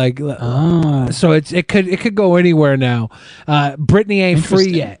 like so it could go anywhere now. Britney ain't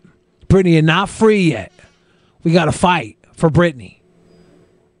free yet. Britney is not free yet. We gotta fight for Britney.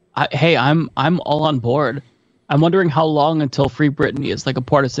 Hey, I'm all on board. I'm wondering how long until Free Britney is like a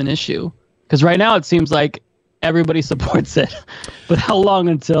partisan issue. Because right now it seems like everybody supports it. But how long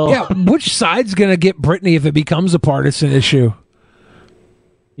until... Yeah, which side's going to get Britney if it becomes a partisan issue?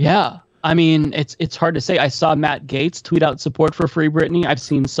 Yeah. I mean, it's hard to say. I saw Matt Gaetz tweet out support for Free Britney. I've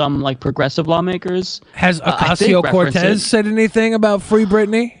seen some like progressive lawmakers. Has Ocasio-Cortez said anything about Free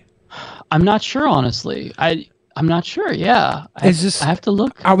Britney? I'm not sure, honestly. I'm not sure. Yeah, I have to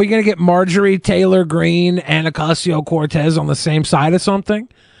look. Are we going to get Marjorie Taylor Greene and Ocasio-Cortez on the same side of something?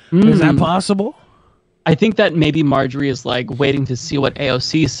 Is that possible? I think that maybe Marjorie is like waiting to see what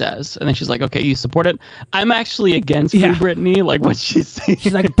AOC says, and then she's like, "Okay, you support it." I'm actually against Free Britney. Like what she's saying.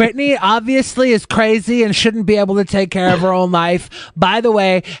 She's like, Britney obviously is crazy and shouldn't be able to take care of her own life. By the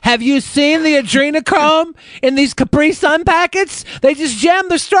way, have you seen the adrenochrome in these Capri Sun packets? They just jam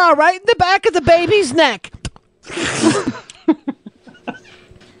the straw right in the back of the baby's neck.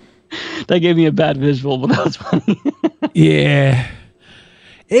 That gave me a bad visual, but that was funny. Yeah.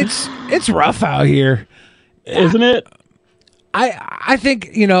 It's rough out here, isn't it? I think,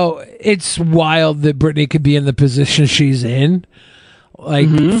 it's wild that Britney could be in the position she's in, like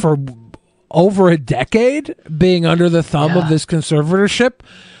for over a decade, being under the thumb of this conservatorship.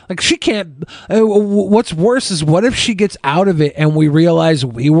 Like she can't. What's worse is what if she gets out of it and we realize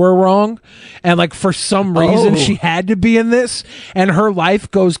we were wrong, and like for some reason she had to be in this, and her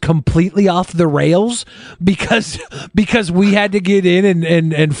life goes completely off the rails because we had to get in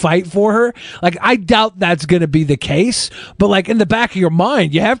and fight for her. Like I doubt that's going to be the case, but like in the back of your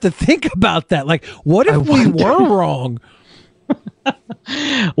mind, you have to think about that. Like what if we were wrong?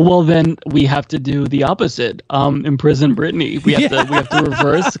 Well, then we have to do the opposite. Imprison Britney. We have to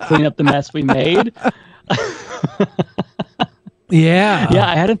reverse, clean up the mess we made. Yeah.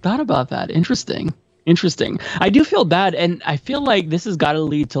 I hadn't thought about that. Interesting. I do feel bad, and I feel like this has got to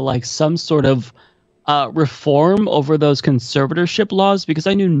lead to like some sort of reform over those conservatorship laws, because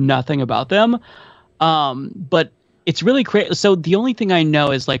I knew nothing about them. But it's really crazy. So the only thing I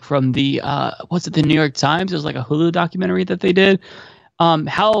know is like from the the New York Times. There's like a Hulu documentary that they did.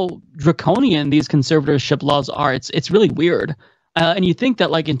 How draconian these conservatorship laws are. It's really weird. And you think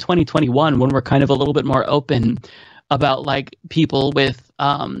that like in 2021, when we're kind of a little bit more open about like people with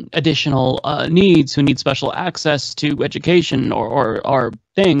additional needs who need special access to education or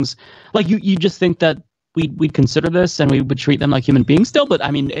things, like you just think that we'd consider this and we would treat them like human beings still. But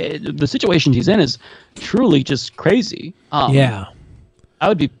I mean, the situation she's in is truly just crazy. Yeah. I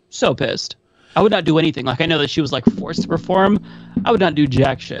would be so pissed. I would not do anything. Like I know that she was like forced to perform. I would not do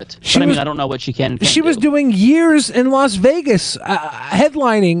jack shit. But I mean, I don't know what she can. She was doing years in Las Vegas,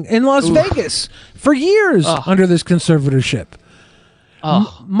 headlining in Las Vegas for years under this conservatorship.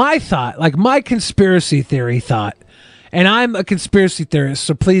 My thought, like my conspiracy theory thought, and I'm a conspiracy theorist,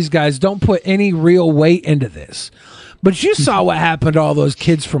 so please, guys, don't put any real weight into this. But you saw what happened to all those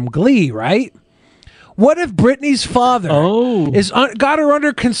kids from Glee, right? What if Britney's father got her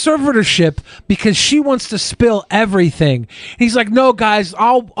under conservatorship because she wants to spill everything? He's like, no, guys,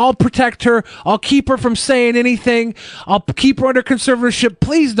 I'll protect her. I'll keep her from saying anything. I'll keep her under conservatorship.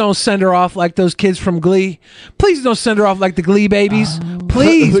 Please don't send her off like those kids from Glee. Please don't send her off like the Glee babies.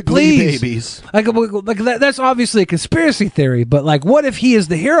 Please, the please. Glee babies. Like that's obviously a conspiracy theory, but like, what if he is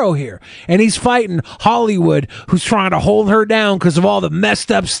the hero here and he's fighting Hollywood, who's trying to hold her down because of all the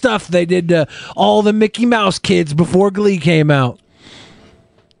messed up stuff they did to all the Mickey Mouse kids before Glee came out?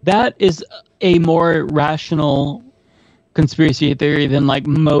 That is a more rational conspiracy theory than like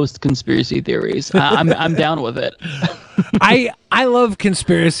most conspiracy theories. I'm down with it. I love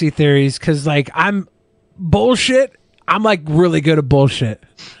conspiracy theories because like I'm like really good at bullshit.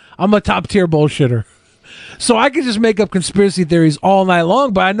 I'm a top tier bullshitter. So I could just make up conspiracy theories all night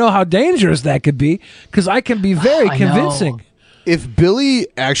long, but I know how dangerous that could be because I can be very convincing. If Billy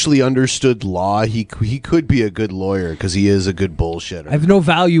actually understood law, he could be a good lawyer because he is a good bullshitter. I have no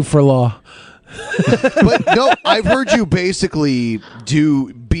value for law. But no, I've heard you basically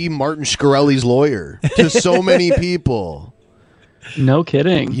be Martin Shkreli's lawyer to so many people. No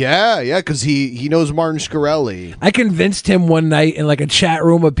kidding. Yeah, because he knows Martin Shkreli. I convinced him one night in like a chat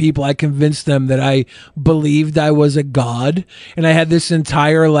room of people. I convinced them that I believed I was a god, and I had this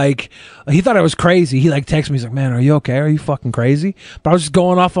entire like. He thought I was crazy. He like texted me. He's like, "Man, are you okay? Are you fucking crazy?" But I was just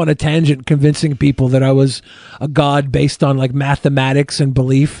going off on a tangent, convincing people that I was a god based on like mathematics and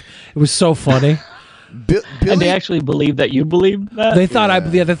belief. It was so funny. Billy, and they actually believed that you believed that? They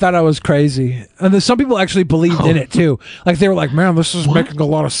thought they thought I was crazy. And then some people actually believed in it too. Like they were like, "Man, this is making a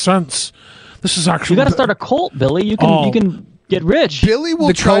lot of sense. This is actually." You got to start a cult, Billy. You can get rich. Billy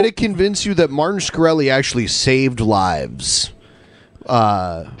will try to convince you that Martin Shkreli actually saved lives.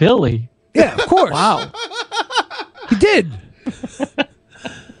 Billy. Yeah, of course. Wow. did.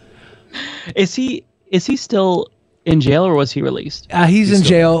 Is he still in jail or was he released? He's in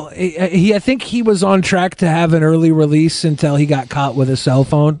jail. I think he was on track to have an early release until he got caught with a cell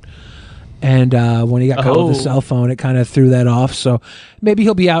phone. And when he got caught with a cell phone, it kind of threw that off. So maybe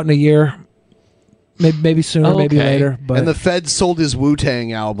he'll be out in a year. Maybe sooner, maybe later. But And the Feds sold his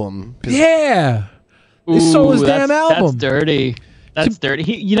Wu-Tang album. yeah, they sold his damn album. That's dirty. That's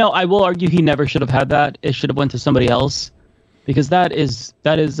dirty. I will argue he never should have had that. It should have went to somebody else, because that's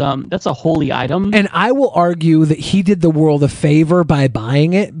a holy item. And I will argue that he did the world a favor by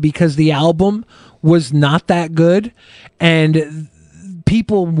buying it, because the album was not that good, and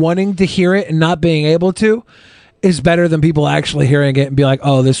people wanting to hear it and not being able to is better than people actually hearing it and be like,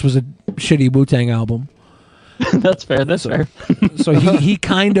 "Oh, this was a shitty Wu-Tang album." That's fair. That's fair. So he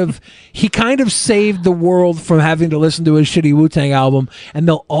kind of saved the world from having to listen to his shitty Wu-Tang album, and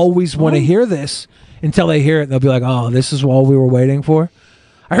they'll always want to hear this until they hear it. They'll be like, "Oh, this is all we were waiting for."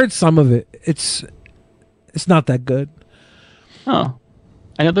 I heard some of it. It's not that good. Oh,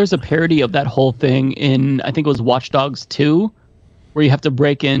 I know there's a parody of that whole thing in, I think it was Watch Dogs 2, where you have to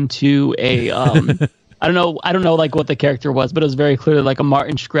break into a I don't know like what the character was, but it was very clearly like a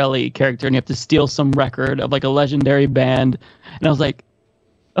Martin Shkreli character, and you have to steal some record of like a legendary band. And I was like,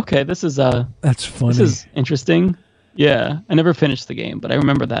 okay, that's funny. This is interesting. Yeah, I never finished the game, but I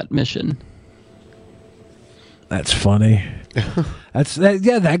remember that mission. That's funny.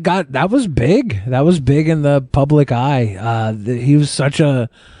 That was big. That was big in the public eye. He was such a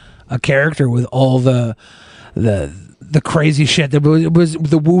character with all the crazy shit. It was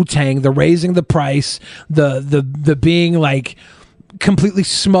the Wu-Tang, the raising the price, the being like completely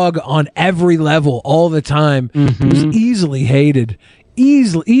smug on every level all the time. He was easily hated.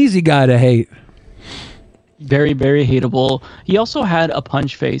 Easy guy to hate. Very, very hateable. He also had a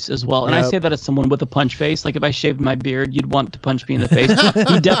punch face as well. And I say that as someone with a punch face. Like if I shaved my beard, you'd want to punch me in the face.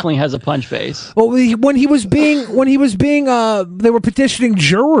 He definitely has a punch face. Well, when he was being, they were petitioning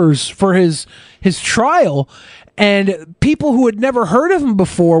jurors for his trial, and people who had never heard of him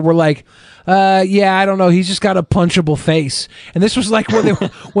before were like, yeah, I don't know. He's just got a punchable face. And this was like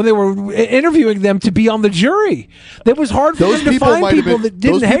when they were interviewing them to be on the jury. It was hard for them to find people that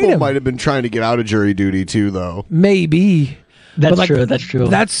didn't hate him. Those people might have been trying to get out of jury duty too, though. Maybe. That's true. That's true.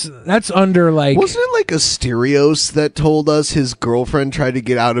 That's under like. Wasn't it like Asterios that told us his girlfriend tried to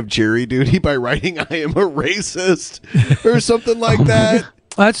get out of jury duty by writing "I am a racist" or something like that?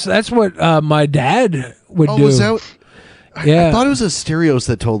 That's what my dad would do. Was that? Yeah. I thought it was Asterios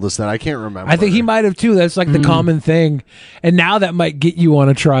that told us that. I can't remember. I think he might have too. That's like the common thing. And now that might get you on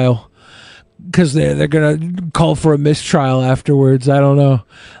a trial, because they're going to call for a mistrial afterwards. I don't know.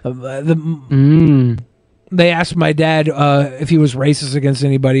 They asked my dad if he was racist against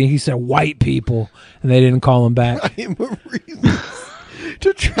anybody. He said white people, and they didn't call him back. I am a racist.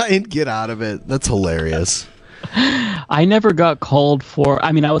 To try and get out of it. That's hilarious. I never got called for,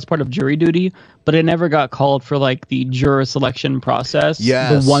 I was part of jury duty, but I never got called for like the juror selection process.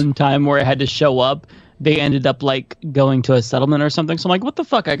 Yes. The one time where I had to show up, they ended up like going to a settlement or something. So I'm like, what the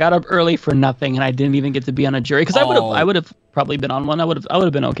fuck? I got up early for nothing, and I didn't even get to be on a jury, because I would have probably been on one. I would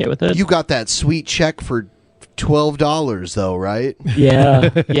have been okay with it. You got that sweet check for $12 though, right? Yeah,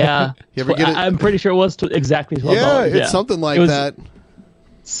 yeah. You ever get it? I'm pretty sure it was exactly $12. Yeah, it's something like that.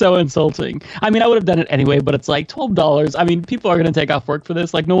 So insulting. I would have done it anyway, but it's like $12. People are going to take off work for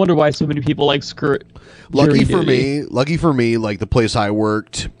this. Like, no wonder why so many people like screw it. Lucky for me, like the place I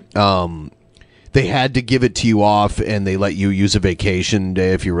worked, they had to give it to you off, and they let you use a vacation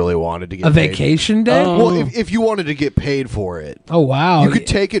day if you really wanted to get a paid. Vacation day. Well, if you wanted to get paid for it. Oh wow! You could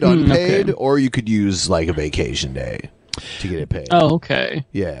take it unpaid, or you could use like a vacation day to get it paid. Oh, okay.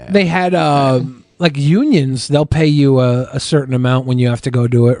 Yeah. They had like unions. They'll pay you a certain amount when you have to go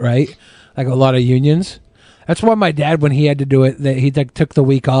do it, right? Like a lot of unions. That's why my dad, when he had to do it, he took the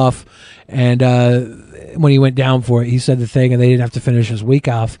week off, and when he went down for it, he said the thing, and they didn't have to finish his week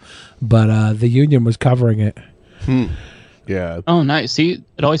off, but the union was covering it. Yeah. Oh, nice. See,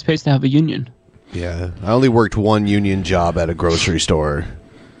 it always pays to have a union. Yeah. I only worked one union job at a grocery store.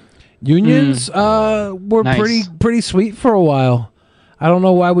 Unions were nice. pretty sweet for a while. I don't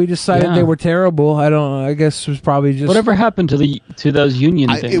know why we decided they were terrible. I guess it was probably just whatever happened to those union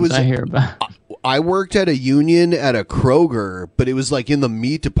things I hear about. I worked at a union at a Kroger, but it was like in the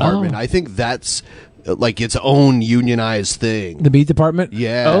meat department. I think that's like its own unionized thing. The meat department?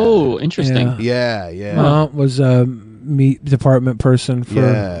 Yeah. Oh, interesting. Yeah. Well, it was meat department person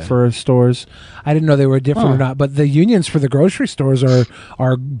for stores. I didn't know they were different or not, but the unions for the grocery stores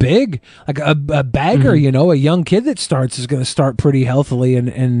are big. Like a bagger, a young kid that starts is going to start pretty healthily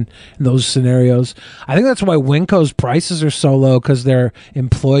in those scenarios. I think that's why Winco's prices are so low, because they're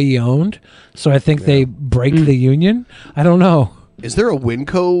employee owned. So I think they break the union. I don't know. Is there a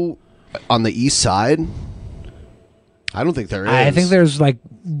Winco on the east side? I don't think there is. I think there's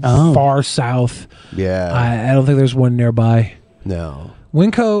far south. Yeah. I don't think there's one nearby. No.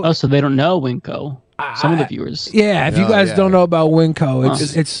 Winco. Oh, so they don't know Winco. Some of the viewers. Yeah, if you guys don't know about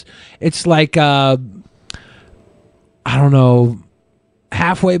Winco, it's like I don't know,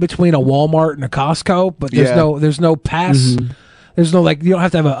 halfway between a Walmart and a Costco, but there's no pass. There's no you don't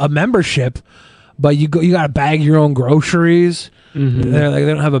have to have a membership, but you got to bag your own groceries. They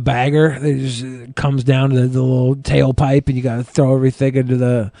don't have a bagger. It comes down to the little tailpipe, and you got to throw everything into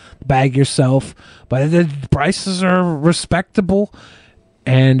the bag yourself. But the prices are respectable,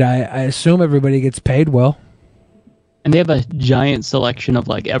 and I assume everybody gets paid well. And they have a giant selection of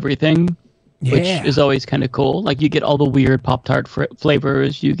everything, which is always kind of cool. You get all the weird Pop-Tart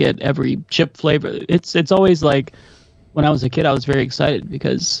flavors. You get every chip flavor. It's always when I was a kid, I was very excited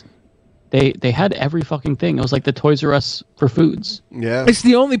because They had every fucking thing. It was like the Toys R Us for foods. Yeah. It's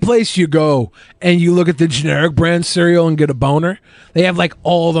the only place you go and you look at the generic brand cereal and get a boner. They have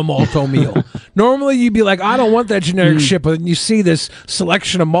all the Malto meal. Normally you'd be like, I don't want that generic shit, but then you see this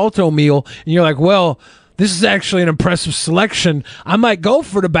selection of Malto meal and you're like, well, this is actually an impressive selection. I might go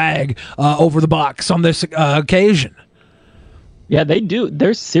for the bag over the box on this occasion. Yeah, they do.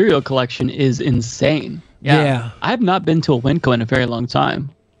 Their cereal collection is insane. Yeah. I have not been to a Winco in a very long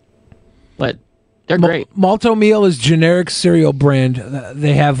time. But they're great. Malto Meal is generic cereal brand.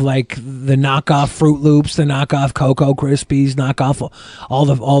 They have the knockoff Fruit Loops, the knockoff Cocoa Krispies, knockoff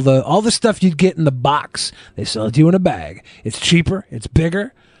all the stuff you'd get in the box. They sell it to you in a bag. It's cheaper. It's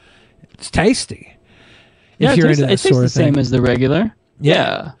bigger. It's tasty. Yeah, it tastes the same as the regular.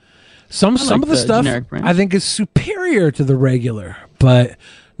 Yeah. Some of the stuff I think is superior to the regular, but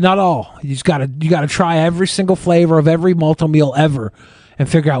not all. You gotta try every single flavor of every Malto Meal ever and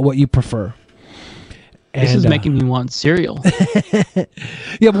figure out what you prefer. This is making me want cereal. Yeah,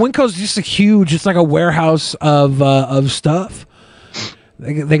 but Winco's just it's like a warehouse of stuff.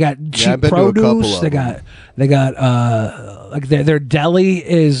 They got cheap produce. They got their deli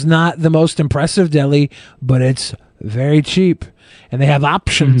is not the most impressive deli, but it's very cheap, and they have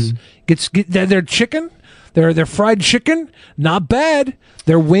options. Their chicken, their fried chicken, not bad.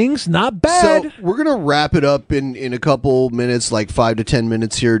 Their wings, not bad. So we're gonna wrap it up in a couple minutes, 5 to 10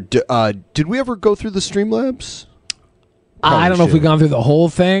 minutes here. Did we ever go through the Streamlabs? I don't know if we've gone through the whole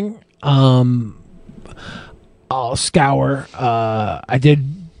thing. I'll scour. I did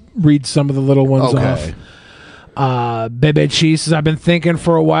read some of the little ones off. Bebe Cheese says, I've been thinking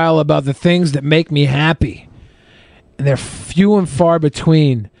for a while about the things that make me happy, and they're few and far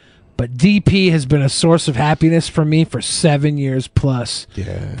between. But DP has been a source of happiness for me for 7 years plus.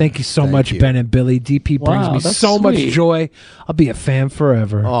 Yeah. Thank you so much, Ben and Billy. DP brings me so much joy. I'll be a fan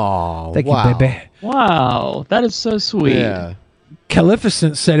forever. Oh, thank you, baby. Wow, that is so sweet. Yeah.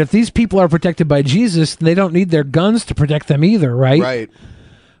 Calificent said, if these people are protected by Jesus, they don't need their guns to protect them either, right? Right.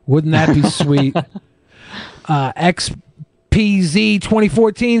 Wouldn't that be sweet? XPZ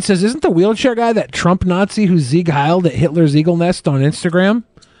 2014 says, isn't the wheelchair guy that Trump Nazi who Sieg heiled at Hitler's Eagle Nest on Instagram?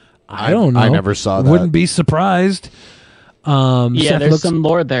 I don't know. I never saw that. Wouldn't be surprised. There's some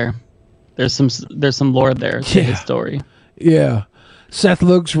lore there. There's some lore there to his story. Yeah. Seth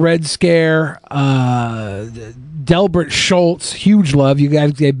Luke's Red Scare. Delbert Schultz, huge love. You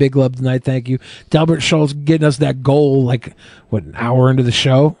guys gave big love tonight. Thank you. Delbert Schultz getting us that goal an hour into the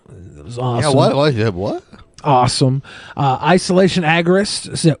show. It was awesome. Yeah, what? Awesome. Isolation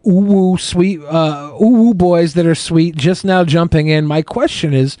Agorist said, ooh, sweet, ooh, boys that are sweet, just now jumping in. My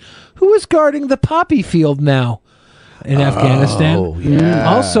question is, who is guarding the poppy field now in Afghanistan?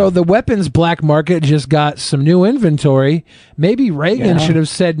 Yeah. Also, the weapons black market just got some new inventory. Maybe Reagan should have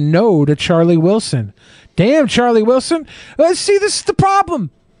said no to Charlie Wilson. Damn, Charlie Wilson. See, this is the problem.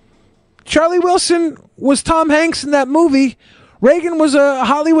 Charlie Wilson was Tom Hanks in that movie. Reagan was a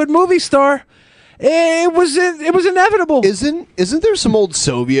Hollywood movie star. It was inevitable. Isn't there some old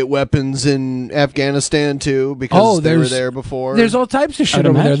Soviet weapons in Afghanistan too? Because they were there before. There's all types of shit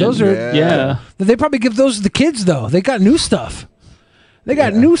over there. Those are They probably give those to the kids though. They got new stuff. They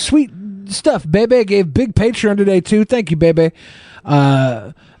got new sweet stuff. Bebe gave big Patreon today too. Thank you, Bebe.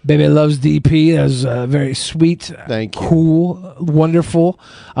 Bebe loves DP. That was very sweet. Thank you. Cool, wonderful.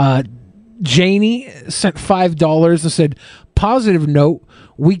 Janie sent $5 and said, positive note,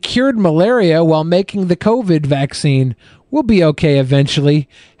 we cured malaria while making the COVID vaccine. We'll be okay eventually.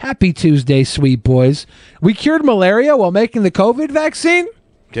 Happy Tuesday, sweet boys. We cured malaria while making the COVID vaccine?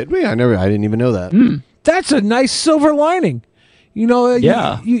 Did we? I didn't even know that. That's a nice silver lining. You know,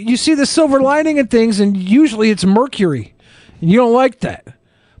 Yeah. you see the silver lining in things, and usually it's mercury, and you don't like that.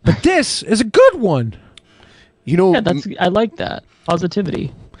 But this is a good one. You know, I like that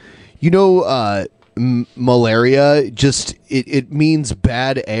positivity. You know, malaria just it means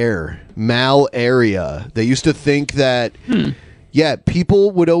bad air, malaria. They used to think that,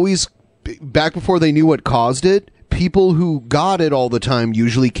 people would always, back before they knew what caused it, people who got it all the time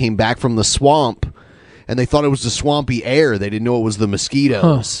usually came back from the swamp, and they thought it was the swampy air. They didn't know it was the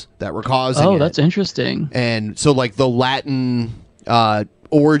mosquitoes that were causing it. Oh, that's interesting. And so, like, the Latin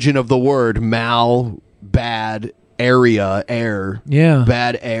origin of the word bad area, air. Yeah.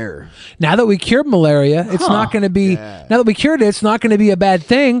 Bad air. Now that we cured malaria, it's not going to be, now that we cured it, it's not going to be a bad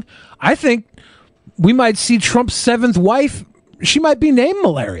thing. I think we might see Trump's 7th wife. She might be named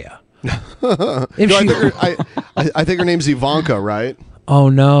Malaria. I think her name's Ivanka, right? Oh,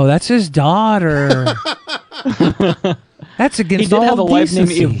 no, that's his daughter. That's against He did all have a wife named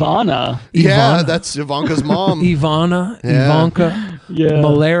decency. Ivana. Yeah, that's Ivanka's mom. Ivana, Yeah. Ivanka, Yeah.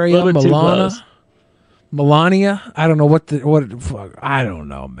 Malaria, A little bit too Milana, close. Melania. I don't know fuck, I don't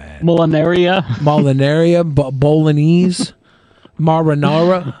know, man. Molinaria. Bolognese,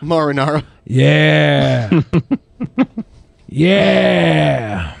 Marinara. Yeah.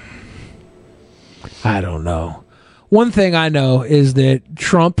 Yeah. I don't know. One thing I know is that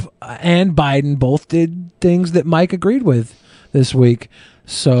Trump and Biden both did things that Mike agreed with this week.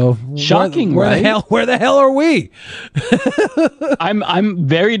 So Shocking, where right? Where the hell are we? I'm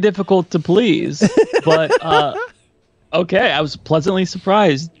very difficult to please, but okay. I was pleasantly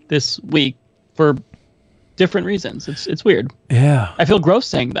surprised this week for different reasons. It's weird. Yeah, I feel gross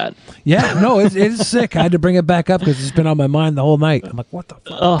saying that. Yeah, no, it's sick. I had to bring it back up because it's been on my mind the whole night. I'm like, what the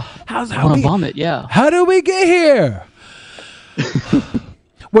fuck? I want to vomit. Yeah. How do we get here?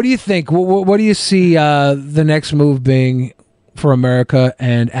 What do you think? What do you see the next move being for America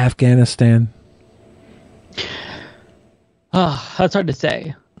and Afghanistan? That's hard to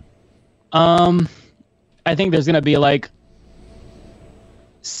say. I think there's going to be like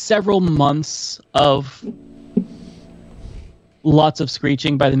several months of lots of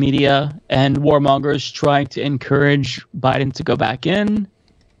screeching by the media and warmongers trying to encourage Biden to go back in.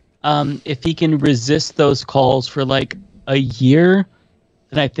 If he can resist those calls for like a year,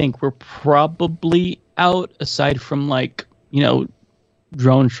 then I think we're probably out, aside from like,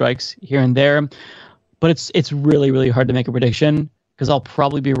 drone strikes here and there. But it's really, really hard to make a prediction because I'll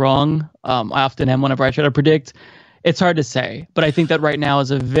probably be wrong. I often am whenever I try to predict. It's hard to say, but I think that right now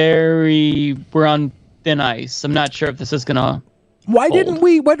is we're on thin ice. I'm not sure if this is gonna. Why did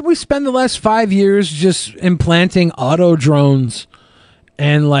we spend the last 5 years just implanting auto drones,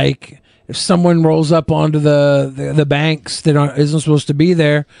 and like if someone rolls up onto the banks that isn't supposed to be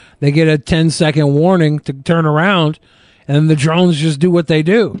there, they get a 10-second warning to turn around, and the drones just do what they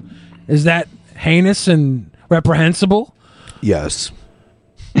do. Is that heinous and reprehensible? Yes.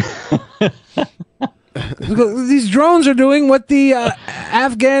 These drones are doing what the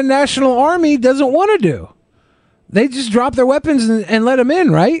Afghan National Army doesn't want to do. They just drop their weapons and let them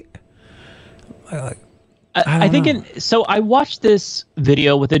in, right? I think so I watched this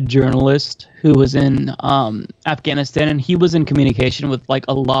video with a journalist who was in Afghanistan, and he was in communication with like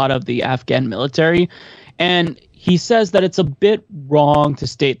a lot of the Afghan military, and he says that it's a bit wrong to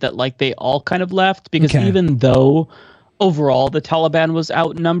state that like they all kind of left, because even though overall the Taliban was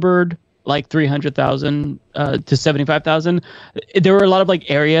outnumbered like 300,000 to 75,000. There were a lot of like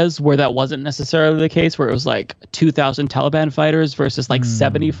areas where that wasn't necessarily the case, where it was like 2,000 Taliban fighters versus like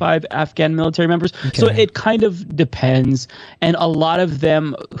 75 Afghan military members. So it kind of depends. And a lot of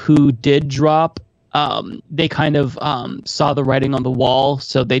them who did drop, they kind of saw the writing on the wall.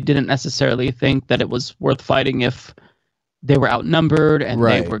 So they didn't necessarily think that it was worth fighting if they were outnumbered and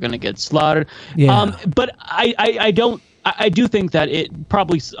they were going to get slaughtered. Yeah. But I do think that it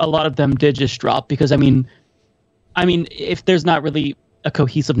probably a lot of them did just drop because I mean, if there's not really a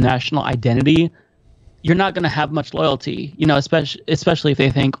cohesive national identity, you're not going to have much loyalty, you know, especially if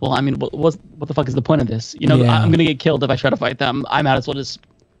they think, well, I mean, what the fuck is the point of this? You know, I'm going to get killed if I try to fight them. I might as well just,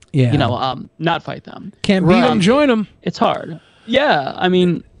 you know, not fight them. Can't beat them, join them. It's hard. Yeah, I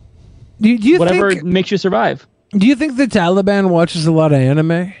mean, do you whatever think, makes you survive. Do you think the Taliban watches a lot of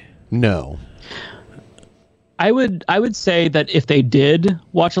anime? No. I would say that if they did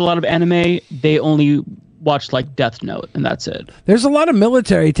watch a lot of anime, they only watched like Death Note, and that's it. There's a lot of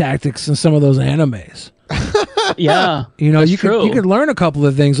military tactics in some of those animes. Yeah, you could learn a couple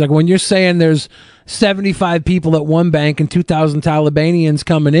of things. Like when you're saying there's 75 people at one bank and 2,000 Talibanians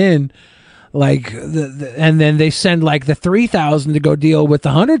coming in, like and then they send like the 3,000 to go deal with the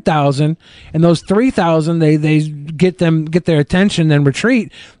 100,000, and those 3,000 they get their attention, then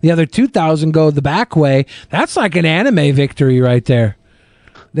retreat. The other 2,000 go the back way. That's like an anime victory right there.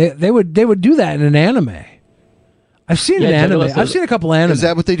 They would do that in an anime. I've seen an anime. I've seen a couple anime. Is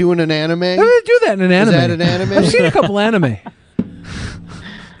that what they do in an anime? They would do that in an anime. Is that an anime? I've seen a couple anime.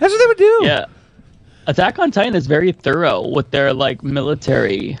 That's what they would do. Yeah, Attack on Titan is very thorough with their like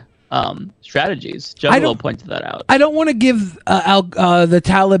military strategies. Jungle pointed that out. I don't want to give the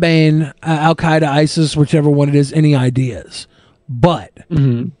Taliban, Al Qaeda, ISIS, whichever one it is, any ideas, but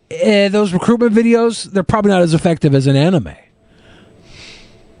those recruitment videos, they're probably not as effective as an anime.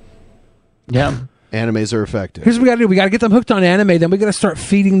 Yeah. Animes are effective. Here's what we got to do. We got to get them hooked on anime. Then we got to start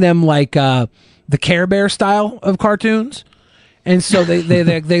feeding them like the Care Bear style of cartoons. And so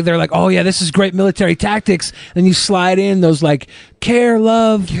they're like, oh yeah, this is great military tactics. Then you slide in those like care,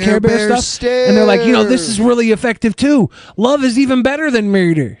 love, Care Bear stuff. Stare. And they're like, this is really effective too. Love is even better than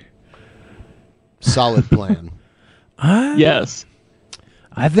murder. Solid plan. Yes.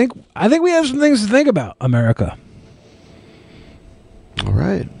 I think we have some things to think about, America. All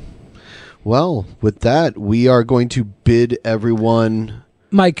right. Well, with that, we are going to bid everyone...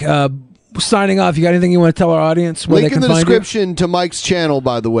 Mike, signing off. You got anything you want to tell our audience where link they can in the find description to Mike's channel,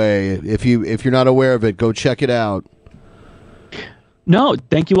 by the way. If you're not aware of it, go check it out. No,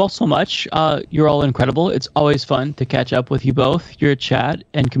 thank you all so much. You're all incredible. It's always fun to catch up with you both. Your chat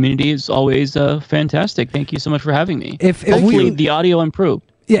and community is always fantastic. Thank you so much for having me. Hopefully the audio improved.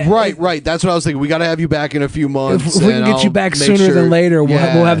 Yeah, right. That's what I was thinking. We got to have you back in a few months. If we can get you back sooner than later, we'll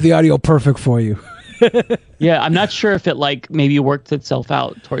have the audio perfect for you. Yeah, I'm not sure if it maybe worked itself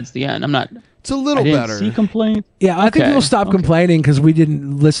out towards the end. I'm not. It's a little better. See complaints. Yeah, I think people stopped complaining because we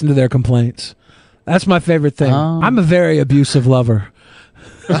didn't listen to their complaints. That's my favorite thing. I'm a very abusive lover.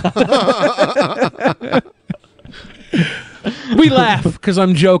 We laugh because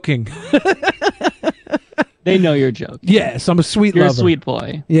I'm joking. They know you're joking. Yes, I'm a sweet You're lover. a sweet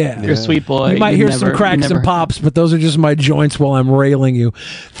boy. Yeah. You're a sweet boy. You might hear some cracks and pops, but those are just my joints while I'm railing you.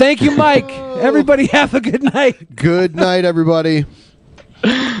 Thank you, Mike. Everybody have a good night. Good night, everybody.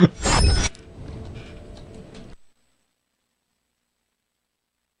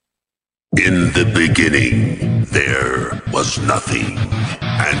 In the beginning, there was nothing.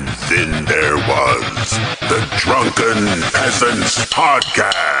 And then there was the Drunken Peasants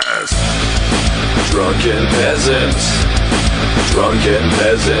Podcast. Drunken Peasants. Drunken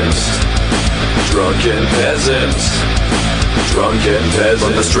Peasants. Drunken Peasants. Drunken Peasants.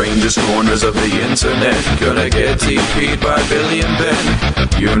 From the strangest corners of the internet, gonna get TP'd by Billy and Ben.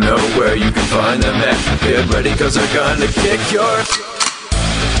 You know where you can find them at. Get ready, cause they're gonna kick your...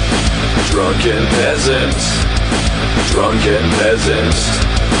 Drunken Peasants. Drunken Peasants.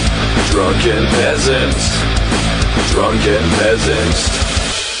 Drunken Peasants. Drunken Peasants.